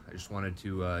Cornwall. I just wanted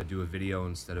to do a video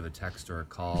instead of a text or a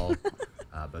call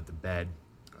about the bed.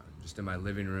 Just in my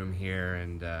living room here,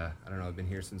 and I don't know, I've been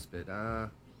here since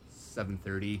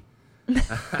 7:30.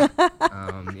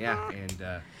 Yeah,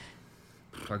 and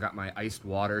I got my iced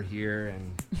water here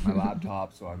and my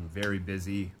laptop, so I'm very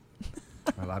busy.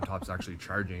 My laptop's actually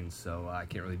charging, so I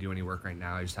can't really do any work right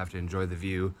now. I just have to enjoy the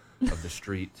view of the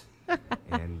street.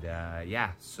 And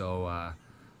yeah, so I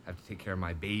have to take care of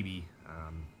my baby,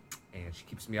 and she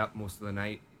keeps me up most of the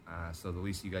night. So the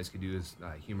least you guys could do is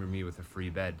humor me with a free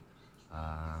bed.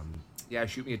 Yeah,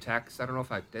 shoot me a text. I don't know if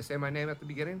did I say my name at the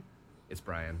beginning? It's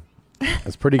Brian.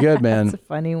 That's pretty good, man. That's a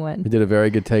funny one. You did a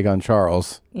very good take on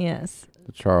Charles. Yes.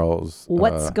 Charles.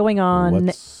 What's going on?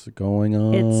 What's going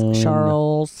on? It's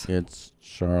Charles. It's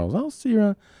Charles. I'll see you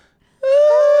around.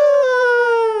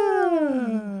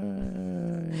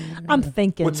 I'm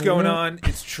thinking. What's going on?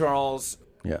 It's Charles.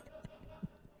 Yeah.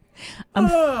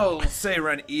 Let's say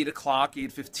around 8 o'clock,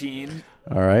 8:15.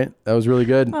 All right. That was really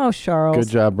good. Oh, Charles. Good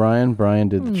job, Brian. Brian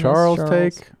did the Charles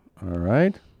take. All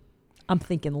right. I'm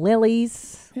thinking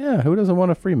lilies. Yeah, who doesn't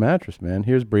want a free mattress, man?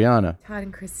 Here's Brianna. Todd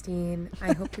and Christine,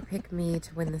 I hope you pick me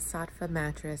to win the Sattva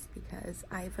mattress because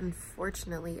I've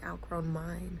unfortunately outgrown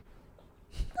mine.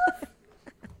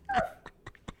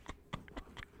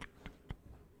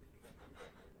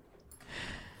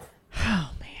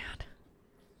 Oh, man.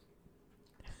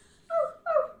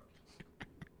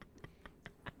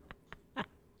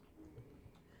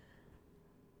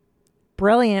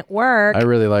 Brilliant work. I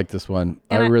really like this one.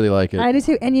 I really like it. I do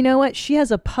too. And you know what? She has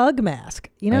a pug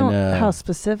mask. You know how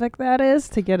specific that is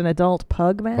to get an adult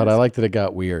pug mask? But I like that it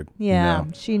got weird. Yeah, you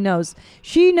know? she knows.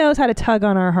 She knows how to tug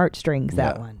on our heartstrings,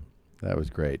 that one. That was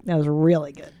great. That was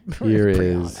really good. Here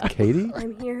is Katie.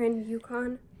 I'm here in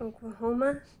Yukon,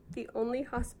 Oklahoma. The only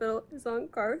hospital is on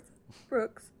Garth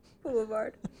Brooks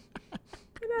Boulevard.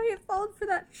 And I had fallen for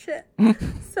that shit.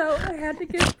 So I had to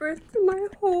give birth to my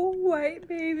whole white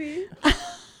baby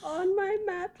on my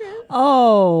mattress.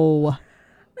 Oh.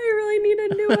 I really need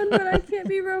a new one, but I can't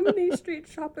be roaming these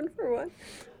streets shopping for one.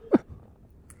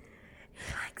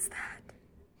 He likes that.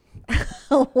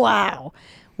 Wow.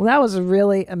 Well, that was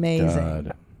really amazing.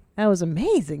 God. That was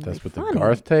amazing. That's what the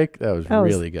Garth take. That was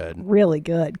really good. Really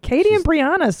good. Katie and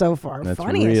Brianna so far. That's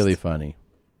Funniest. really funny.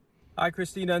 Hi,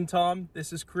 Christina and Tom.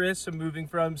 This is Chris. I'm moving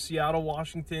from Seattle,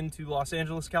 Washington to Los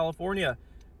Angeles, California.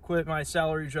 Quit my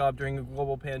salary job during the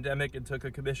global pandemic and took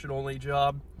a commission-only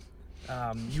job.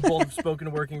 You both have spoken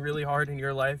to working really hard in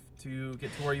your life to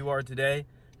get to where you are today,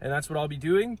 and that's what I'll be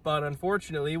doing. But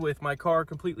unfortunately, with my car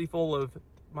completely full of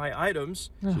my items,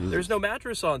 there's no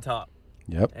mattress on top.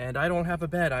 Yep. And I don't have a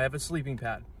bed. I have a sleeping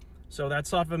pad. So that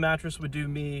Sattva mattress would do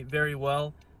me very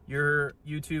well. Your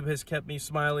YouTube has kept me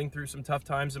smiling through some tough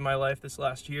times in my life this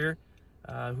last year.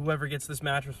 Whoever gets this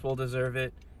mattress will deserve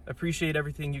it. Appreciate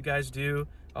everything you guys do.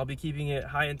 I'll be keeping it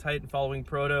high and tight and following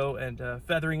Proto and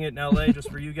feathering it in LA just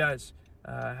for you guys.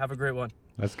 Have a great one.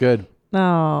 That's good.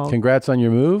 Oh. Congrats on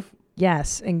your move.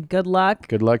 Yes, and good luck.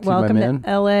 Good luck to you, my Welcome man.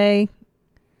 to LA.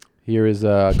 Here is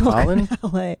Colin.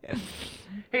 LA.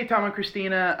 Hey, Tom and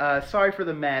Christina. Sorry for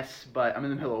the mess, but I'm in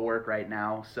the middle of work right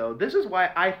now. So this is why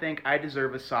I think I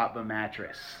deserve a Sattva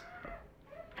mattress.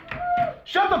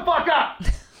 Shut the fuck up!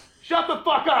 Shut the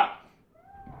fuck up!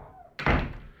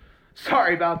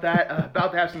 Sorry about that.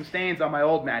 About to have some stains on my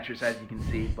old mattress, as you can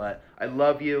see. But I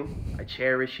love you. I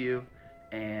cherish you.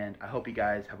 And I hope you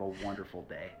guys have a wonderful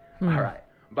day. All right.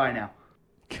 Bye now.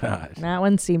 God. That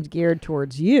one seemed geared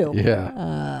towards you.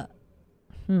 Yeah.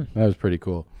 That was pretty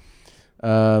cool.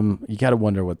 You got to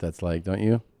wonder what that's like, don't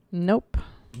you? Nope.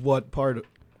 What part of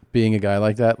being a guy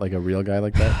like that, like a real guy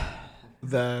like that?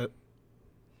 that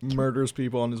murders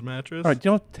people on his mattress? All right,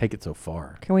 you don't take it so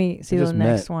far. Can we see I the just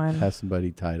next met, one? Has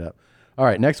somebody tied up. All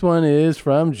right, next one is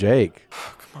from Jake.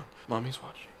 Come on, Mommy's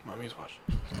watching. Mommy's watching.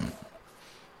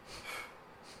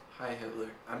 Hi, Hitler.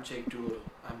 I'm Jake Doolittle.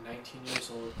 I'm 19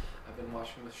 years old. I've been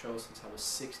watching the show since I was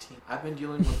 16. I've been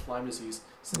dealing with Lyme disease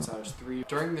since I was 3.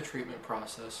 During the treatment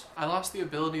process, I lost the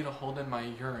ability to hold in my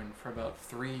urine for about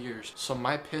 3 years. So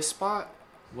my piss spot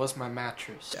was my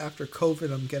mattress. After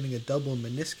COVID, I'm getting a double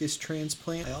meniscus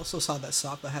transplant. I also saw that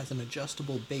Sattva has an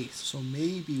adjustable base, so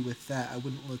maybe with that, I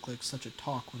wouldn't look like such a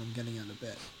talk when I'm getting out of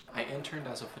bed. I interned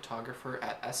as a photographer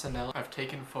at SNL. I've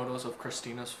taken photos of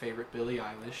Christina's favorite Billie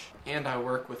Eilish, and I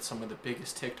work with some of the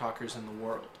biggest TikTokers in the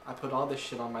world. I put all this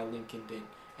shit on my LinkedIn,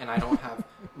 and I don't have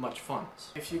much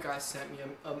funds. If you guys sent me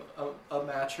a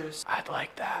mattress, I'd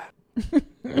like that.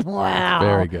 Wow.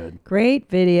 Very good. Great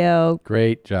video.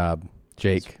 Great job,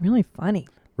 Jake. It's really funny.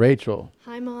 Rachel.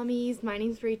 Hi, mommies. My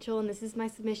name's Rachel, and this is my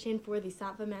submission for the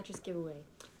Sattva mattress giveaway.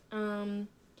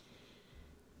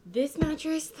 This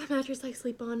mattress, the mattress I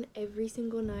sleep on every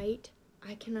single night,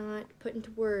 I cannot put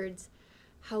into words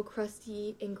how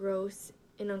crusty and gross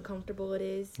and uncomfortable it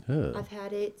is. Ugh. I've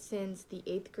had it since the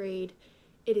 8th grade.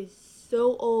 It is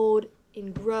so old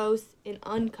and gross and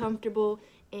uncomfortable,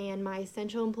 and my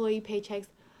essential employee paychecks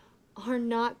are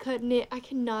not cutting it. I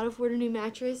cannot afford a new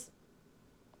mattress.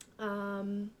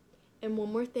 And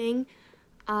one more thing,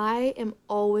 I am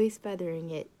always feathering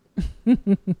it.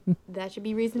 That should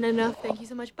be reason enough. Thank you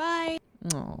so much. Bye.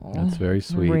 Oh, That's very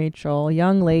sweet. Rachel,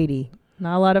 young lady.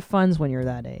 Not a lot of funds when you're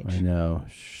that age. I know.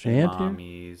 Hey, Shant here?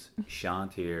 mommies.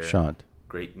 Shant here. Shant.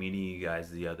 Great meeting you guys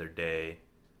the other day.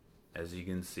 As you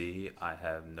can see, I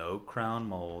have no crown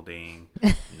molding,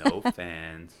 no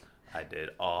fans. I did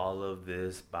all of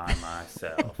this by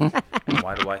myself.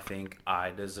 Why do I think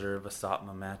I deserve a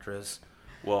Satma mattress?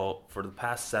 Well, for the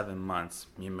past 7 months,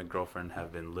 me and my girlfriend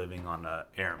have been living on an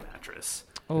air mattress.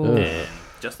 Oh. And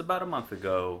just about a month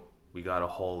ago, we got a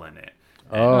hole in it.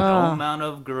 And Oh. no amount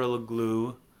of Gorilla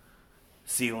Glue,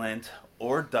 sealant,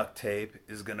 or duct tape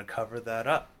is going to cover that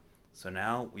up. So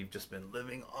now we've just been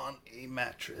living on a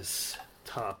mattress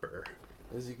topper.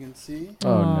 As you can see,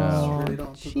 Oh, no. straight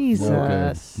onto Jesus. the floor.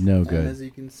 No good. No good. And as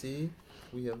you can see,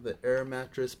 we have the air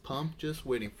mattress pump just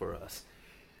waiting for us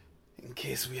in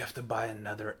case we have to buy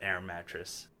another air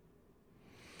mattress.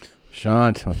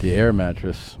 Shant with the air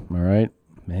mattress. All right,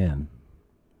 man.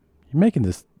 You're making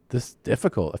this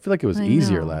difficult. I feel like it was I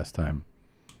easier know. last time.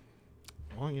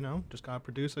 Well, just gotta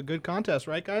produce a good contest,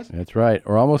 right, guys? That's right.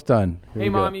 We're almost done. Here Hey,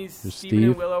 we go. mommies. Here's Stephen Steve.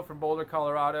 and Willow from Boulder,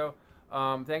 Colorado.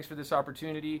 Thanks for this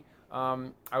opportunity.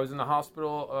 I was in the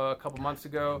hospital a couple months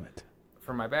ago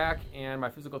for my back, and my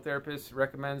physical therapist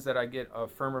recommends that I get a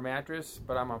firmer mattress,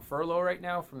 but I'm on furlough right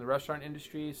now from the restaurant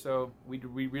industry, so we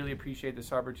really appreciate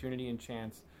this opportunity and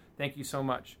chance. Thank you so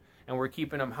much. And we're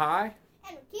keeping them high.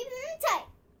 And keep it tight.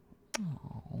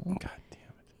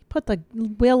 Put the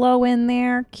willow in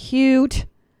there. Cute.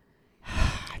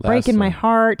 Breaking my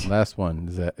heart. Last one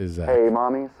is that. Hey,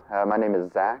 mommies. My name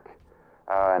is Zach,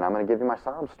 and I'm going to give you my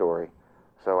sob story.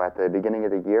 So at the beginning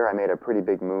of the year, I made a pretty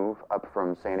big move up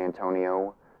from San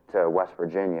Antonio to West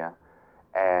Virginia,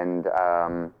 and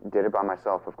did it by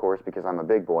myself, of course, because I'm a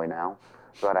big boy now,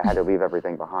 but I had to leave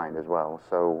everything behind as well.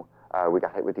 So we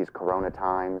got hit with these corona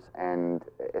times, and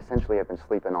essentially I've been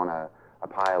sleeping on a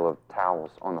pile of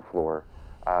towels on the floor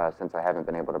since I haven't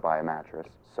been able to buy a mattress.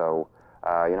 So,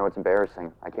 it's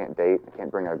embarrassing. I can't date. I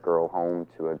can't bring a girl home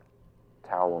to a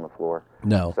towel on the floor.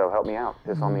 No. So help me out.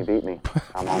 Piss on me, beat me.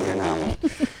 I'm on here now.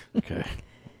 Okay.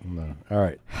 No. All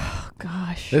right.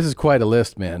 Gosh. This is quite a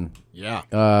list, man. Yeah.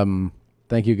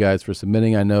 Thank you guys for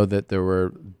submitting. I know that there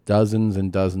were dozens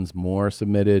and dozens more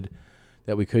submitted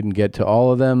that we couldn't get to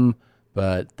all of them,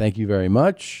 but thank you very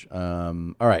much.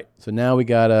 All right. So now we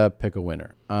got to pick a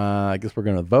winner. I guess we're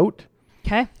going to vote.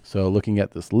 Okay. So looking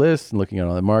at this list and looking at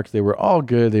all the marks, they were all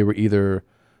good. They were either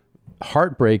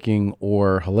heartbreaking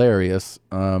or hilarious,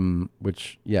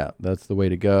 which, yeah, that's the way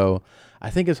to go. I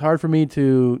think it's hard for me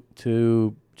to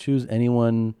choose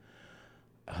anyone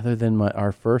other than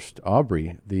our first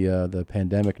Aubrey, the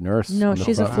pandemic nurse. No, on the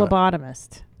she's a front.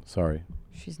 phlebotomist. Sorry.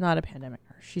 She's not a pandemic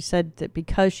nurse. She said that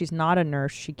because she's not a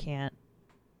nurse, she can't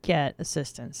get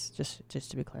assistance, just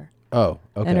to be clear. Oh,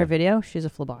 okay. In her video, she's a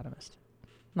phlebotomist.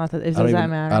 Not that, does I don't that even-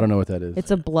 matter? I don't know what that is.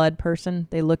 It's a blood person.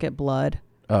 They look at blood.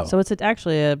 Oh. So it's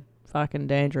actually a fucking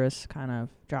dangerous kind of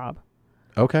job.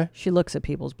 Okay. She looks at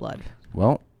people's blood.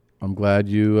 Well, I'm glad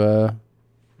you.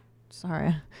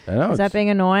 Sorry. I know. Is that being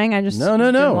annoying? I just No.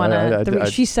 didn't wanna- I-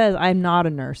 she says I'm not a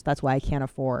nurse. That's why I can't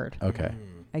afford. Okay.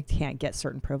 I can't get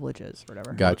certain privileges or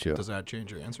whatever. Got you. Does that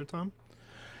change your answer, Tom?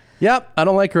 Yep, I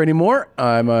don't like her anymore.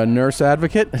 I'm a nurse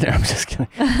advocate. I'm just kidding.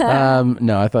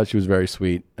 No, I thought she was very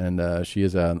sweet, and she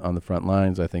is on the front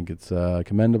lines. I think it's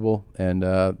commendable, and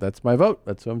that's my vote.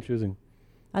 That's who I'm choosing.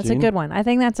 That's Jean? a good one. I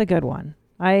think that's a good one.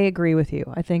 I agree with you.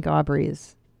 I think Aubrey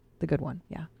is the good one.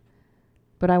 Yeah.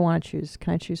 But I want to choose.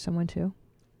 Can I choose someone too?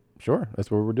 Sure, that's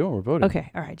what we're doing. We're voting.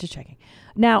 Okay, all right, just checking.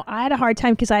 Now, I had a hard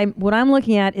time because what I'm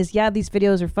looking at is, yeah, these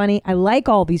videos are funny. I like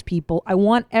all these people. I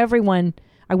want everyone.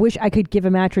 I wish I could give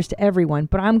a mattress to everyone,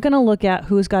 but I'm going to look at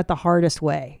who's got the hardest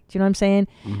way. Do you know what I'm saying?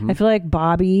 Mhm. I feel like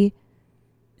Bobby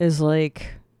is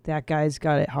like, that guy's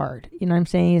got it hard. You know what I'm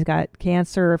saying? He's got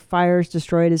cancer, fires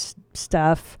destroyed his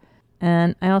stuff.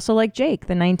 And I also like Jake,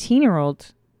 the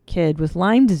 19-year-old kid with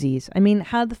Lyme disease. I mean,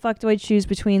 how the fuck do I choose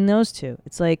between those two?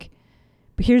 It's like,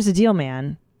 but here's the deal,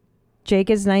 man. Jake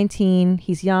is 19.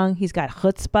 He's young. He's got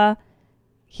chutzpah.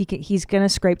 He's going to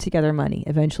scrape together money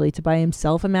eventually to buy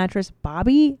himself a mattress.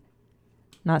 Bobby,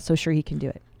 not so sure he can do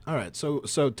it. All right. So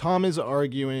Tom is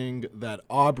arguing that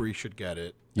Aubrey should get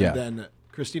it. Yeah. And then,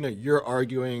 Christina, you're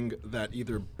arguing that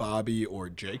either Bobby or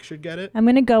Jake should get it? I'm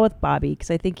going to go with Bobby because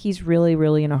I think he's really,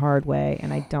 really in a hard way,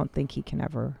 and I don't think he can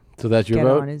ever So that's your get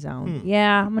vote? on his own.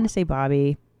 Yeah, I'm going to say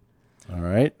Bobby. All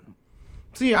right.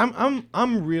 See, I'm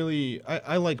really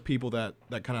I like people that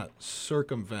kind of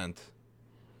circumvent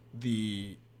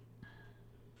the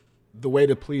way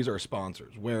to please our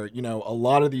sponsors, where, you know, a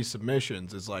lot of these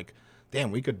submissions is like,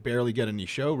 damn, we could barely get any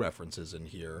show references in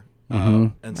here,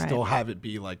 and still have it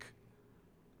be like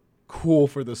cool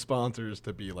for the sponsors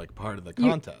to be like part of the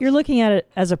contest. You're looking at it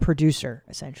as a producer,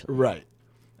 essentially. Right.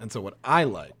 And so what I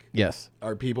like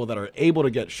are people that are able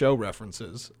to get show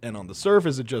references, and on the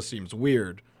surface it just seems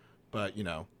weird, but, you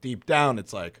know, deep down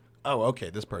it's like, oh, okay,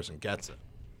 this person gets it.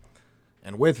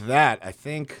 And with that, I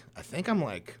think I'm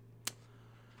like,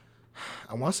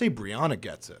 I want to say Brianna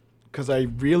gets it, because I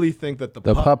really think that the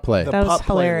pup play. The That was pup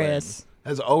play hilarious. lane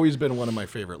has always been one of my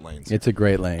favorite lanes. It's a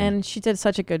great lane. And she did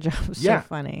such a good job. It was so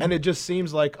funny. And it just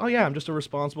seems like, oh yeah, I'm just a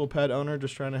responsible pet owner,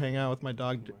 just trying to hang out with my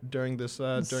dog during this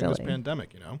silly.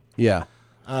 pandemic, you know? Yeah.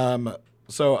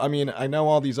 So I mean, I know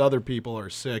all these other people are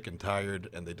sick and tired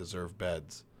and they deserve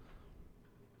beds,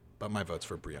 but my vote's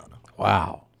for Brianna.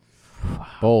 Wow.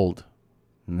 Bold.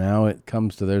 Now it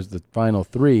comes to, there's the final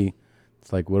three.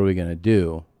 It's like, what are we going to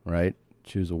do, right?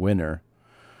 Choose a winner.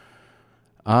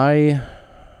 I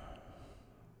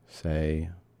say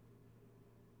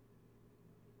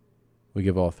we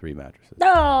give all three mattresses.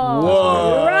 Oh,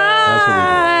 Whoa.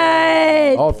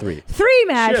 right. All three. Three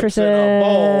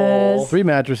mattresses. Three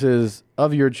mattresses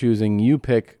of your choosing. You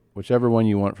pick whichever one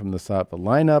you want from the Satva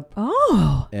lineup.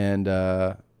 Oh. And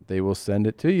they will send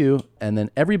it to you. And then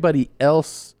everybody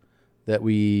else that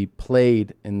we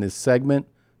played in this segment,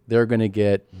 they're going to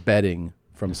get bedding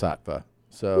from Satva.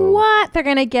 So What? They're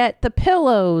going to get the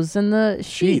pillows and the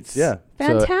sheets. Yeah.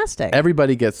 Fantastic. So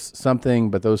everybody gets something,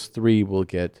 but those three will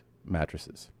get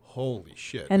mattresses. Holy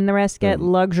shit. And the rest get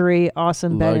luxury,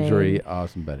 awesome bedding. Luxury,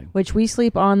 awesome bedding. Which we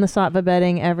sleep on the Satva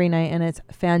bedding every night, and it's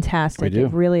fantastic. We do.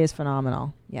 It really is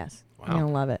phenomenal. Yes. Wow. You're going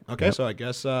to love it. Okay, so I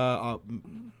guess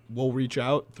we'll reach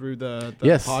out through the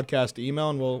Yes. podcast email,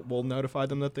 and we'll notify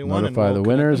them that they won. Notify and the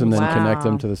we'll winners and then Wow. connect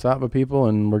them to the Satva people,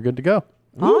 and we're good to go.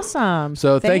 Awesome.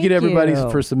 So thank you to everybody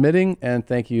you. for submitting, and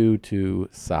thank you to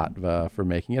Satva for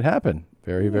making it happen.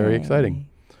 Very, very exciting.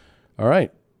 All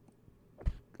right.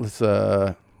 Let's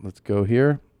go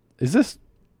here. Is this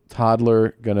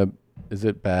toddler is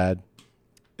it bad?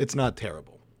 It's not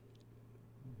terrible.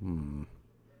 I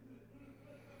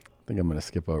think I'm gonna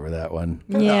skip over that one.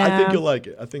 Yeah. I think you'll like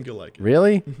it.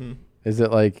 Really? Mhm. Is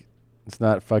it like it's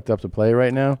not fucked up to play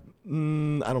right now?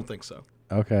 I don't think so.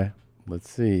 Okay. Let's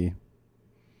see.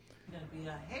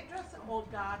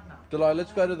 Delay,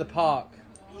 let's go to the park.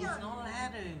 He's not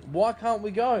allowed to. Why can't we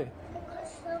go?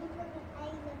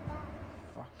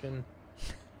 Fucking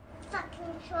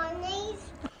Chinese.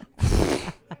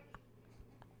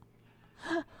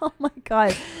 Oh my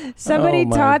God. Somebody Oh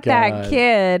my taught that God.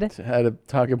 kid How to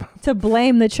talk about. to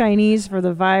blame the Chinese for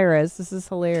the virus. This is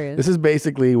hilarious. This is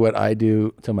basically what I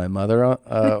do to my mother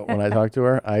when I talk to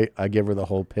her. I give her the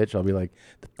whole pitch. I'll be like,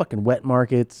 the fucking wet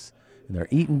markets, and they're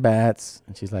eating bats.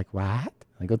 And she's like, what?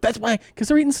 I go, that's why, because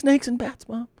they're eating snakes and bats,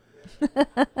 Mom.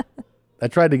 I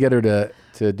tried to get her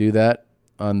to do that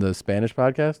on the Spanish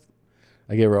podcast.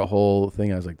 I gave her a whole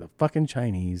thing. I was like, the fucking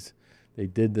Chinese, they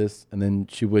did this, and then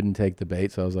she wouldn't take the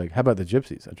bait. So I was like, how about the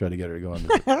gypsies? I tried to get her to go on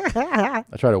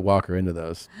I tried to walk her into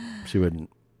those. She wouldn't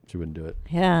do it.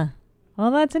 Yeah.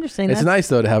 Well, that's interesting. It's That's- nice,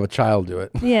 though, to have a child do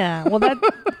it. Yeah. Well, that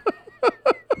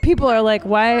people are like,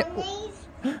 why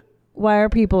are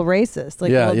people racist?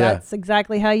 Like, Yeah, well, yeah. that's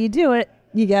exactly how you do it.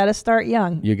 You got to start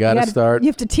young. You gotta start- You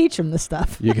have to teach them the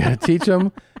stuff. You got to teach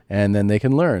them, and then they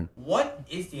can learn. What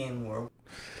is the N-word?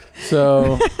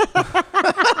 So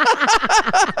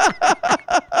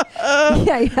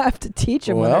Yeah, you have to teach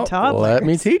them when they're well, toddlers. let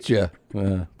me teach you.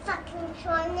 Fucking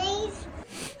Chinese.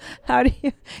 How do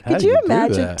you? How Could do you you do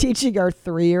imagine that? teaching our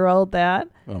 3-year-old that?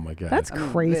 Oh my God. That's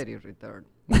I'm crazy. very retarded.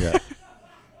 Yeah.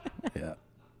 Yeah.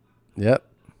 Yep.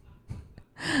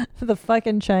 The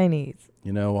fucking Chinese.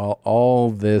 You know, while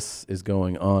all this is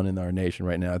going on in our nation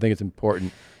right now, I think it's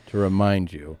important to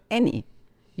remind you. Annie,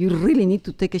 you really need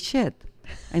to take a shit.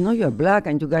 I know you're black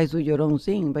and you guys do your own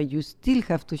thing, but you still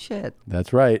have to shit.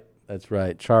 That's right. That's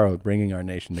right. Charo, bringing our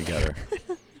nation together.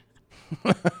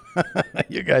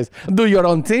 You guys do your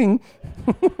own thing.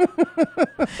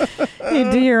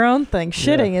 You do your own thing.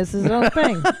 Shitting is his own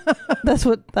thing. That's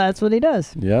what he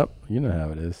does. Yep, you know how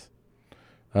it is.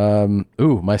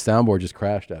 Ooh, my soundboard just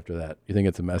crashed after that. You think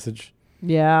it's a message?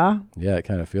 Yeah. Yeah, it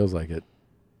kind of feels like it.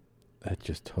 That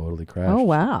just totally crashed. Oh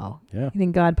wow. Yeah. You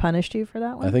think God punished you for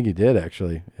that one? I think he did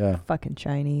actually. Yeah. Fucking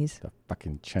Chinese. The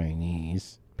fucking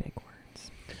Chinese. Big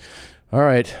words. All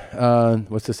right.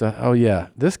 What's this? Oh yeah,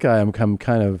 this guy. I'm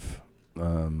kind of.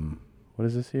 What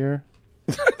is this here?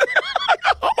 I'm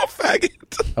a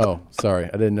faggot. Oh, sorry.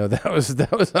 I didn't know that was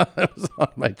on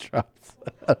my drops.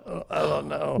 I don't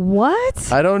know.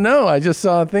 What? I don't know. I just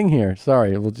saw a thing here.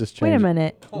 Sorry. We'll just change. Wait a it.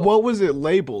 minute. What was it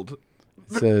labeled?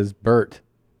 It says Bert.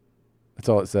 That's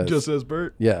all it says. Just says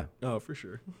Bert? Yeah. Oh, for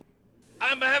sure.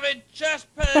 I'm having chest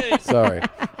pain. Sorry.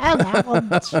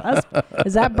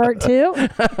 Is that Bert too?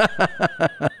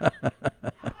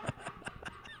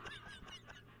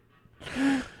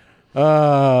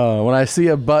 When I see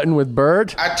a button with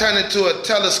Bert, I turn into a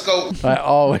telescope. I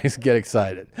always get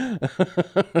excited.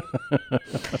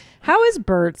 How is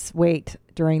Bert's weight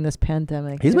during this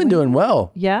pandemic? He's been doing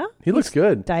well. Yeah? He looks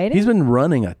good. dieting? He's been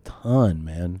running a ton,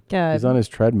 man. Good. He's on his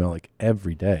treadmill like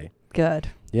every day. Good.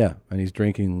 Yeah, and he's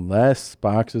drinking less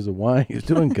boxes of wine. He's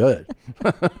doing good.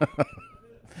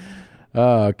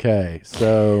 Okay,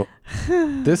 so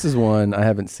this is one I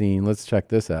haven't seen. Let's check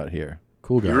this out here.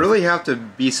 Cool guy. You really have to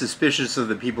be suspicious of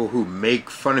the people who make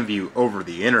fun of you over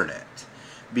the internet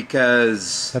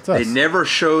because That's they us. never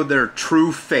show their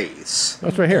true face.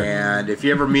 That's right here. And if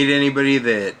you ever meet anybody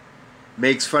that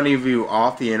makes fun of you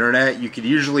off the internet, you could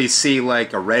usually see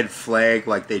like a red flag,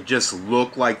 like they just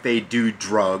look like they do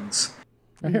drugs.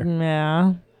 Right here.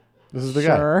 Yeah. This is the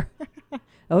Sure.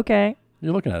 Okay.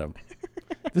 You're looking at him.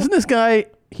 Isn't this guy,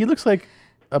 he looks like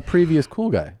a previous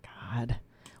cool guy. God.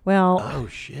 Well. Oh,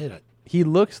 shit. He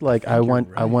looks like I want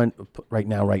right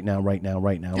now.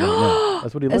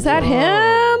 That's what he looks Is that like.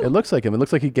 him? It looks like him. It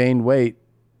looks like he gained weight,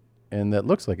 and that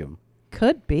looks like him.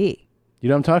 Could be. You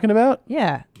know what I'm talking about?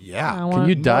 Yeah. Yeah. Can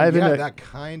you dive into that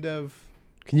kind of...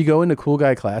 Can you go into Cool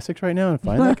Guy Classics right now and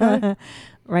find that guy?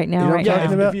 Right now, You know right what I'm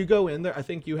talking now. about? If you go in there, I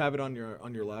think you have it on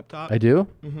your laptop. I do?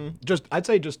 I'd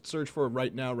say just search for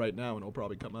right now, and it'll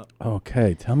probably come up.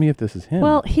 Okay, tell me if this is him.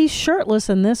 Well, he's shirtless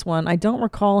in this one. I don't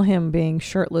recall him being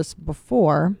shirtless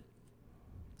before.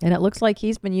 And it looks like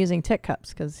he's been using tit cups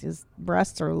because his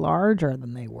breasts are larger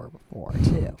than they were before,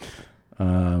 too.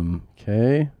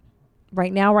 Okay.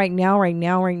 Right now.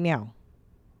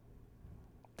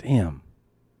 Damn.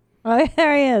 Oh,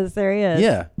 there he is.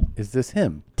 Yeah. Is this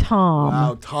him? Tom.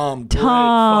 Wow, Tom. Great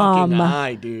Tom. fucking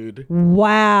eye, dude.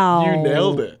 Wow. You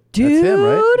nailed it. Dude. That's him,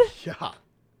 right? Yeah.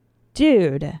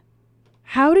 Dude.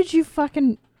 How did you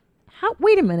fucking...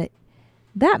 Wait a minute.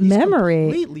 That memory...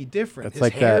 Completely different. That's His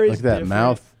like hair that, is like that different.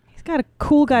 mouth. He's got a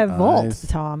cool guy vault, Eyes.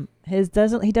 Tom. He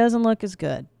doesn't look as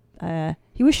good.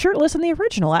 He was shirtless in the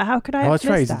original. How could I have That's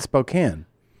right. He's missed in that? Spokane.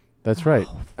 That's right.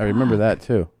 I remember that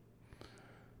too.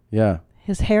 Yeah.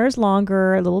 His hair is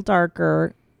longer, a little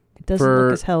darker. It doesn't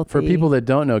look as healthy. For people that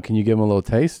don't know, can you give them a little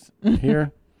taste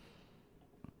here?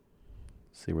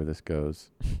 See where this goes.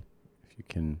 If you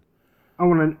can. I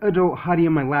want an adult hottie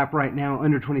in my lap right now,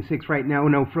 under 26 right now,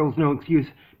 no frills, no excuse,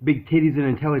 big titties and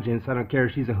intelligence. I don't care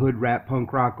if she's a hood, rap,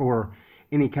 punk rock, or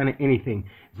any kind of anything.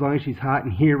 As long as she's hot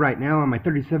and here right now on my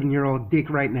 37-year-old dick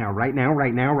right now.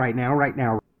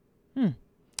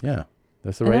 Yeah.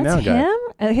 That's the And right that's now guy. him?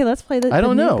 Okay, let's play the I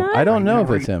don't new know. guy? I don't know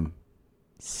if it's him.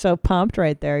 So pumped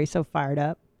right there. He's so fired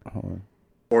up.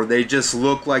 Or they just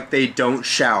look like they don't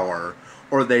shower.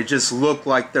 Or they just look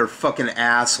like they're fucking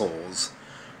assholes.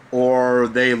 Or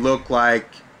they look like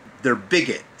they're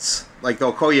bigots. Like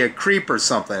they'll call you a creep or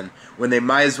something when they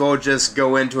might as well just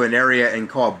go into an area and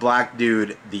call a black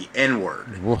dude the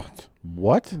N-word. What?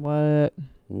 What?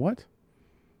 What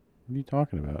are you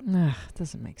talking about? It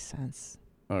doesn't make sense.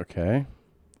 Okay.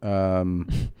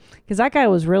 Because that guy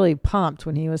was really pumped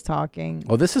when he was talking.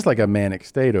 Oh, this is like a manic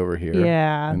state over here.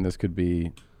 Yeah. And this could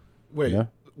be. Wait, Yeah.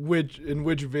 in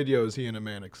which video is he in a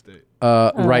manic state?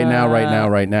 Right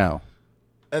now.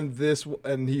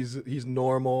 And he's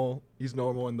normal. He's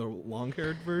normal in the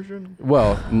long-haired version.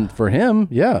 Well, for him,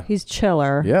 yeah. He's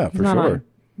chiller. Yeah, He's for not sure. on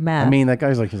meth. I mean, that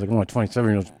guy's like, he's like, oh,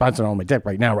 27-year-old bouncing on my dick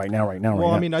right now. Well,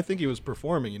 I mean, I think he was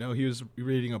performing. You know, he was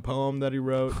reading a poem that he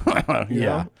wrote. you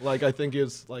Yeah. know? Like I think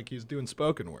he's doing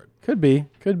spoken word. Could be.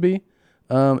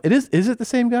 It is. Is it the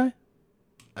same guy?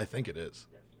 I think it is.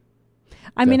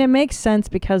 I mean, it makes sense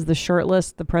because the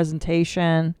shirtless, the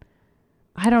presentation.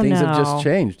 I don't Things know. have just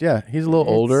changed. Yeah, he's a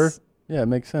little older. Yeah, it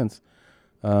makes sense.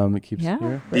 It keeps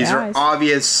here. These are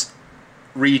obvious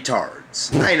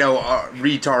retards. I know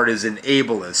retard is an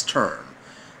ableist term,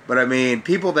 But I mean,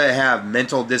 people that have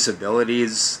mental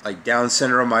disabilities, like Down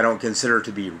syndrome, I don't consider to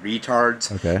be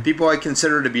retards. Okay. People I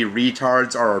consider to be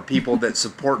retards are people that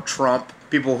support Trump,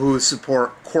 people who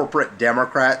support corporate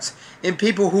Democrats, and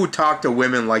people who talk to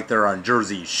women like they're on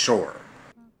Jersey Shore.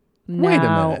 Wait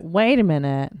a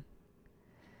minute.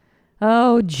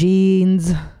 Oh,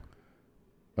 jeans.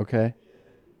 Okay.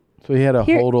 So he had a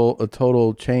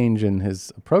total change in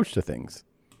his approach to things.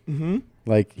 Mm-hmm.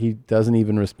 Like he doesn't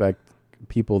even respect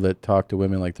people that talk to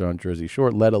women like they're on Jersey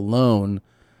Shore, let alone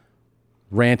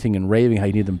ranting and raving how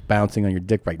you need them bouncing on your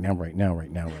dick right now.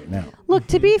 Look,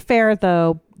 to be fair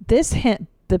though,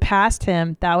 the past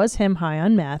him, that was him high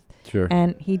on meth. Sure.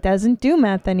 And he doesn't do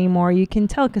meth anymore. You can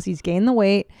tell because he's gained the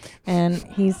weight and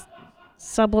he's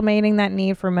sublimating that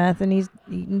need for meth, and he's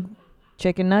eating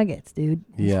chicken nuggets, dude.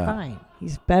 He's fine.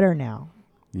 He's better now.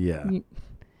 Yeah.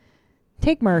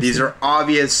 Take mercy. These are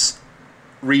obvious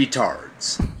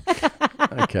retards.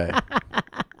 Okay.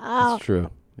 That's true.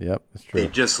 Yep, that's true. They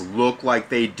just look like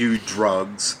they do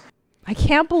drugs. I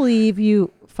can't believe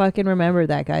you fucking remember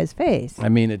that guy's face. I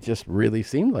mean, it just really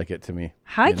seemed like it to me.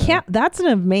 That's an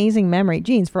amazing memory.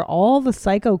 Jeans, for all the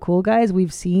psycho cool guys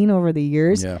we've seen over the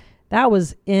years, that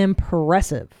was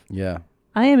impressive. Yeah.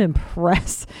 I am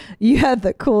impressed. You had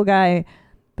the cool guy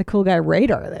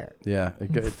radar there. Yeah,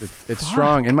 it's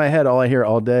strong. In my head, all I hear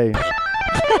all day.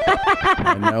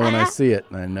 I know when I see it.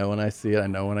 I know when I see it. I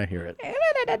know when I hear it. Yep.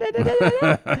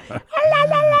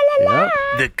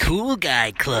 The Cool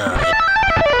Guy Club.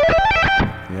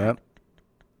 Yep.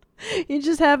 You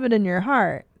just have it in your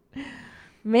heart.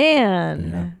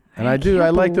 Man. And I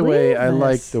like the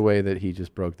way that he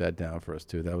just broke that down for us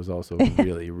too. That was also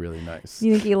really, really nice.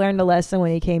 You think he learned a lesson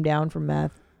when he came down from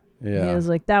meth? Yeah. He was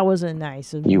like, that wasn't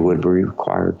nice of You me. would be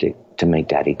required to make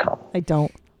daddy come. I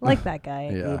don't like that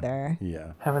guy Yeah. either.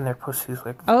 Yeah. Having their pussies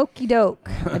like Okie doke.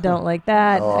 I don't like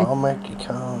that. Oh, I'll make you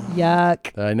come.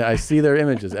 Yuck. I know. I see their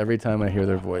images every time I hear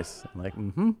their voice. I'm like,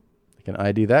 I can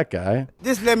ID that guy.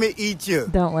 Just let me eat you.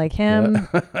 Don't like him.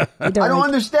 I don't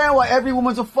understand why every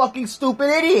woman's a fucking stupid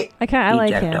idiot. I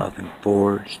like him. in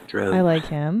 4 strokes. I like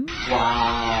him.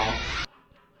 Wow.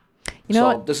 You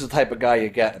know so what? this is the type of guy you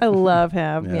get. I love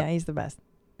him. Yeah. Yeah, he's the best.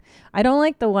 I don't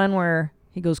like the one where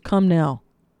he goes, "Come now."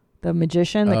 The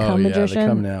magician, the cum magician. The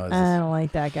come now is I don't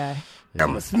like that guy.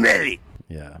 I'm a smelly.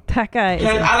 Yeah. That guy is.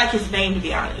 I like his name, to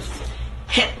be honest.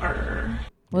 Hitler.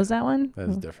 What was that one?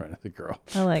 That's different. The girl.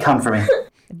 I like Come for me.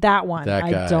 that one. That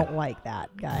I guy. don't like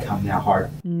that guy. Come now hard.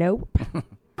 Nope.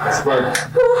 Squirt.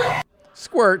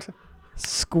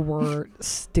 Squirt.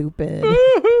 Stupid.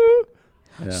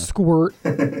 Yeah. Squirt.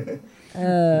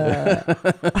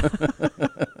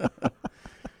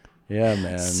 Yeah,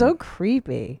 man. So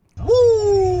creepy.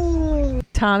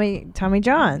 Tommy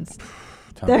Johns.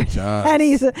 Tommy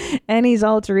Johns. And he's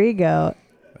alter ego.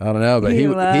 I don't know, but he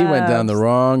went down the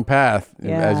wrong path, as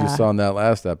Yeah. you saw in that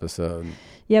last episode.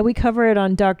 Yeah, we cover it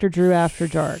on Dr. Drew After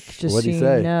Dark. Just What'd so he you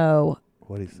say? know.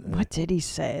 What'd he say? What did he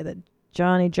say? That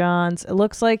Johnny Johns, it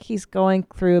looks like he's going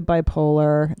through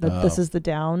bipolar. That this is the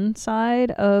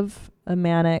downside of a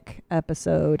manic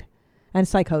episode and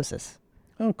psychosis.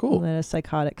 Oh, cool. And there's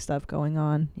psychotic stuff going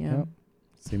on. Yeah. Yep.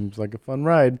 Seems like a fun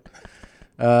ride.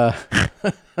 All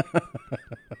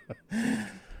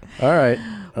right.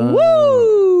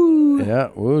 Woo! Yeah,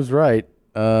 woo's right.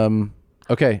 Okay.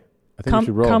 I think we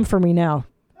should roll. Come for me now.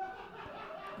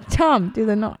 Tom, do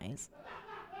the noise.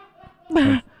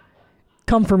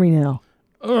 Come for me now.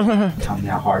 Come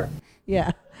now hard.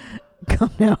 Yeah.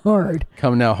 Come now hard.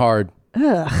 Come now hard.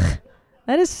 Ugh.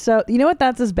 That is so. You know what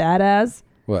that's as bad as?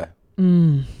 What?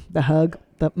 The hug.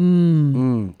 The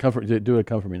Comfort. Do it.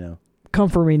 Come for me now. Come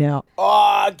for me now.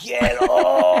 Oh, get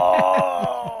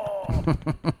off!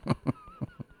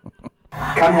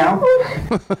 Come now.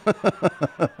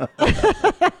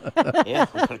 Yeah,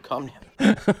 I'm gonna come now.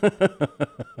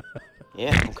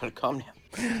 Yeah, I'm gonna come now.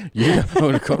 Yeah, I'm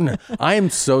gonna come now. I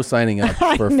am so signing up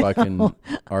for know. fucking I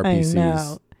RPC's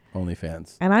know.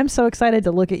 OnlyFans. And I'm so excited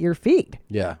to look at your feed.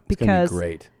 Yeah, it's because gonna be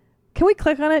great. Can we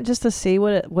click on it just to see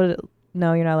what it?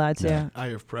 No, you're not allowed to. I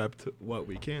have prepped what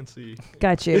we can see.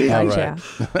 Got you. Gotcha.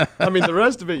 I mean, the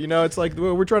rest of it, it's like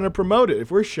we're trying to promote it.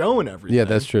 If we're showing everything, Yeah,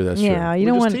 that's true. That's Yeah, true. you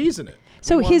we're don't just want teasing it.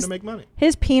 So we want his to make money.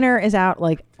 his peener is out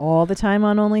like all the time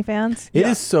on OnlyFans. It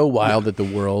is so wild that the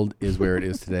world is where it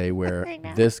is today, where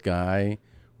this guy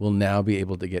will now be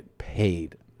able to get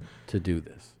paid to do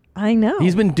this. I know.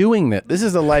 He's been doing that. This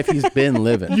is the life he's been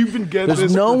living. You've been getting There's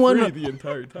this no for one free the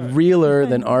entire time. realer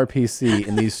than RPC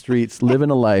in these streets, living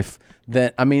a life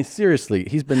that, I mean, seriously,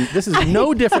 this is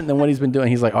no different than what he's been doing.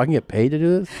 He's like, I can get paid to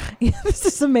do this? This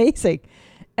is amazing.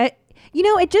 It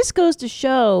just goes to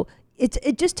show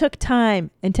it just took time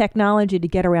and technology to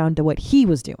get around to what he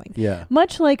was doing. Yeah.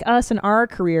 Much like us in our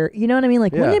career, you know what I mean?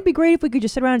 Like, wouldn't Yeah. it be great if we could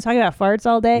just sit around and talk about farts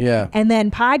all day? Yeah. And then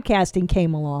podcasting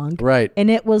came along. Right. And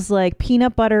it was like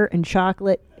peanut butter and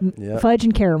chocolate, Yeah. fudge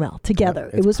and caramel together.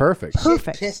 It's It was perfect.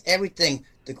 Perfect. Piss, everything.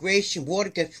 Degradation,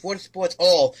 water sports,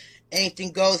 all.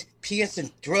 Anything goes. Piss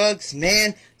and drugs,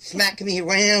 man. Smacking me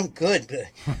around. Good.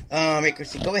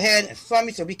 Christina, go ahead and fund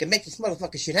me so we can make this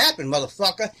motherfucking shit happen,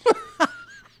 motherfucker.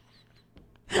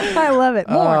 I love it.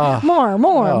 More. Oh,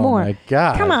 more. my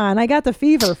God. Come on, I got the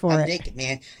fever for I'm it. naked,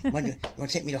 man. You want to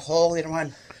take me to the hall later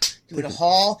on? Do the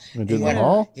hall? You wanna do the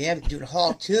hall? Yeah, we can do the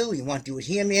hall too. You want to do it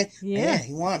here, man? Yeah.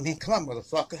 You want, man? Come on,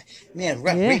 motherfucker. Man,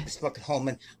 Yeah. rape this fucking home,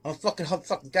 man. I'm a fucking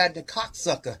goddamn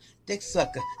cocksucker, dick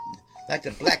sucker, like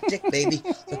the black dick, baby.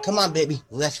 So come on, baby,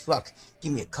 let's fuck.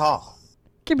 Give me a call.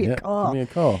 Give me Yeah, a call. give me a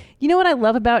call. You know what I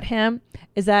love about him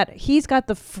is that he's got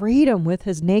the freedom with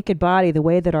his naked body the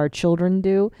way that our children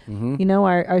do. Mhm. You know,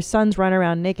 our sons run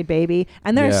around naked baby,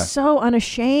 and they're Yeah. so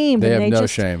unashamed. They and have no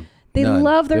just, shame. They None.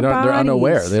 love their bodies. They're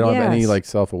unaware. They don't have any Yes. like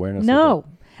self-awareness. No.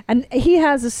 And he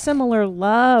has a similar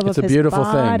love It's of a his beautiful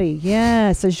thing. body.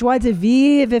 Yes, a joie de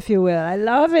vivre, if you will. I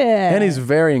love it. And he's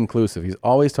very inclusive. He's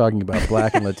always talking about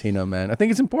black and Latino men. I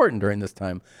think it's important during this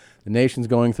time. The nation's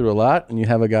going through a lot, and you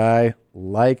have a guy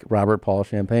like Robert Paul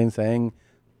Champagne saying,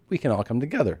 we can all come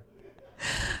together.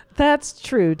 That's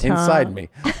true, Tom. Inside me.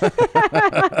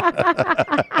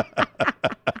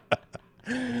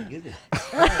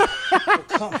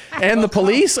 And the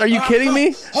police? Are you kidding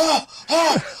me?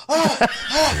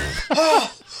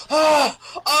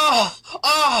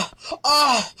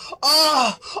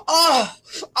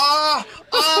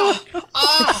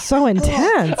 It's so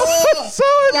intense. So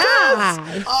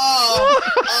intense.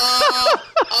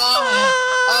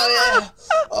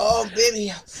 Oh,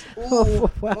 baby.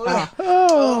 Wow.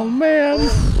 Oh, man.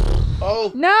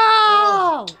 Oh.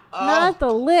 No! Not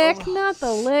the lick. Not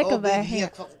the lick Oh, of a baby, hand. yeah,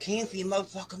 fucking cane for you,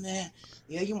 motherfucker, man.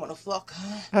 Yeah, you wanna fuck,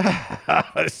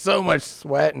 huh? So much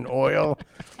sweat and oil.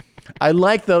 I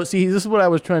like those. See, this is what I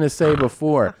was trying to say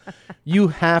before. You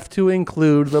have to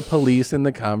include the police in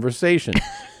the conversation.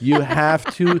 You have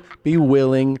to be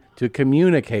willing to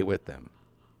communicate with them.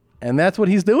 And that's what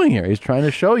he's doing here. He's trying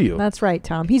to show you. That's right,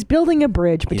 Tom. He's building a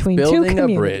bridge between He's two building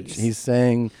communities. a bridge. He's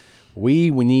saying, we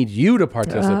need you to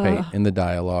participate in the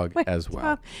dialogue Wait, as well.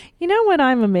 Tom, you know what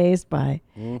I'm amazed by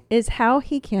Mm. is how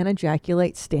he can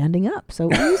ejaculate standing up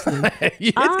so easily.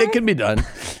 It can be done.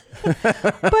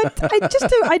 But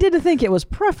I didn't think it was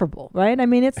preferable, right? I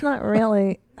mean, it's not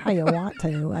really how you want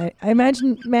to. I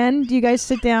imagine, men, do you guys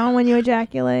sit down when you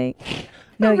ejaculate?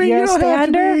 No, I mean, you're you a don't have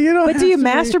to be- stander. you don't But do you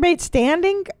have to be- masturbate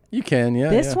standing? You can, yeah.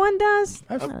 This yeah. one does.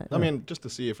 I mean, just to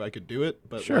see if I could do it,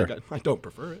 but Sure. like, I don't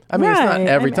prefer it. I mean, it's not Right.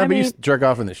 every I time, but you mean- jerk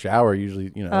off in the shower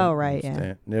usually, you know. Oh, right, yeah.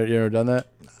 stand. You ever done that?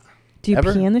 Do you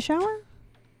Ever? pee in the shower?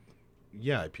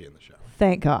 Yeah, I pee in the shower.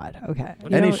 Thank God. Okay. You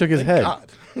And he know- shook his Thank head.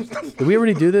 God. Did we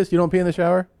already do this? You don't pee in the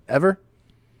shower? Ever?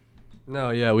 No,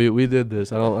 yeah, we did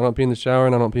this. I don't pee in the shower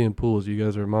and I don't pee in pools. You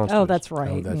guys are monsters. Oh, that's right.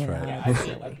 Oh, that's yeah. right. Yeah, I pee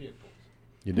in pools.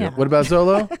 You do. Yeah. What about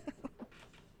Zolo?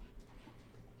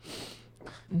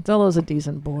 Zolo's a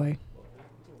decent boy.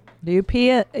 Do you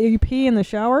pee? You pee in the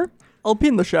shower? I'll pee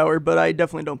in the shower, but I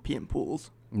definitely don't pee in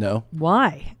pools. No.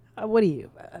 Why? What do you?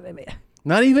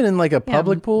 Not even in like a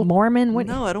public pool? Mormon? What?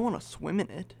 No, I don't want to swim in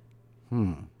it.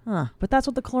 Huh? But that's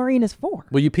what the chlorine is for.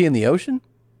 Will you pee in the ocean?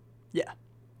 Yeah.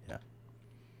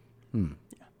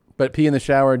 But pee in the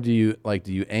shower, do you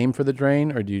aim for the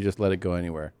drain or do you just let it go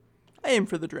anywhere? I aim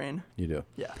for the drain. You do.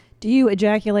 Yeah. Do you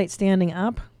ejaculate standing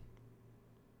up?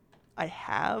 I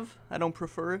have. I don't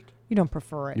prefer it. You don't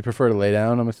prefer it. You prefer to lay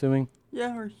down, I'm assuming?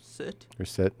 Yeah, or sit. Or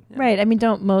sit? Right. I mean,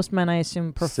 don't most men, I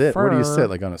assume, prefer. Sit? Where do you sit?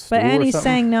 Like on a stool But and or he's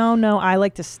something? saying, no, I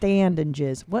like to stand and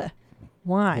jizz. What?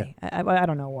 Why? I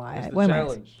don't know why. It's the Why am I-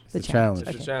 challenge. The It's the challenge. It's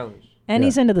Okay. the challenge. And Yeah.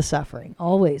 he's into the suffering.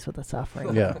 Always with the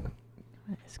suffering. Yeah.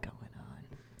 What is going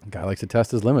Guy likes to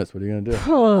test his limits. What are you going to do?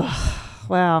 on?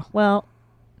 Wow. Well,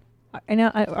 I know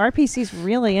RPC's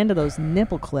really into those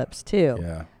nipple clips too.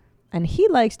 Yeah. And he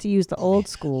likes to use the old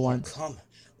school ones. Come.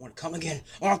 Want to come again?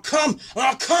 I want to come. I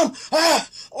want to come. Ah!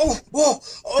 Oh! Whoa!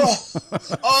 Oh!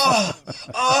 Ah!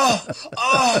 Ah!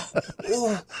 Ah!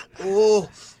 Oh! Oh!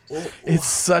 It's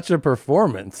such a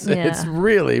performance. Yeah. It's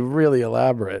really, really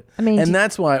elaborate. I mean, and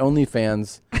that's why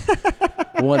OnlyFans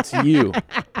wants you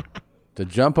to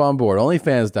jump on board.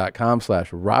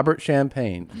 OnlyFans.com/Robert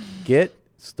Champagne. Get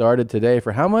started today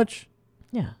for how much?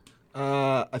 Yeah.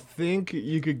 I think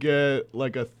you could get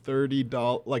like a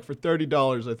 $30, like for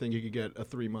 $30, I think you could get a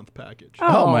 3-month package.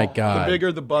 Oh my God. The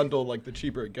bigger the bundle, like the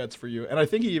cheaper it gets for you. And I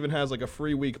think he even has like a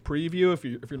free week preview if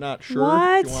you're not sure.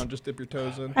 What? If you want to just dip your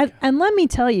toes in. And let me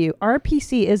tell you,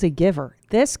 RPC is a giver.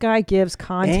 This guy gives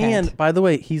content. And by the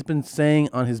way, he's been saying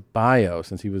on his bio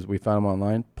since we found him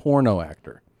online, porno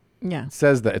actor. Yeah. It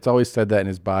says that. It's always said that in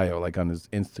his bio, like on his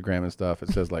Instagram and stuff. It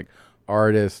says like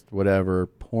artist, whatever,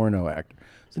 porno actor.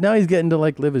 So now he's getting to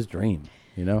like live his dream.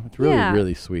 You know, it's really,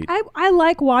 really sweet. I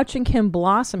like watching him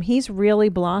blossom. He's really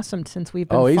blossomed since we've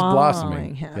been he's following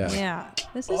blossoming. him. Yeah. Yeah.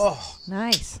 This is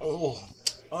nice.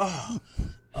 Yeah,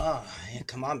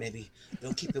 come on, baby.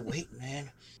 Don't keep it waiting,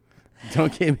 man.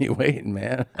 Don't keep me waiting,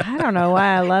 man. I don't know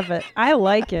why I love it. I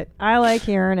like it. I like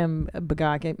hearing him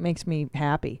bagak. It makes me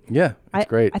happy. Yeah, it's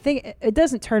great. I think it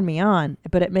doesn't turn me on,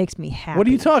 but it makes me happy. What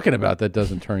are you talking about that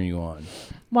doesn't turn you on?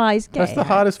 Well, he's gay. That's the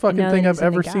hottest I fucking know thing that I've he's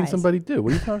into ever seen guys. somebody do.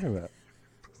 What are you talking about?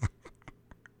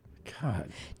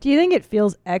 God. Do you think it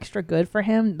feels extra good for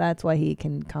him? That's why he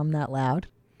can come that loud?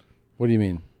 What do you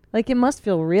mean? Like, it must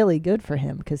feel really good for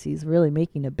him because he's really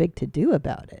making a big to-do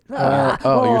about it.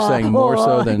 You're saying more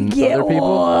so than Get other people?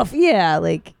 off. Yeah,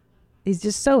 like, he's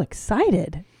just so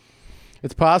excited.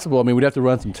 It's possible. I mean, we'd have to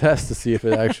run some tests to see if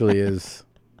it actually is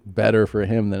better for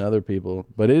him than other people.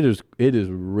 But it is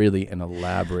really an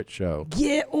elaborate show.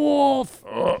 Get off.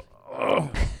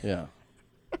 Yeah.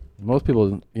 Most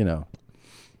people, you know.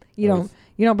 You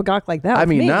don't bagak like that. I with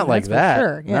mean, me, not like that's for that.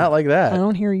 Sure. Yeah. Not like that. I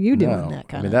don't hear you doing No. that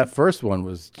kind I mean, of. that first one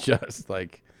was just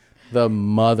like the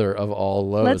mother of all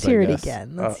lows. Let's I hear it guess.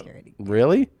 again. Let's hear it again.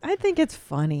 Really? I think it's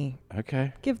funny.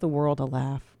 Okay. Give the world a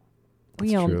laugh.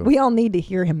 That's true. We all need to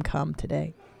hear him come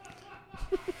today.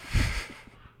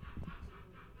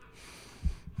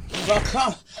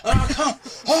 Come.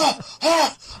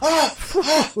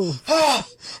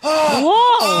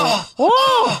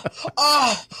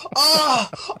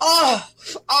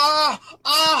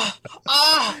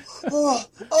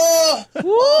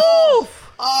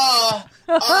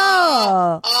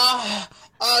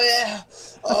 Oh yeah.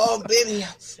 Oh baby.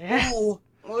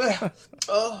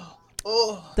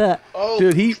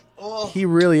 Dude, he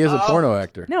really is a porno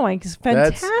actor. No, he's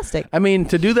That's- fantastic. I mean,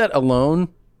 to do that alone,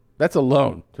 that's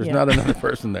alone. There's Yeah. not another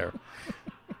person there.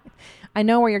 I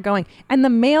know where you're going. And the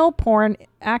male porn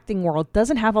acting world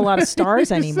doesn't have a lot of stars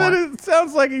You anymore. said it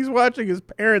sounds like he's watching his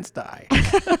parents die.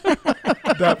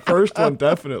 That first one,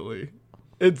 definitely.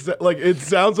 It's like it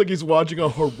sounds like he's watching a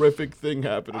horrific thing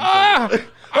happen.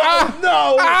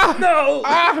 No.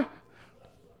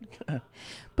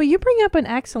 But you bring up an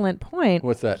excellent point.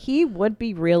 What's that? He would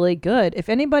be really good. If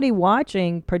anybody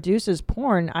watching produces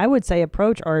porn, I would say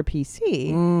approach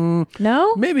RPC.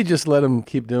 No? Maybe just let him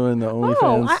keep doing the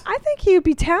OnlyFans. I think he would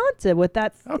be talented with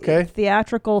that Okay.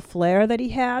 theatrical flair that he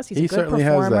has. He's He a good certainly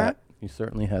performer. has that. He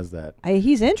certainly has that.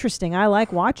 He's interesting. I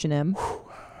like watching him.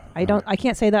 I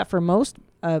can't say that for most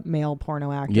male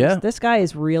porno actors. Yeah. This guy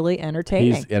is really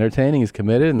entertaining. He's entertaining. He's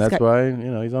committed, and that's got why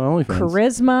he's on OnlyFans.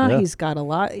 Charisma. Yeah. He's got a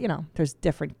lot. There's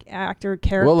different actor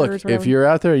characters. Well, look, whatever. if you're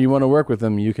out there and you want to work with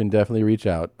him, you can definitely reach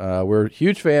out. We're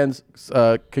huge fans.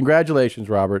 Congratulations,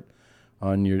 Robert,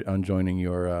 on joining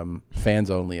your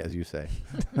fans only, as you say.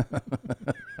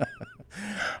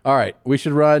 All right, we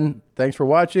should run. Thanks for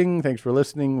watching. Thanks for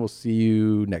listening. We'll see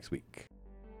you next week.